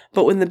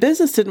 But when the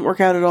business didn't work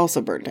out, it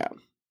also burned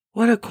down.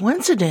 What a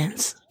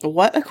coincidence.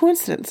 What a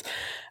coincidence.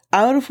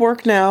 Out of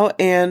work now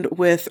and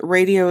with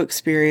radio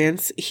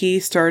experience, he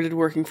started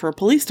working for a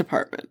police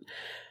department.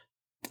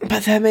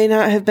 But that may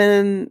not have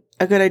been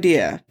a good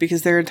idea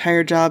because their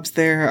entire jobs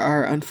there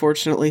are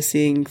unfortunately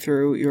seeing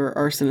through your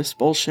arsonist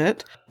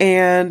bullshit.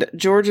 And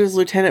George's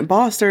lieutenant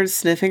boss started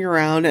sniffing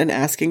around and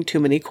asking too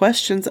many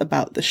questions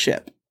about the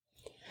ship.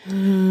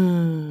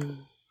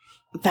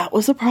 That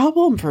was a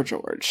problem for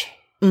George.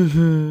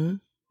 Mm-hmm.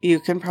 You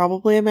can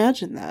probably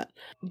imagine that.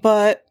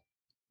 But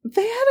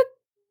they had a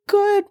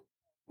good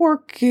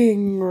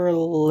working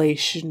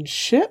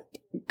relationship.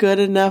 Good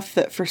enough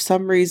that for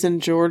some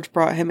reason George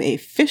brought him a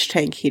fish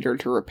tank heater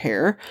to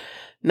repair.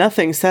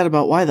 Nothing said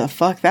about why the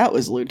fuck that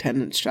was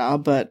Lieutenant's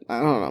job, but I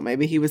don't know,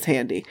 maybe he was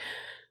handy.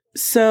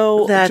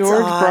 So That's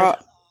George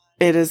odd.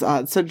 it is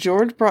odd. So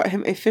George brought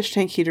him a fish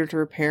tank heater to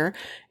repair,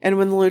 and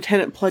when the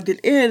lieutenant plugged it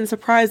in,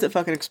 surprise, it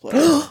fucking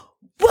exploded.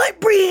 What,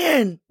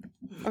 Brienne?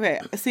 Okay,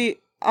 see,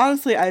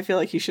 honestly, I feel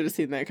like you should have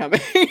seen that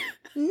coming.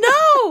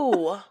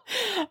 No!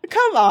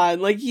 Come on,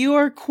 like you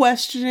are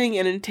questioning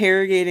and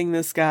interrogating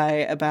this guy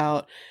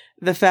about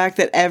the fact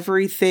that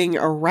everything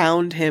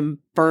around him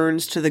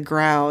burns to the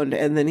ground,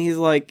 and then he's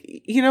like,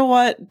 you know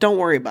what? Don't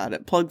worry about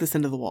it. Plug this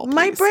into the wall, please.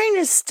 My brain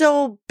is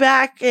still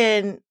back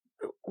in,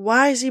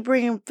 why is he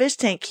bringing fish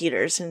tank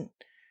heaters? And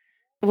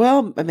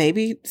Well,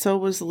 maybe so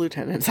was the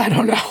lieutenant's. I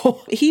don't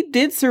know. He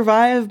did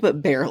survive,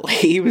 but barely.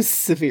 He was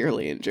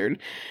severely injured.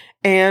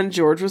 And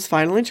George was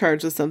finally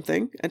charged with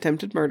something,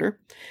 attempted murder.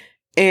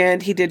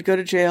 And he did go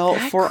to jail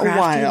that for a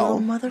crafty while.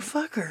 little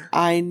motherfucker.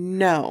 I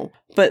know.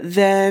 But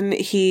then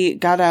he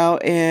got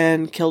out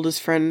and killed his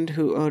friend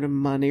who owed him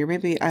money. Or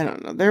maybe, I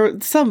don't know.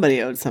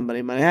 Somebody owed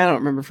somebody money. I don't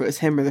remember if it was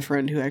him or the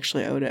friend who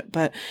actually owed it.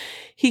 But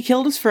he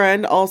killed his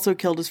friend, also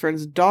killed his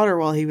friend's daughter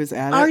while he was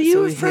at it. Are you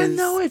So a friend,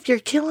 though, if you're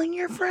killing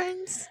your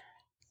friends?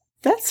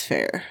 That's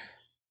fair.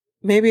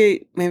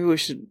 Maybe we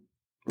should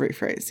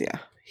rephrase, yeah.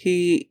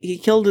 He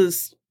killed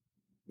his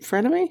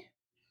frenemy?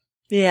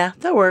 Yeah,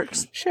 that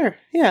works. Sure,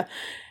 yeah.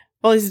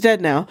 Well, he's dead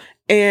now.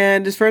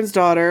 And his friend's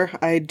daughter,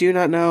 I do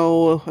not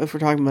know if we're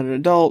talking about an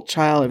adult,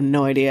 child, I have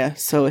no idea.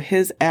 So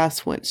his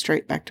ass went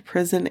straight back to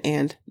prison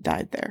and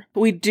died there.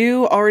 We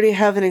do already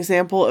have an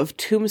example of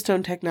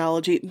tombstone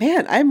technology.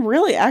 Man, I'm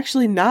really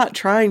actually not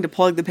trying to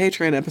plug the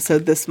Patreon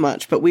episode this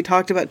much, but we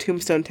talked about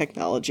tombstone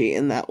technology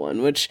in that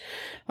one, which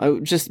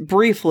just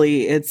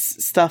briefly,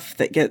 it's stuff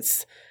that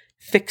gets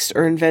fixed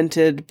or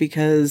invented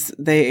because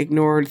they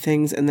ignored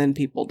things and then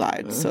people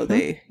died. Mm-hmm. So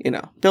they,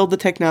 build the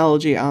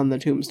technology on the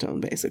tombstone,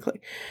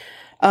 basically.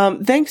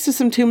 Thanks to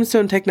some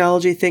tombstone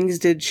technology, things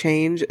did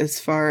change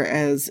as far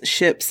as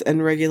ships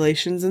and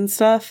regulations and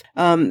stuff.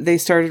 They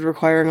started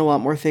requiring a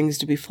lot more things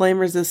to be flame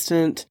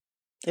resistant.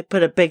 They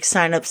put a big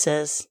sign up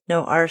says,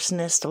 no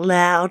arsonist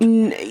allowed.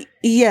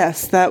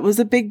 Yes, that was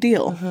a big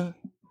deal. Mm-hmm.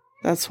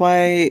 That's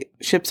why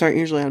ships aren't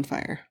usually on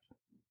fire.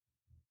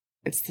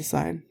 It's the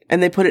sign.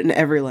 And they put it in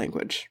every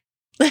language.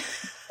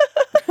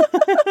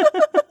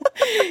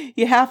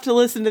 You have to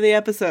listen to the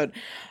episode.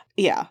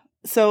 Yeah.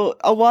 So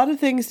a lot of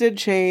things did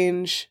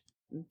change.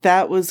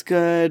 That was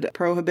good.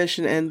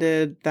 Prohibition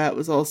ended. That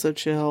was also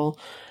chill.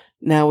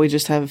 Now we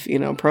just have,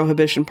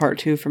 Prohibition Part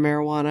 2 for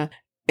marijuana.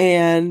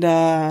 And,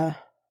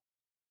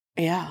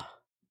 yeah.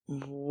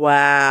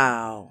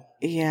 Wow.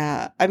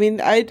 Yeah. I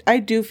mean, I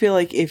do feel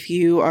like if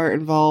you are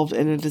involved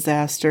in a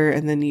disaster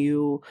and then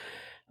you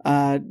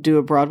do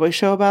a Broadway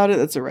show about it,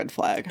 that's a red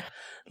flag.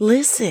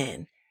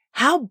 Listen,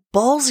 how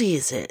ballsy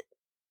is it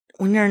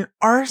when you're an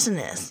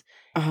arsonist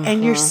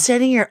and you're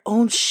setting your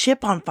own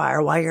ship on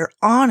fire while you're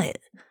on it?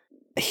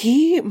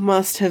 He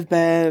must have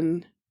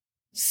been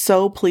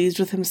so pleased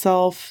with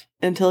himself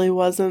until he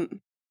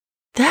wasn't.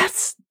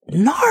 That's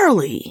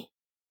gnarly.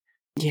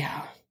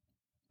 Yeah.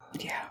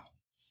 Yeah.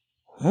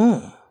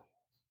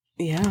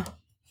 Yeah.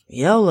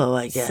 YOLO,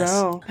 I guess.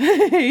 So,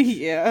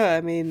 yeah,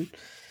 I mean,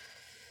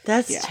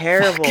 That's Yeah,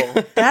 terrible.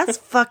 fuck. That's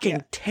fucking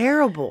Yeah.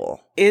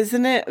 terrible.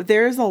 Isn't it?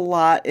 There's a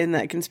lot in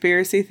that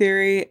conspiracy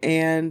theory,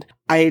 and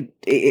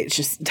it's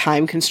just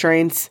time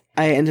constraints.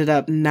 I ended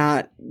up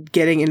not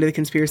getting into the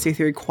conspiracy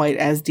theory quite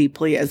as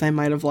deeply as I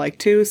might have liked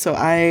to. So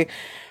I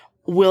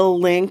will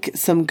link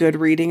some good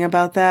reading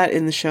about that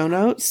in the show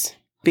notes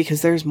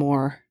because there's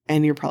more,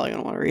 and you're probably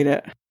going to want to read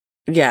it.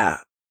 Yeah,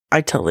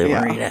 I totally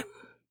want to Yeah. read it.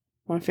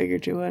 I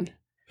figured you would.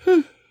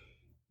 Hmm.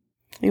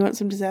 You want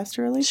some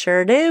disaster relief?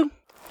 Sure do.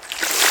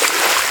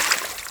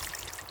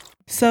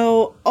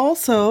 So,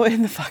 also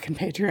in the fucking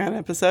Patreon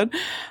episode,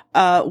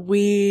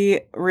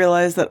 we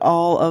realized that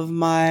all of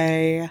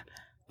my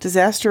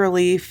disaster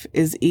relief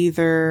is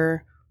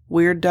either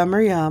weird, dumb,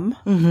 or yum.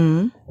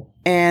 Mm-hmm.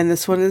 And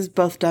this one is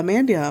both dumb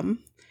and yum.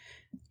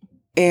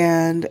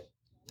 And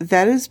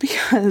that is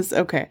because,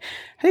 okay,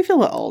 how do you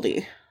feel about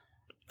Aldi?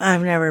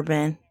 I've never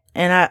been.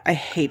 And I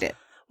hate it.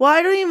 well,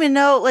 I don't even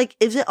know, like,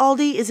 is it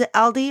Aldi? Is it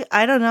Aldi?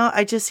 I don't know.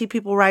 I just see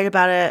people write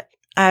about it.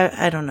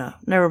 I don't know.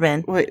 Never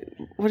been. Wait,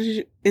 what did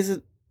you, is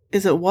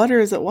it what or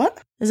is it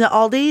what? Is it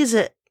Aldi? Is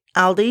it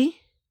Aldi?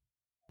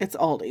 It's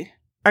Aldi.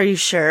 Are you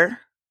sure?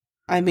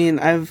 I mean,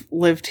 I've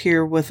lived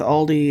here with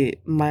Aldi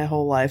my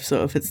whole life,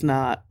 so if it's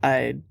not,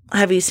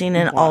 Have you seen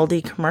an What?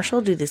 Aldi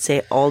commercial? Do they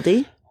say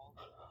Aldi?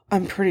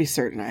 I'm pretty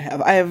certain I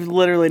have. I have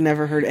literally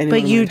never heard anyone. But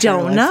in my you entire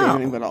don't life say know.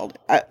 anything but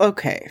Aldi.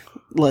 Okay,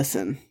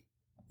 listen.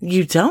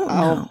 You don't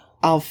know.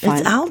 I'll find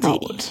It's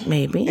Aldi, out.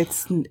 maybe.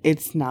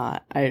 It's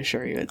not. I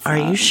assure you, it's Are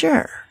not. you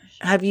sure?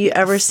 Have you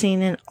ever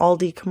seen an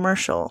Aldi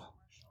commercial?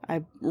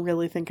 I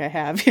really think I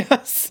have.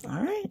 Yes.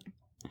 All right.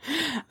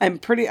 I'm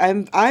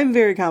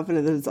very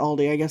confident that it's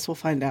Aldi. I guess we'll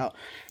find out.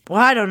 Well,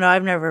 I don't know.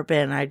 I've never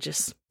been. I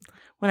just,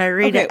 when I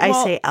read Okay, it, I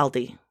well- say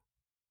Aldi.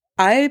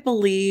 I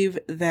believe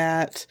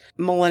that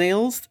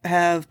millennials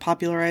have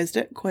popularized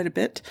it quite a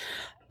bit.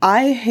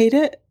 I hate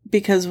it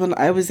because when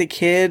I was a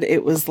kid,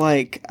 it was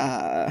like,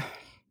 God,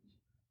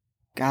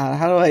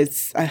 how do I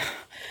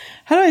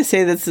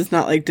say this is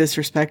not like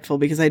disrespectful,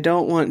 because I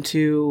don't want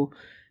to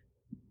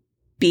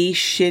be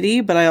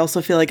shitty, but I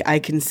also feel like I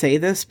can say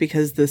this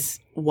because this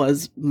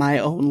was my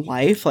own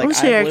life. Like, What's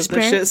I've your lived this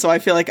experience? shit, so I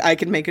feel like I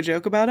can make a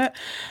joke about it.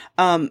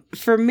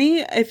 For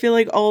me, I feel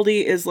like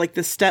Aldi is like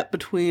the step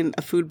between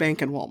a food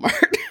bank and Walmart.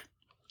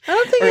 I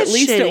don't think Or at it's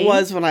least shitty. it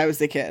was when I was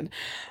a kid.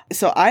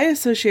 So I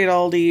associate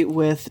Aldi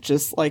with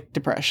just like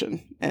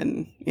depression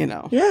and,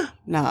 Yeah.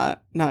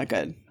 not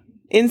good.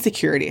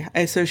 Insecurity. I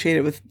associate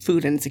it with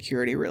food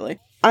insecurity, really.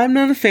 I'm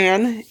not a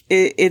fan.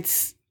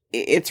 It's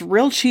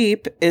real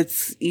cheap.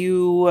 It's,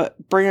 you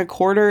bring a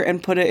quarter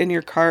and put it in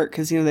your cart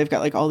because, they've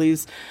got like all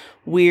these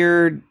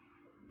weird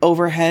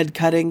overhead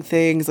cutting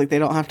things. Like, they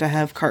don't have to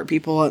have cart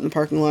people out in the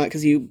parking lot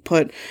because you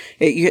put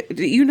it,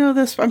 you know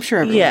this, I'm sure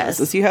everyone knows Yes.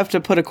 this. You have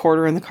to put a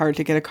quarter in the cart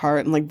to get a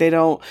cart, and like,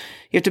 you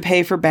have to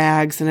pay for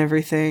bags and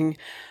everything.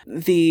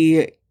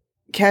 The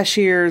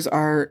cashiers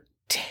are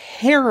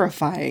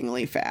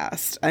terrifyingly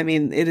fast. I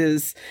mean, it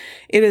is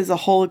a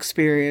whole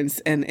experience,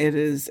 and it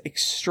is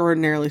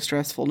extraordinarily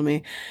stressful to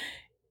me.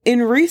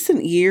 In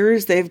recent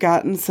years, they've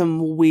gotten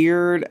some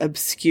weird,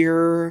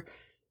 obscure,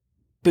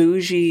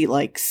 bougie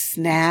like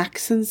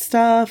snacks and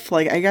stuff.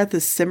 Like, I got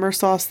this simmer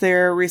sauce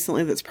there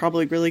recently that's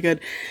probably really good.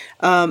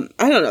 I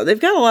don't know. They've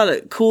got a lot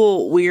of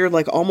cool, weird,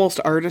 like almost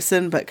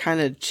artisan but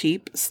kind of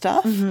cheap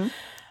stuff. Mm-hmm.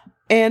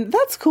 And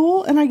that's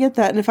cool, and I get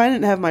that. And if I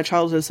didn't have my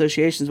childhood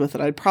associations with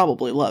it, I'd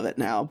probably love it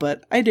now,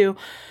 but I do.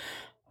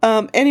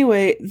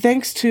 Anyway,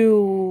 thanks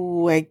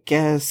to, I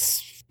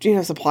guess,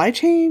 supply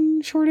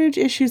chain shortage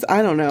issues,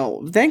 I don't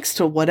know. Thanks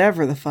to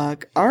whatever the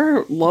fuck,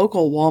 our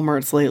local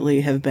Walmarts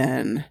lately have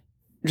been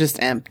just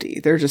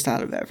empty. They're just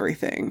out of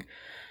everything.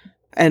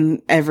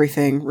 And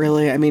everything,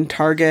 really. I mean,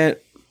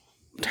 Target,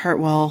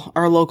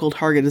 our local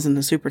Target isn't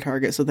a super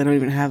Target, so they don't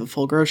even have a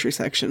full grocery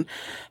section.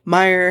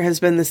 Meijer has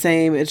been the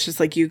same. It's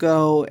just like, you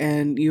go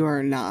and you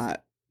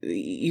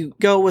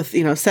go with,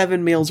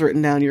 7 meals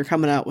written down, you're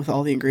coming out with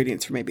all the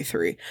ingredients for maybe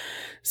 3.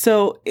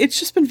 So it's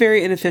just been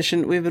very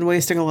inefficient. We've been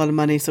wasting a lot of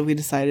money, so we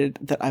decided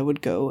that I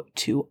would go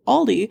to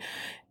Aldi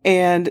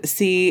and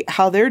see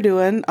how they're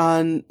doing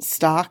on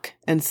stock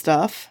and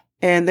stuff.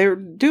 And they're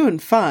doing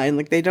fine.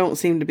 Like, they don't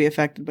seem to be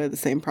affected by the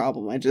same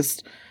problem. I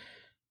just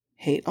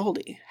hate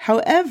Aldi.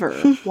 However,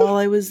 while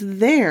I was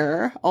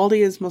there, Aldi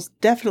is most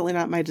definitely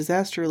not my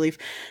disaster relief,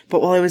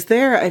 but while I was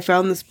there, I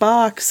found this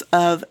box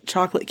of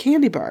chocolate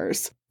candy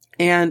bars.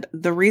 And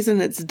the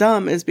reason it's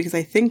dumb is because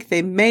I think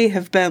they may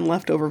have been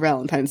leftover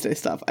Valentine's Day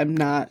stuff. I'm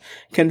not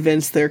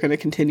convinced they're going to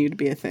continue to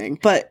be a thing.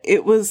 But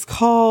it was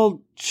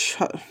called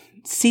CHOCEE.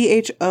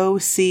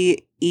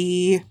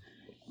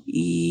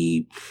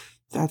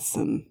 That's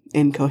some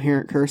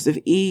incoherent cursive.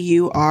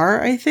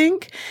 EUR, I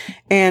think.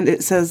 And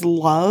it says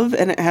love,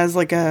 and it has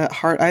like a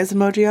heart eyes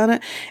emoji on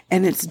it.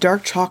 And it's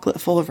dark chocolate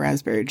full of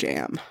raspberry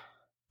jam.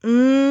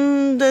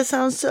 That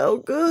sounds so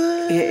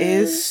good. It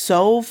is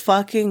so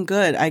fucking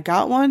good. I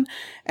got one,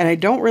 and I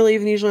don't really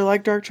even usually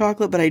like dark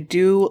chocolate, but I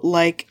do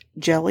like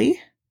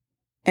jelly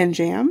and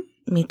jam.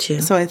 Me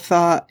too. So I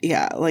thought,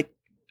 yeah, like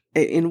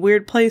in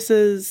weird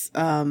places,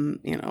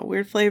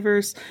 weird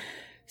flavors.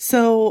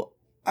 So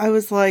I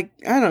was like,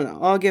 I don't know,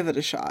 I'll give it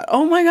a shot.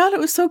 Oh my God, it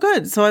was so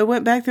good. So I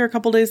went back there a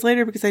couple days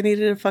later because I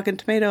needed a fucking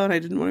tomato and I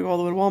didn't want to go all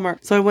the way to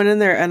Walmart. So I went in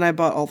there and I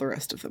bought all the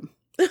rest of them.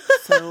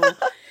 So,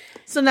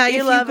 So now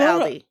you love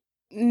Aldi.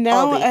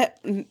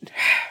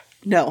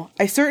 No,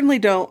 I certainly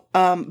don't.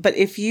 But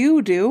if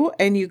you do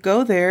and you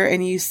go there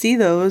and you see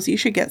those, you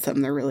should get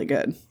some. They're really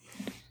good.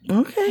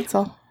 Okay. That's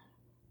all.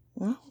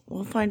 Well,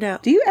 we'll find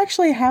out. Do you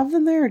actually have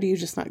them there or do you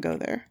just not go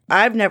there?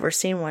 I've never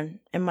seen one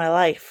in my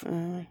life.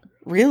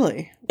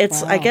 Really?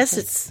 It's. Wow. I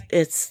guess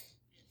it's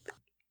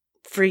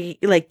free.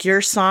 Like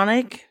your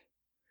Sonic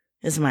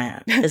is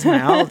my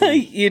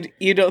Aldi.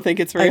 You don't think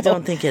it's real? I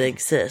don't think it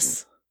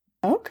exists.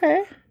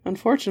 Okay.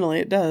 Unfortunately,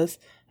 it does.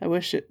 I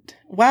wish it.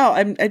 Wow.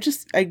 I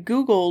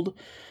Googled,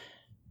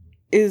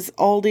 is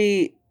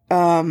Aldi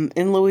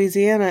in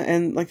Louisiana,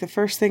 and like the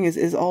first thing is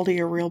Aldi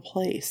a real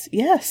place?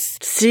 Yes.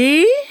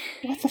 See?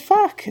 What the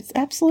fuck? It's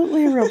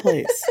absolutely a real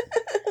place.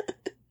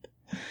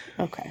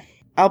 Okay.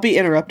 I'll be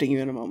interrupting you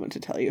in a moment to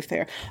tell you if they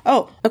are.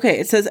 Oh, okay.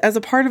 It says, as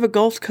a part of a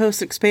Gulf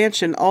Coast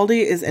expansion,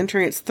 Aldi is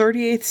entering its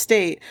 38th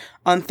state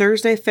on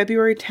Thursday,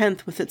 February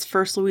 10th with its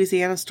first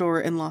Louisiana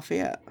store in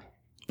Lafayette.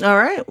 All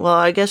right. Well,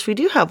 I guess we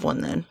do have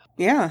one then.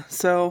 Yeah.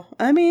 So,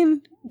 I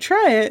mean,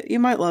 try it. You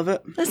might love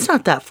it. It's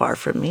not that far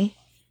from me.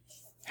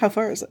 How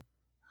far is it?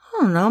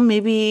 I don't know.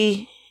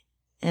 Maybe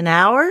an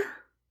hour?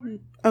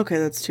 Okay,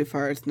 that's too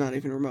far. It's not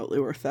even remotely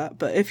worth that.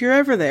 But if you're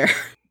ever there.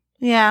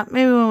 Yeah,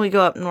 maybe when we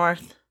go up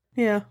north.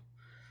 Yeah.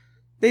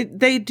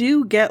 They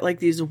do get like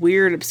these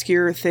weird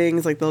obscure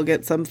things, like they'll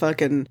get some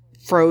fucking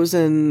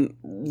frozen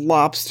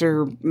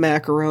lobster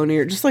macaroni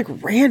or just like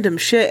random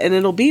shit, and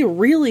it'll be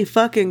really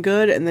fucking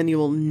good, and then you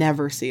will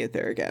never see it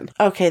there again.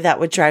 Okay, that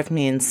would drive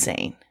me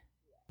insane.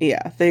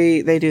 Yeah,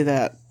 they do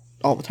that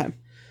all the time.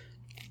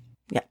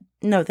 Yeah.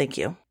 No, thank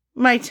you.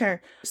 My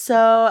turn. So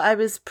I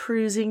was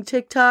perusing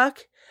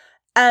TikTok,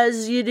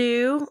 as you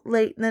do,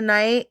 late in the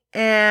night,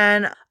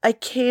 and I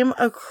came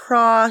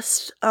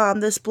across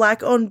this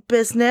Black-owned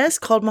business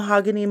called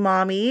Mahogany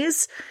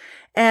Mommies,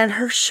 and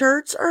her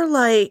shirts are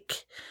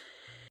like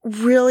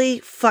really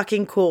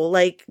fucking cool.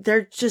 Like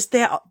they're just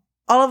all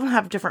of them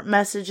have different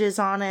messages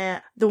on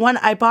it. The one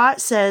I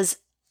bought says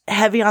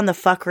 "heavy on the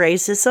fuck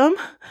racism,"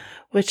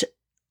 which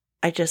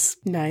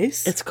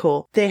nice. It's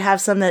cool. They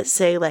have some that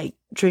say like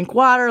drink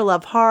water,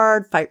 love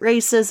hard, fight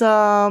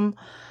racism.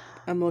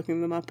 I'm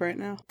looking them up right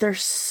now. They're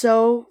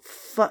so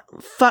fuck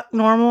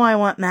normal. I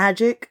want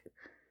magic.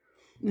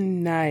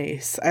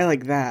 Nice. I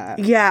like that.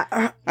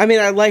 Yeah. I mean,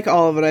 I like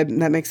all of it.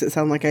 That makes it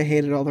sound like I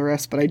hated all the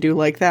rest, but I do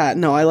like that.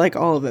 No, I like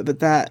all of it, but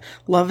that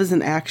love is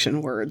an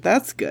action word.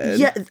 That's good.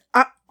 Yeah.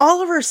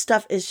 All of her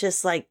stuff is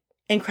just like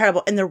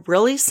incredible. And they're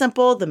really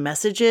simple. The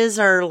messages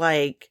are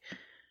like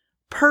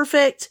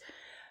perfect.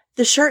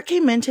 The shirt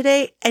came in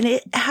today and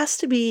it has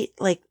to be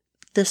like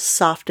the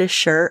softest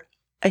shirt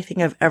I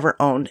think I've ever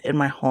owned in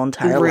my whole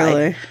entire life.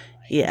 Really?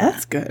 Yeah.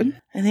 That's good.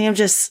 I think I'm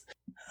just,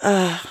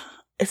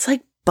 it's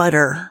like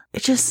butter.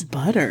 It's just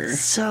butter.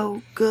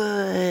 So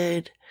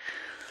good.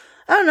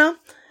 I don't know.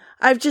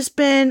 I've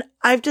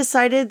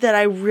decided that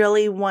I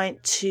really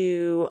want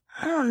to,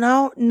 I don't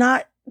know,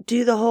 not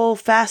do the whole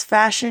fast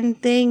fashion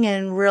thing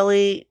and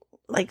really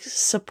like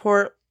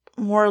support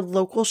more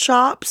local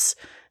shops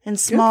and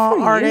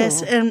small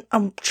artists. And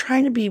I'm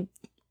trying to be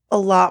a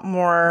lot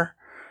more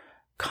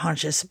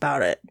conscious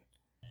about it.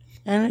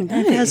 And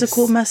nice. It has a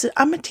cool message.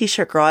 I'm a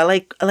t-shirt girl. I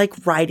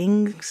like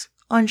writings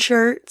on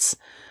shirts.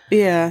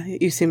 Yeah,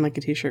 you seem like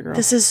a t-shirt girl.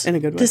 This is in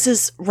a good way. This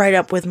is right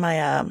up with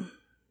my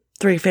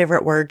 3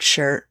 favorite words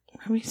shirt.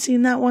 Have you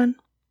seen that one?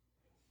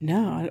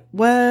 No.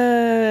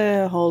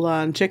 Well, hold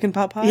on. Chicken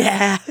pot pie?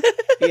 Yeah.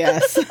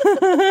 Yes.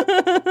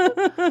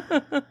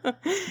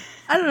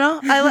 I don't know.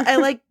 I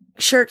like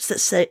shirts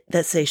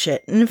that say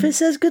shit. And if it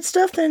says good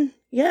stuff, then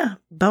yeah,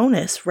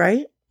 bonus,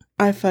 right?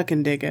 I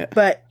fucking dig it.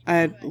 But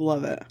I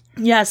love it.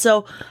 Yeah,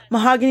 so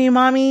Mahogany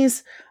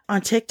Mommies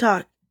on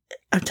TikTok,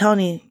 I'm telling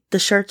you, the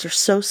shirts are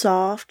so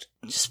soft.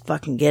 Just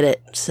fucking get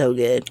it. So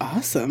good.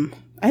 Awesome.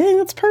 I think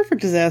that's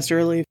perfect disaster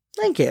relief.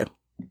 Thank you.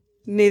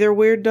 Neither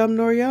weird, dumb,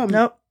 nor yum.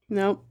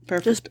 Nope.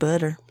 Perfect. Just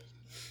butter.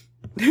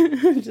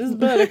 Just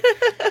butter.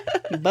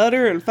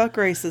 Butter and fuck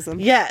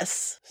racism.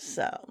 Yes.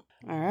 So.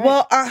 All right.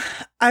 Well,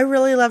 I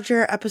really loved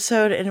your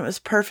episode and it was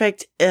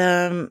perfect.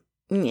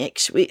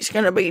 Next week's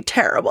gonna be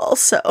terrible,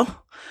 so.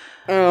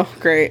 Oh,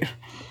 great.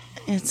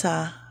 It's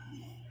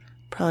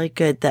probably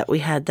good that we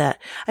had that.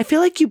 I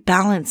feel like you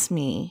balance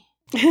me.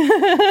 Because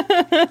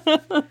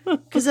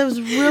I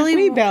was really...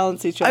 We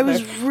balance each other. I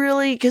was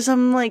really... Because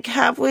I'm like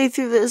halfway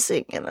through this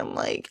thing and I'm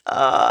like,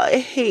 I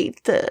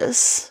hate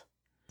this.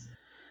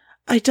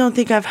 I don't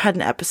think I've had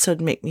an episode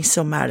make me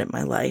so mad in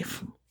my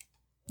life.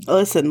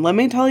 Listen, let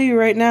me tell you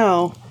right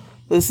now.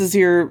 This is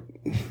your...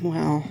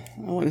 Well,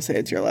 I want to say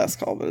it's your last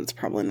call, but it's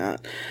probably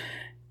not.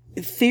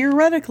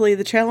 Theoretically,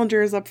 the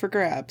challenger is up for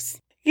grabs.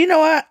 You know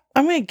what?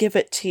 I'm going to give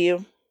it to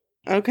you.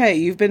 Okay,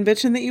 you've been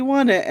bitching that you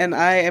want it, and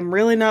I am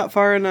really not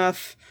far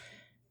enough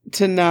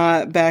to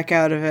not back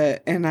out of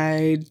it, and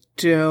I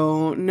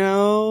don't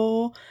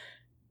know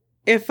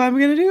if I'm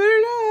going to do it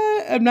or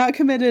I'm not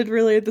committed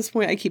really at this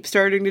point. I keep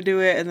starting to do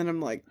it, and then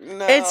I'm like,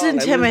 no. It's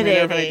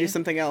intimidating. I do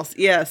something else.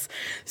 Yes.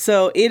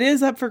 So it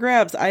is up for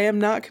grabs. I am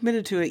not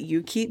committed to it.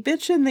 You keep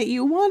bitching that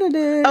you wanted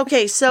it.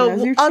 Okay, so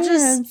Now's your I'll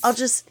chance.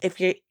 just if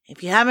you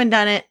haven't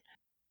done it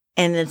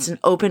and it's an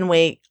open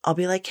wait, I'll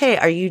be like, hey,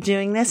 are you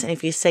doing this? And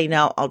if you say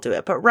no, I'll do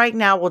it. But right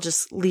now we'll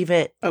just leave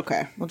it.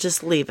 Okay. We'll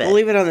just leave it. We'll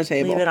leave it on the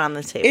table. Leave it on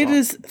the table. It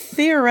is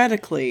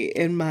theoretically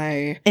in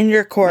in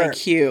your my court.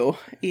 queue.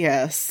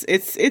 Yes.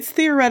 It's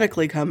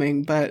theoretically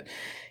coming, but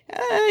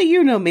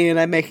you know me, and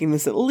I'm making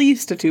this at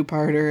least a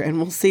 2-parter, and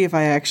we'll see if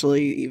I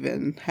actually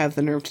even have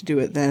the nerve to do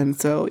it then.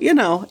 So,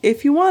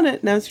 if you want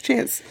it, now's your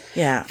chance.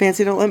 Yeah.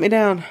 Fancy, don't let me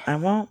down. I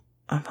won't.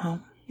 I'm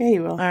home. Yeah,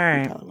 you will. All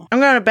right. I'm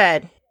going to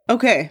bed.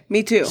 Okay,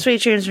 me too.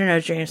 Sweet dreams or no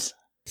dreams?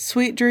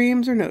 Sweet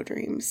dreams or no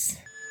dreams?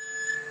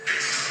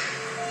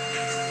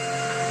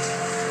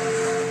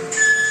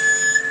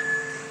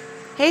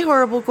 Hey,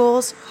 Horrible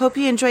Ghouls. Hope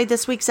you enjoyed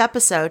this week's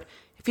episode.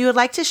 If you would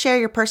like to share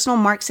your personal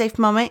MarkSafe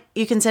moment,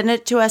 you can send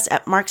it to us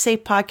at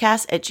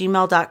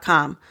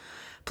marksafepodcast@gmail.com.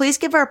 Please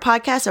give our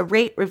podcast a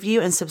rate,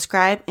 review, and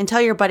subscribe, and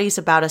tell your buddies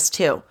about us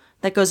too.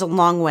 That goes a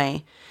long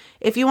way.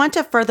 If you want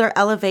to further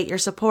elevate your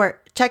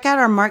support, check out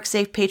our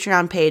MarkSafe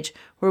Patreon page,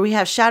 where we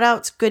have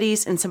shoutouts,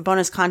 goodies, and some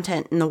bonus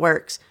content in the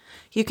works.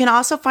 You can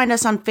also find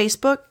us on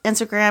Facebook,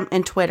 Instagram,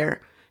 and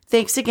Twitter.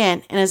 Thanks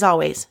again, and as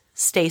always,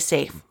 stay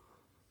safe.